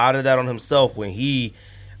a lot of that on himself when he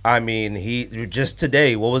just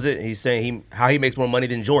today, what was it? He's saying how he makes more money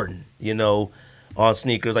than Jordan, you know, on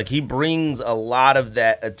sneakers. Like he brings a lot of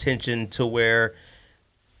that attention to where,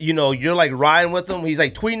 you know, you're like riding with him. He's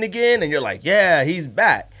like tweeting again, and you're like, yeah, he's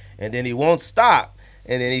back. And then he won't stop.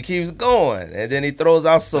 And then he keeps going. And then he throws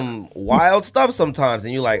out some wild stuff sometimes.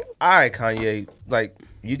 And you're like, all right, Kanye, like,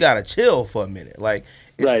 you got to chill for a minute. Like,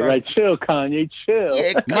 right. Chill, Kanye, chill.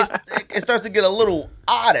 Yeah, it starts to get a little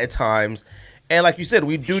odd at times. And like you said,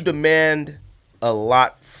 we do demand a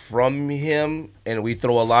lot from him, and we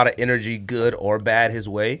throw a lot of energy, good or bad, his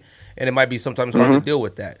way. And it might be sometimes hard to deal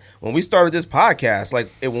with that. When we started this podcast, like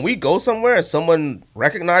when we go somewhere and someone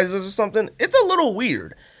recognizes us or something, it's a little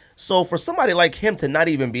weird. So for somebody like him to not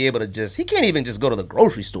even be able to he can't even just go to the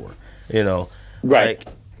grocery store, you know? Right.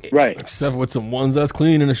 Like, right. Except with some ones that's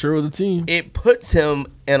clean and a shirt with a team. It puts him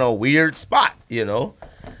in a weird spot, you know?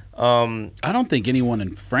 I don't think anyone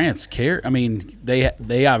in France cares. I mean,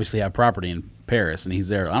 they obviously have property in Paris, and he's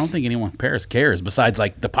there. I don't think anyone in Paris cares besides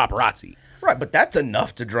like the paparazzi. Right, but that's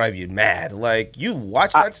enough to drive you mad. Like, you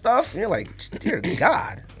watch that stuff, and you're like, dear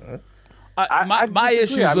God. My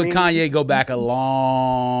issues I with mean, Kanye go back a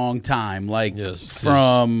long time, like Yes.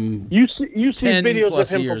 from you see 10 videos of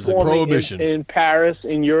plus him years ago. performing Prohibition. in Paris,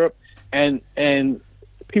 in Europe, and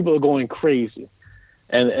people are going crazy,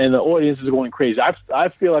 and the audience is going crazy. I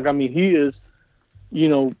feel like, I mean, he is,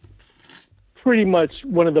 pretty much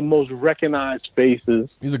one of the most recognized faces.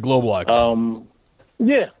 He's a global icon.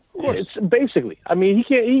 Yeah, of course. It's basically. I mean,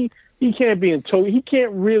 he can't be in Tokyo. He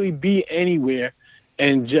can't really be anywhere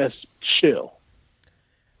and just chill.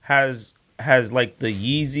 Has like the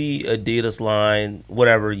Yeezy Adidas line,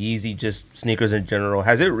 whatever, Yeezy, just sneakers in general,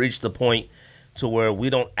 has it reached the point to where we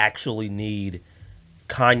don't actually need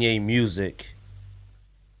Kanye music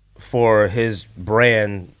for his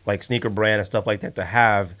brand, like sneaker brand and stuff like that, to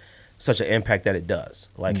have such an impact that it does?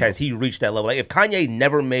 Like, has he reached that level? Like, if Kanye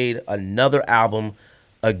never made another album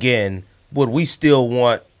again, would we still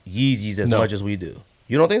want Yeezys as much as we do?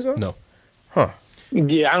 You don't think so? No. Huh.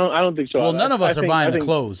 Yeah, I don't think so. well, none of us are buying the think-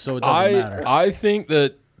 clothes, so it doesn't matter. I think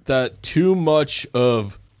that too much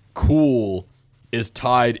of cool is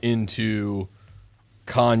tied into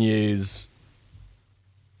Kanye's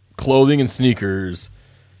clothing and sneakers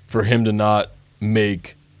for him to not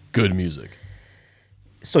make good music.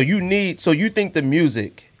 So you think the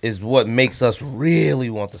music is what makes us really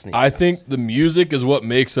want the sneakers? I think the music is what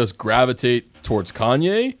makes us gravitate towards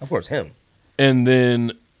Kanye, of course, him. and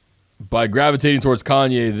then by gravitating towards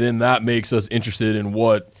Kanye, then that makes us interested in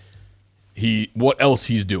what else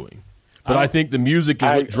he's doing. But I think the music is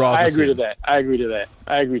what draws us in. I agree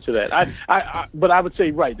to that. But I would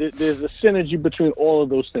say, right, there's a synergy between all of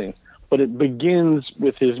those things. But it begins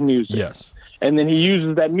with his music. Yes. And then he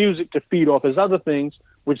uses that music to feed off his other things,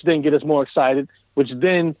 which then get us more excited, which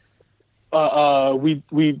then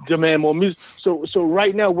we demand more music. So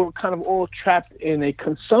right now we're kind of all trapped in a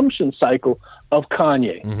consumption cycle of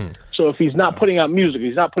Kanye. Mm-hmm. So if he's not putting out music,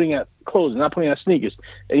 he's not putting out clothes, he's not putting out sneakers,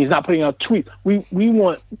 and he's not putting out tweets, we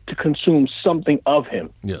want to consume something of him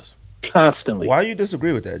Yes. constantly. Why do you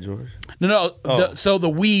disagree with that, George? No. So the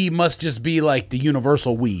we must just be like the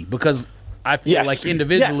universal we, because I feel Yes. like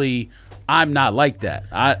individually, I'm not like that.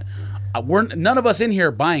 We're none of us in here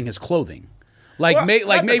are buying his clothing. Like Well, not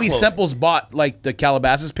the maybe clothing. Semple's bought like the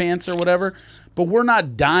Calabasas pants or whatever, but we're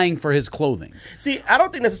not dying for his clothing. See, I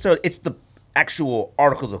don't think necessarily it's the actual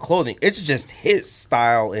articles of clothing. It's just his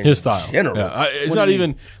style in His style. general. Yeah, it's not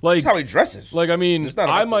even like It's how he dresses. Like, I mean, It's not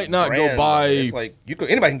I about might the not go brand. buy. It's like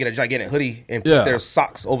anybody can get a gigantic hoodie and Yeah. put their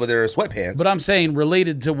socks over their sweatpants. But I'm saying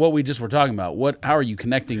related to what we just were talking about. How are you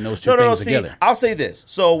connecting those two no. things See, together? I'll say this.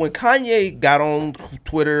 So when Kanye got on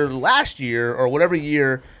Twitter last year or whatever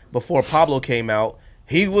year before Pablo came out,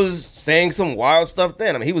 he was saying some wild stuff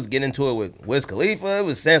then. I mean, he was getting into it with Wiz Khalifa. He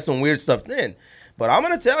was saying some weird stuff then. But I'm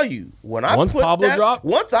gonna tell you, once Pablo dropped?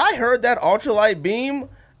 once I heard that ultralight beam,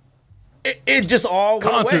 it just all went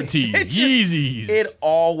away. Concert tees, It just- Yeezys. It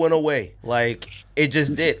all went away. Like, it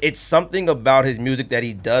just did. It's something about his music that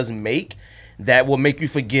he does make that will make you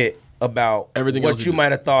forget about Everything else what he you did.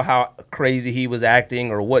 might have thought, how crazy he was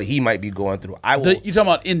acting or what he might be going through. I will. You're talking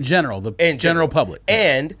about in general, the in general public.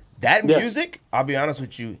 And that Yeah. music, I'll be honest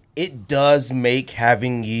with you, it does make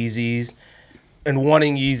having Yeezys and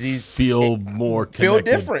wanting Yeezys feel more feel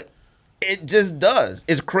connected. different. It just does.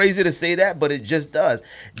 It's crazy to say that, but it just does.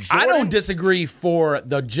 I Jordan- don't disagree for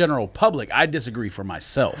the general public. I disagree for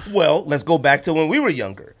myself. Well, let's go back to when we were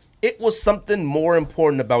younger. It was something more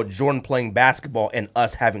important about Jordan playing basketball and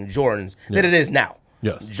us having Jordans than it is now.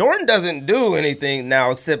 Yes. Jordan doesn't do anything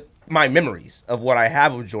now except my memories of what I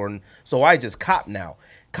have of Jordan, so I just cop now.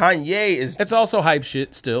 Kanye is It's also hype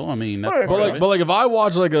shit still. I mean, that's Right, part But of like, it. but like, if I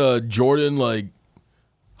watch like a Jordan like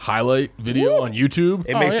highlight video on YouTube,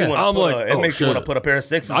 it makes yeah. you I'm want like, to. It oh, makes you want to shit. put a pair of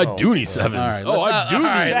sixes. I on. do need sevens. All right, Oh, I do need. all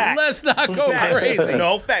right, Facts. let's not go Fact. crazy.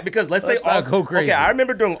 No fact, because let's say not go crazy. Okay, I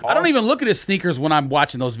remember during. I don't even look at his sneakers when I'm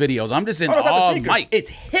watching those videos. I'm just in Oh, no, it's not awe the of sneakers. Mike. It's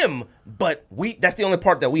him, but that's the only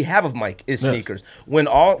part that we have of Mike is Yes. sneakers. When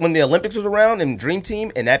the Olympics was around and Dream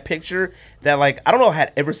Team and that picture that, like, I don't know if I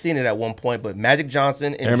had ever seen it at one point, but Magic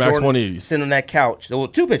Johnson and Air Max Jordan 180s. sitting on that couch. There were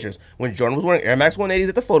two pictures. When Jordan was wearing Air Max 180s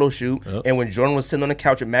at the photo shoot and when Jordan was sitting on the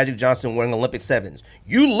couch with Magic Johnson wearing Olympic 7s.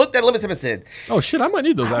 You looked at Olympic 7s and said, Oh shit, I might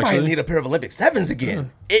need those I actually. might need a pair of Olympic 7s again.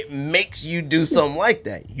 It makes you do something like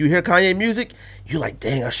that. You hear Kanye music, you're like,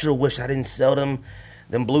 dang, I sure wish I didn't sell them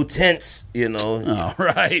blue tints, you know. Oh,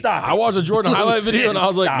 right. Stop. I watched a Jordan highlight video and I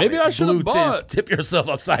was like, Stop maybe it. I should Blue have tints. bought. Tip yourself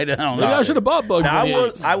upside down. Maybe I should have bought Bugs Now,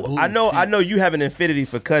 Bunny. I know you have an affinity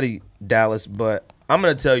for Cuddy, Dallas, but I'm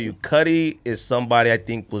gonna tell you, Cuddy is somebody I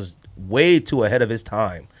think was way too ahead of his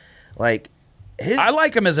time. Like his I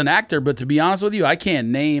like him as an actor, but to be honest with you, I can't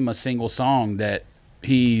name a single song that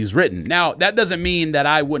he's written. Now, that doesn't mean that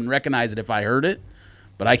I wouldn't recognize it if I heard it,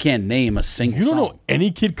 but I can't name a single You don't song. know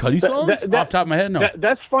any Kid Cudi songs? Off the top of my head, no.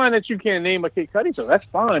 That's fine that you can't name a Kid Cudi song. That's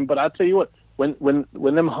fine, but I'll tell you what, when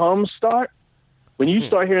them hums start, when you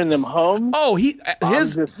start hearing them hums, Oh,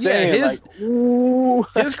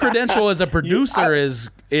 his credential as a producer is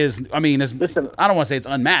I don't want to say it's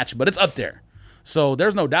unmatched, but it's up there. So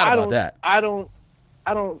there's no doubt about that. I don't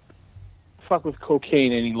fuck with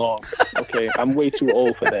cocaine any longer. Okay, I'm way too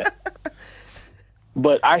old for that.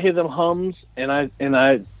 But I hear them hums and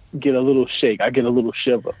I get a little shake. I get a little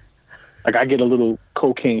shiver. Like I get a little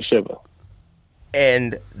cocaine shiver.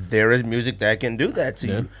 And there is music that can do that to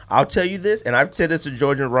you. I'll tell you this, and I've said this to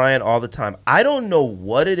George and Ryan all the time. I don't know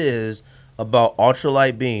what it is about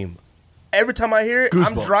Ultralight Beam. Every time I hear it,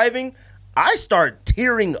 I'm driving, I start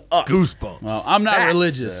tearing up. Goosebumps. Well, I'm not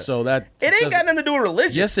religious, so that It ain't got nothing to do with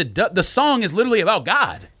religion. Yes, it does. The song is literally about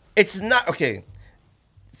God. It's not, okay.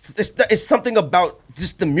 It's something about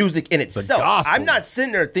just the music in itself. gospel. I'm not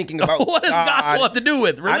sitting there thinking about What does God. gospel have to do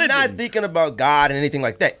with religion? I'm not thinking about God and anything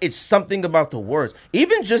like that. It's something about the words.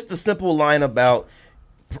 Even just the simple line about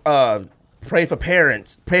pray for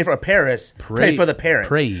parents, pray for Paris, pray for the parents.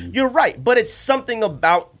 Praying. You're right, but it's something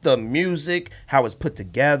about the music, how it's put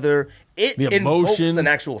together. It The invokes emotion. an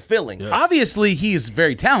actual feeling. Obviously, he's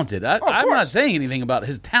very talented. I'm not course. saying anything about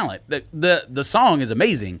his talent. The song is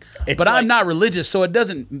amazing, It's but I'm like- not religious, so it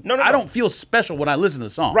doesn't. No. I don't feel special when I listen to the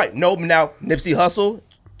song. Right. No, now Nipsey Hussle.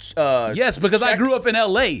 Yes, because I check. grew up in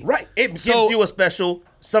L.A. Right. It gives So- you a special,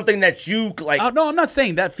 something that you like. No, I'm not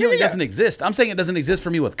saying that feeling Yeah. doesn't exist. I'm saying it doesn't exist for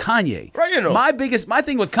me with Kanye. Right, you know. My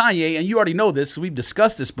thing with Kanye, and you already know this because we've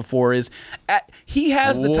discussed this before, is he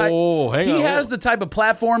has the type. hang on. The type of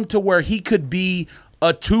platform to where he could be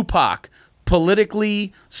a Tupac,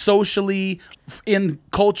 politically, socially, in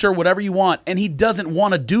culture, whatever you want, and he doesn't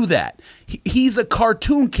want to do that. He's a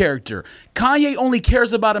cartoon character. Kanye only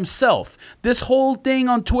cares about himself. This whole thing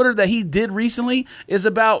on Twitter that he did recently is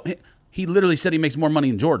about. He literally said he makes more money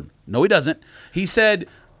than Jordan. No, he doesn't. He said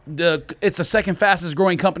it's the second fastest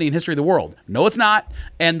growing company in history of the world. No, it's not.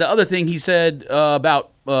 And the other thing he said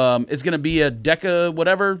about it's going to be a deca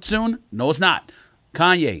whatever soon. No, it's not.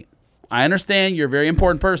 Kanye, I understand you're a very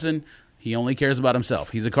important person. He only cares about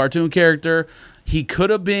himself. He's a cartoon character. He could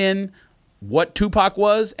have been what Tupac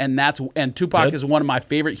was, and Tupac is one of my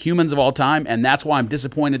favorite humans of all time, and that's why I'm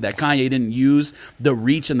disappointed that Kanye didn't use the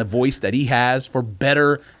reach and the voice that he has for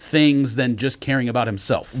better things than just caring about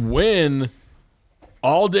himself. When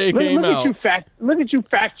All Day came out. Look at you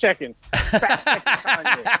fact checking.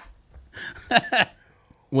 Kanye.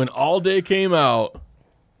 When All Day came out,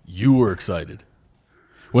 you were excited.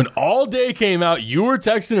 When All Day came out, you were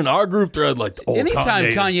texting in our group thread like, "Oh, Anytime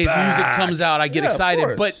Kanye's Kanye's music comes out, I get Yeah, of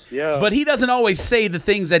excited. course. But he doesn't always say the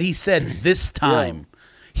things that he said this time.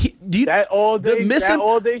 That all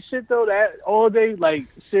day shit though. That all day, like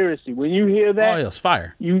seriously, when you hear that, Oh, yeah, it's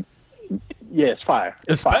fire. It's fire.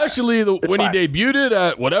 It's Especially when he fire. debuted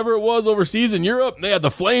at whatever it was overseas in Europe, they had the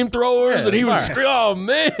flamethrowers, Yeah, and he it's was fire. screaming, "Oh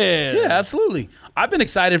man!" Yeah, absolutely. I've been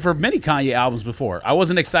excited for many Kanye albums before. I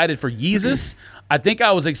wasn't excited for Yeezus. I think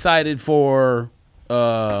I was excited for what's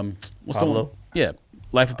the Pablo? one? Yeah,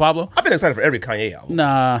 Life of Pablo. I've been excited for every Kanye album.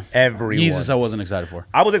 Nah, Every Yeezus I one. wasn't excited for.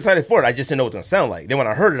 I was excited for it. I just didn't know what it was going to sound like. Then when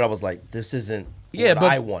I heard it, I was like, this isn't Yeah, what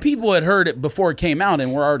I but wanted. people had heard it before it came out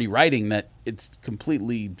and were already writing that it's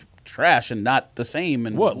completely trash and not the same.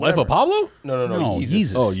 And What, Life of Pablo? No, No, Yeezus.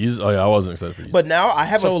 Yeezus. Oh, Yeezus. Oh, yeah, I wasn't excited for Yeezus. But now I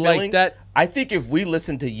have So, a like, feeling that- I think if we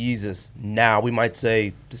listen to Yeezus now, we might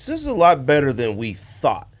say this is a lot better than we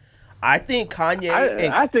thought. I think Kanye.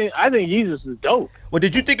 I think Yeezus is dope. Well,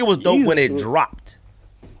 did you think it was dope when it Yeezus. dropped?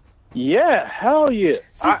 Yeah, hell yeah.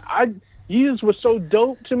 Yeezus was so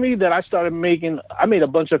dope to me that I made a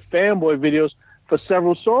bunch of fanboy videos for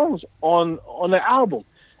several songs on the album.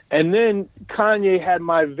 And then Kanye had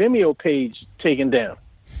my Vimeo page taken down.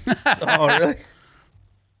 Oh, really?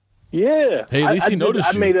 Yeah. Hey, at least he noticed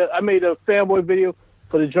I you. made a fanboy video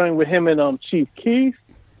for the joint with him and Chief Keef.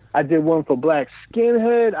 I did one for Black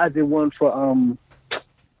Skinhead. I did one for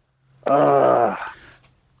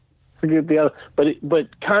forget the other.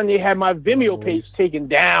 But Kanye had my Vimeo page taken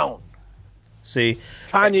down. See,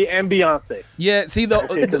 Kanye and Beyonce. Yeah, see the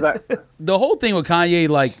whole thing with Kanye,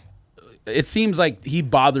 like, it seems like he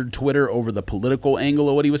bothered Twitter over the political angle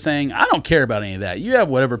of what he was saying. I don't care about any of that. You have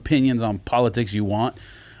whatever opinions on politics you want.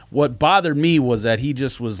 What bothered me was that he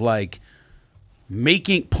just was like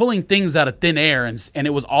pulling things out of thin air, and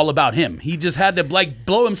it was all about him. He just had to like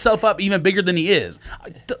blow himself up even bigger than he is.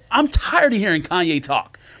 I'm tired of hearing Kanye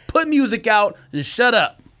talk. Put music out and shut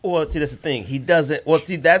up. well, see, that's the thing. He doesn't. Well,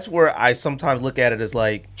 see, that's where I sometimes look at it as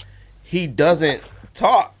like he doesn't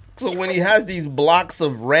talk. So when he has these blocks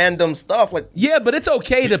of random stuff, like Yeah, but it's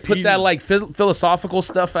okay to put that like philosophical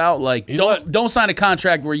stuff out. Like, don't sign a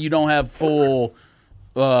contract where you don't have full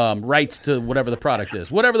rights to whatever the product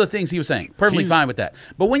is, whatever the things he was saying. Perfectly fine with that.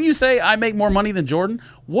 But when you say I make more money than Jordan,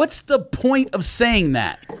 what's the point of saying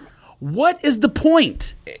that? What is the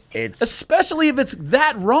point? it's Especially if it's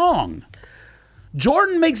that wrong.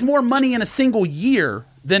 Jordan makes more money in a single year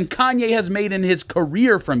than Kanye has made in his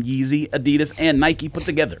career from Yeezy, Adidas, and Nike put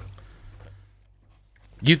together.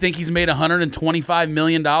 You think he's made $125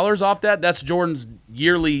 million off that? That's Jordan's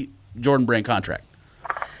yearly Jordan brand contract.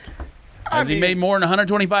 Has he made more than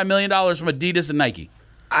 $125 million from Adidas and Nike?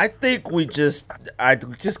 I think I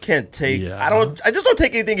just can't take. Yeah. I just don't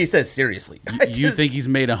take anything he says seriously. You think he's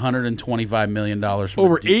made $125 million from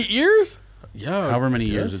Over Adidas? 8 years? Yeah. However many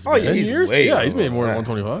years it's Oh, been. yeah, 10 he's years? way Yeah, he's over made more than that.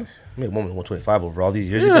 125. I made more than 125 over all these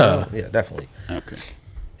years. Yeah. Yeah, definitely. Okay.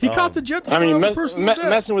 He caught the jet to I mean, fly person to death.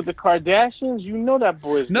 messing with the Kardashians, you know that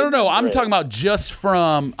boy's No. I'm talking about just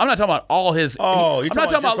from. I'm not talking about all his. Oh, you're I'm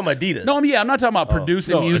talking not about just from Adidas. No, I'm not talking about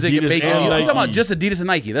producing No, music and Adidas making and music. I'm Nike. talking about just Adidas and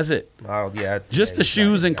Nike. That's it. Oh, yeah. Just the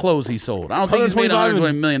shoes and clothes he sold. I don't think he's made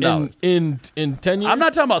 $120 million. in 10 years. I'm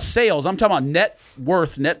not talking about sales. I'm talking about net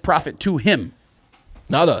worth, net profit to him.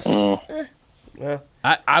 Not us. Yeah.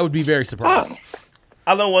 I would be very surprised.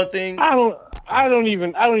 I know one thing. I don't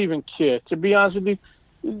even care, to be honest with you.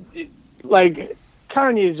 Like,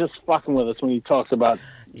 Kanye is just fucking with us when he talks about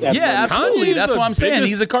that Yeah, money. absolutely. Kanye's That's the what I'm saying. biggest-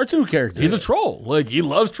 He's a cartoon character. He's a troll. Like, he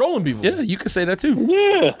loves trolling people. Yeah, you could say that too.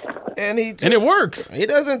 Yeah. And And it works. He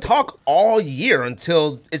doesn't talk all year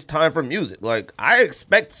until it's time for music. Like, I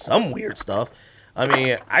expect some weird stuff. I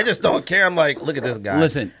mean, I just don't care. I'm like, look at this guy.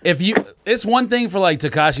 Listen, it's one thing for like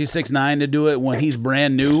Tekashi 6ix9ine to do it when he's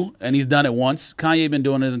brand new and he's done it once. Kanye been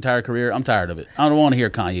doing it his entire career. I'm tired of it. I don't want to hear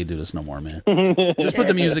Kanye do this no more, man. Just put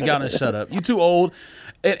the music out and shut up. You too old.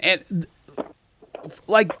 And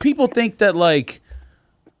like people think that like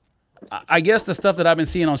I guess the stuff that I've been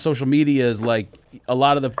seeing on social media is like a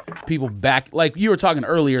lot of the people back, like you were talking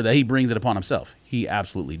earlier, that he brings it upon himself. He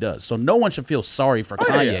absolutely does. So no one should feel sorry for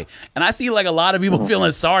Kanye. yeah. And I see like a lot of people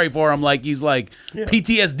feeling sorry for him, like he's like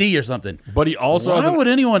PTSD or something. But he also Why would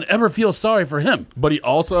anyone ever feel sorry for him? But he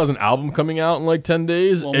also has an album coming out in like 10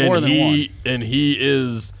 days. Well, and more than one. And he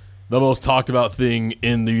is the most talked about thing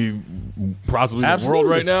in the possibly the Absolutely.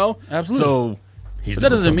 world right now. Absolutely. So he's But that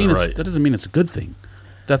doing doesn't mean something it's right. that doesn't mean it's a good thing.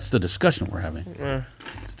 That's the discussion we're having.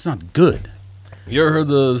 It's not good. You ever heard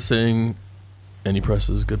the saying, any press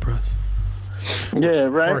is good press? Yeah,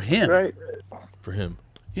 right. For him. Right. For him.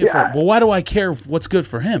 Yeah. Well, why do I care what's good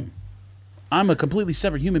for him? I'm a completely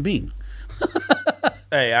separate human being.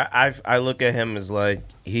 Hey, I look at him as like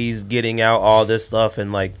he's getting out all this stuff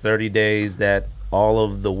in like 30 days that all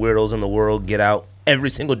of the weirdos in the world get out every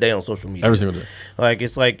single day on social media. Every single day. Like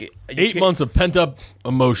it's like 8 months of pent up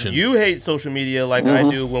emotion. You hate social media like I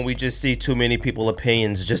do when we just see too many people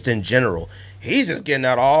opinions just in general. He's just getting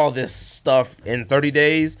out all this stuff in 30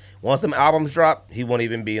 days. Once them albums drop, he won't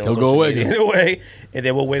even be on He'll social go away media again. anyway. And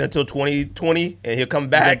then we'll wait until 2020 and he'll come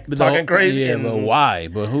back talking crazy. Yeah, and, but why?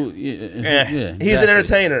 But who? He's Exactly. an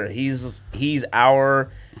entertainer. He's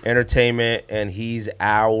our entertainment and he's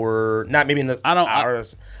our not maybe in the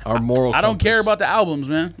ours. Our moral I don't care compass. about the albums,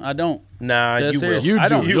 man. I don't. Nah, Dead you serious. will. You I do.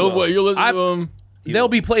 don't. You'll listen I- to him. They'll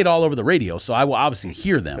be played all over the radio, so I will obviously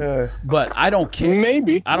hear them. But I don't care.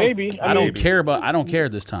 Maybe. I don't. Maybe. I don't care about. I don't care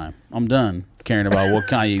this time. I'm done caring about what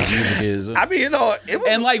Kanye's music is. I mean, you know, it was,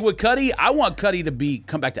 And like with Cudi, I want Cudi to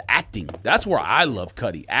come back to acting. That's where I love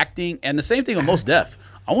Cudi, acting, and the same thing with Mos Def.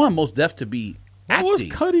 I want Mos Def to be acting. was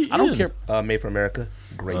Cudi I don't in? care. Made for America,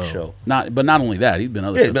 great show. Not only that, he's been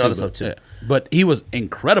other Yeah, stuff he's been too, other stuff, too. yeah. But he was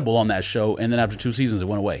incredible on that show, and then after 2 seasons, it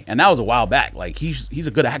went away, and that was a while back. Like he's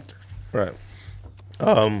a good actor. Right.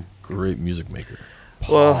 Great music maker.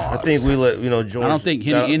 Well, I think we let George. I don't think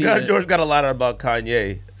any of it- George got a lot about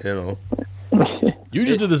Kanye. You know, You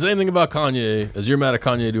just did the same thing about Kanye as you're mad at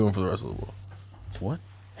Kanye doing for the rest of the world. What?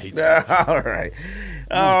 Hates all right.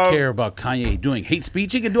 I don't care about Kanye doing hate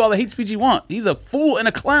speech. He can do all the hate speech he wants. He's a fool and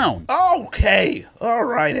a clown. Okay, all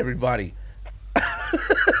right, everybody.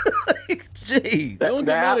 Jeez, Don't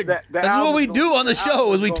get mad at- That's what we do on the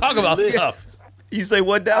show is we talk about stuff. you say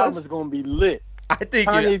what, The album Dallas? is gonna be lit. I think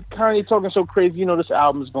Kanye talking so crazy. You know this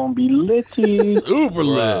album is gonna be litty. Uber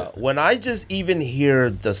lit. when I just even hear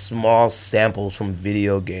the small samples from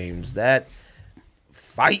video games, that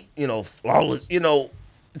fight, flawless,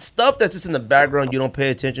 stuff that's just in the background you don't pay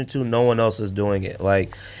attention to, no one else is doing it.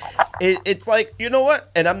 Like, it's like, you know what?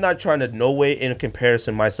 And I'm not trying to no way in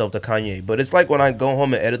comparison myself to Kanye, but it's like when I go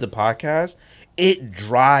home and edit the podcast, it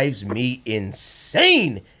drives me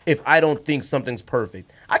insane if I don't think something's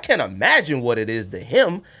perfect. I can't imagine what it is to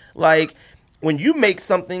him. Like, when you make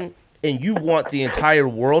something and you want the entire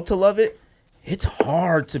world to love it, it's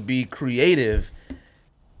hard to be creative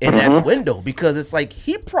in that window, because it's like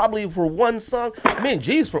he probably, for one song, man,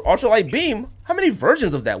 geez, for Ultralight Beam, how many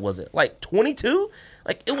versions of that was it? Like 22?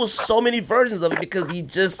 Like, it was so many versions of it, because he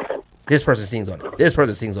just, this person sings on it, this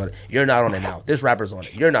person sings on it, you're not on it now, this rapper's on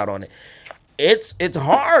it, you're not on it. It's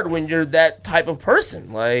hard when you're that type of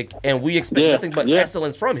person, like, and we expect nothing but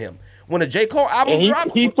excellence from him. When a J. Cole album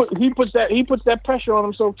drops, he puts that pressure on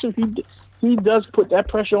himself too. He does put that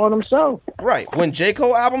pressure on himself. Right. When J.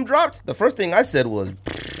 Cole album dropped, the first thing I said was,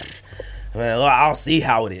 well, I'll see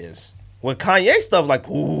how it is. When Kanye stuff, like,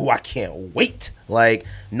 ooh, I can't wait. Like,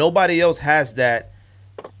 nobody else has that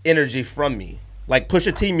energy from me. Like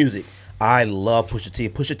Pusha T music. I love Pusha T.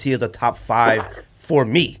 Pusha T is a top 5 for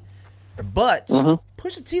me. But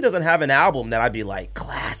Pusha T doesn't have an album that I'd be like,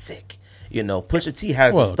 classic. You know, Pusha T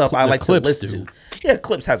has the stuff I like to listen to. Yeah,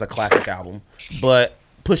 Clips has a classic album. But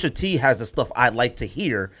Pusha T has the stuff I like to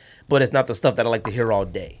hear, but it's not the stuff that I like to hear all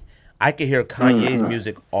day. I can hear Kanye's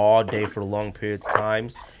music all day for long periods of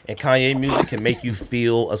times, and Kanye music can make you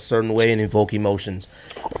feel a certain way and evoke emotions.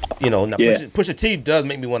 You know, now Pusha T does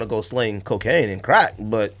make me want to go sling cocaine and crack,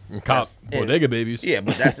 but cop bodega babies. Yeah,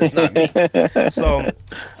 but that's just not me. So,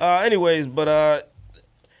 anyways, but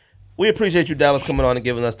we appreciate you, Dallas, coming on and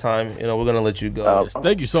giving us time. You know, we're gonna let you go. Yes,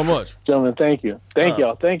 thank you so much, gentlemen. Thank you, thank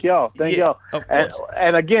y'all.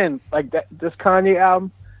 And again, like that, this Kanye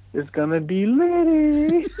album is gonna be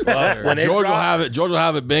litty. George will have it. George will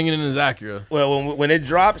have it banging in his Acura. Well, when it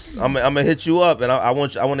drops, I'm gonna hit you up, and I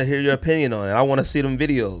want to hear your opinion on it. I want to see them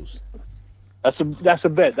videos. That's a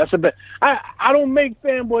bet. I don't make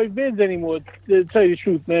fanboy vids anymore, to tell you the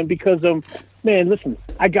truth, man, because man, listen,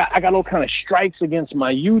 I got all kind of strikes against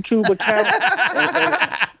my YouTube account,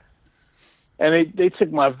 and they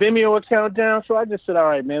took my Vimeo account down. So I just said, all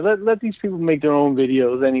right, man, let these people make their own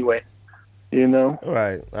videos anyway. You know,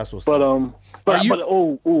 right? That's what's up.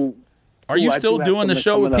 Are you still doing the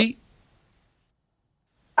show with Pete?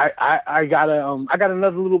 I got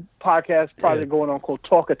another little podcast project going on called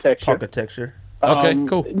Talkitecture. Okay,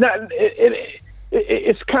 cool.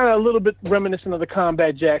 It's kind of a little bit reminiscent of the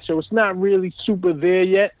Combat Jack show. It's not really super there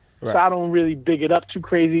yet, so I don't really big it up too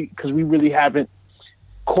crazy, because we really haven't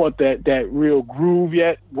caught that real groove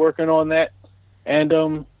yet. Working on that, and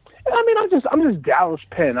I mean, I'm just Dallas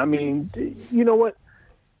Penn. I mean, you know what?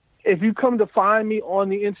 If you come to find me on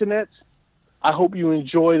the internet, I hope you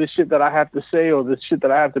enjoy the shit that I have to say or the shit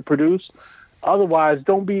that I have to produce. Otherwise,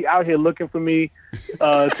 don't be out here looking for me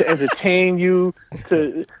to entertain you,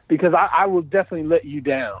 because I will definitely let you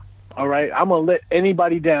down. All right? I'm going to let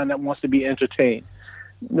anybody down that wants to be entertained.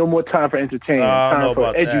 No more time for entertainment. Time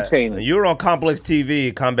for edutainment. You were on Complex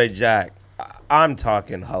TV, Combat Jack. I'm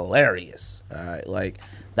talking hilarious. All right? Like,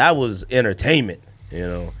 that was entertainment, you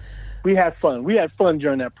know. We had fun. We had fun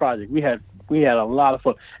during that project. We had a lot of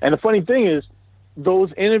fun. And the funny thing is,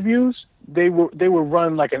 those interviews, they were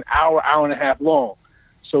run like an hour and a half long.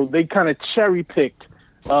 So they kind of cherry picked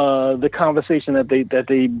the conversation that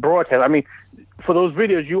they broadcast. I mean, for those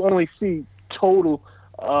videos, you only see total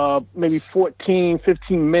maybe 14,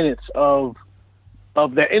 15 minutes of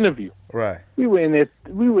that interview. Right. We were in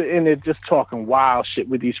there just talking wild shit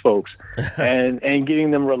with these folks and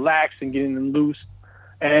getting them relaxed and getting them loose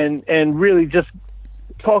and really just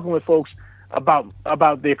talking with folks about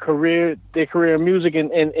their career in music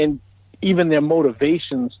and even their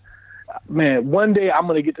motivations. Man, one day I'm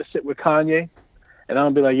gonna get to sit with Kanye and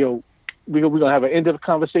I'm gonna be like, yo, we're gonna have an in-depth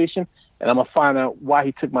conversation, and I'm gonna find out why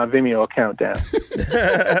he took my Vimeo account down.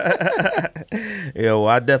 Yeah, well,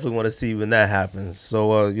 I definitely want to see when that happens.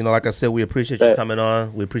 So, you know, like I said, we appreciate you coming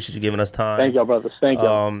on. We appreciate you giving us time. Thank y'all, brothers. Thank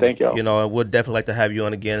y'all. Thank y'all. You know, we'd definitely like to have you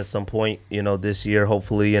on again at some point, you know, this year,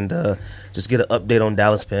 hopefully, and just get an update on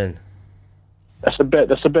Dallas Penn. That's a bet.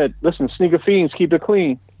 Listen, sneaker fiends, keep it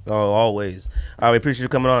clean. Oh, always. All right, we appreciate you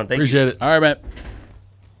coming on. Thank you. Appreciate it. All right, man.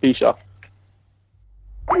 Peace, y'all.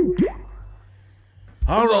 All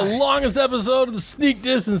right. The longest episode of the Sneak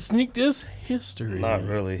Diss history. Not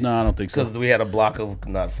really. No, I don't think so. Because we had a block of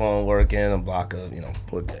not phone working, a block of, you know,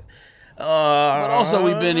 working. But also,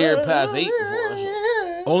 we've been here past 8 before.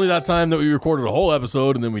 So. Only that time that we recorded a whole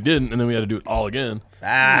episode, and then we didn't, and then we had to do it all again.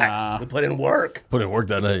 Facts. We put in work. Put in work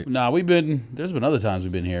that night. Nah, there's been other times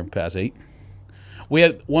we've been here past 8. We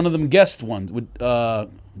had one of them guest ones. With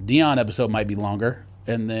Dion episode might be longer.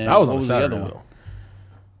 And then that was on Saturday, the other one?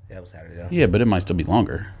 Yeah, it was Saturday, though. Yeah, but it might still be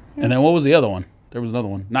longer. And then what was the other one? There was another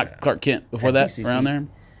one. Not Clark Kent. Before that, BCC. around there.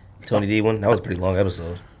 Tony D one. That was a pretty long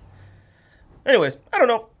episode. Anyways, I don't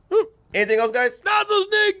know. Anything else, guys? Not so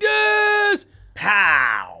sneakers.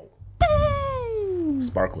 Pow!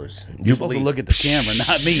 Sparklers. You're supposed to look at the camera,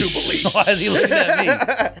 not me. Why is he looking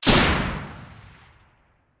at me?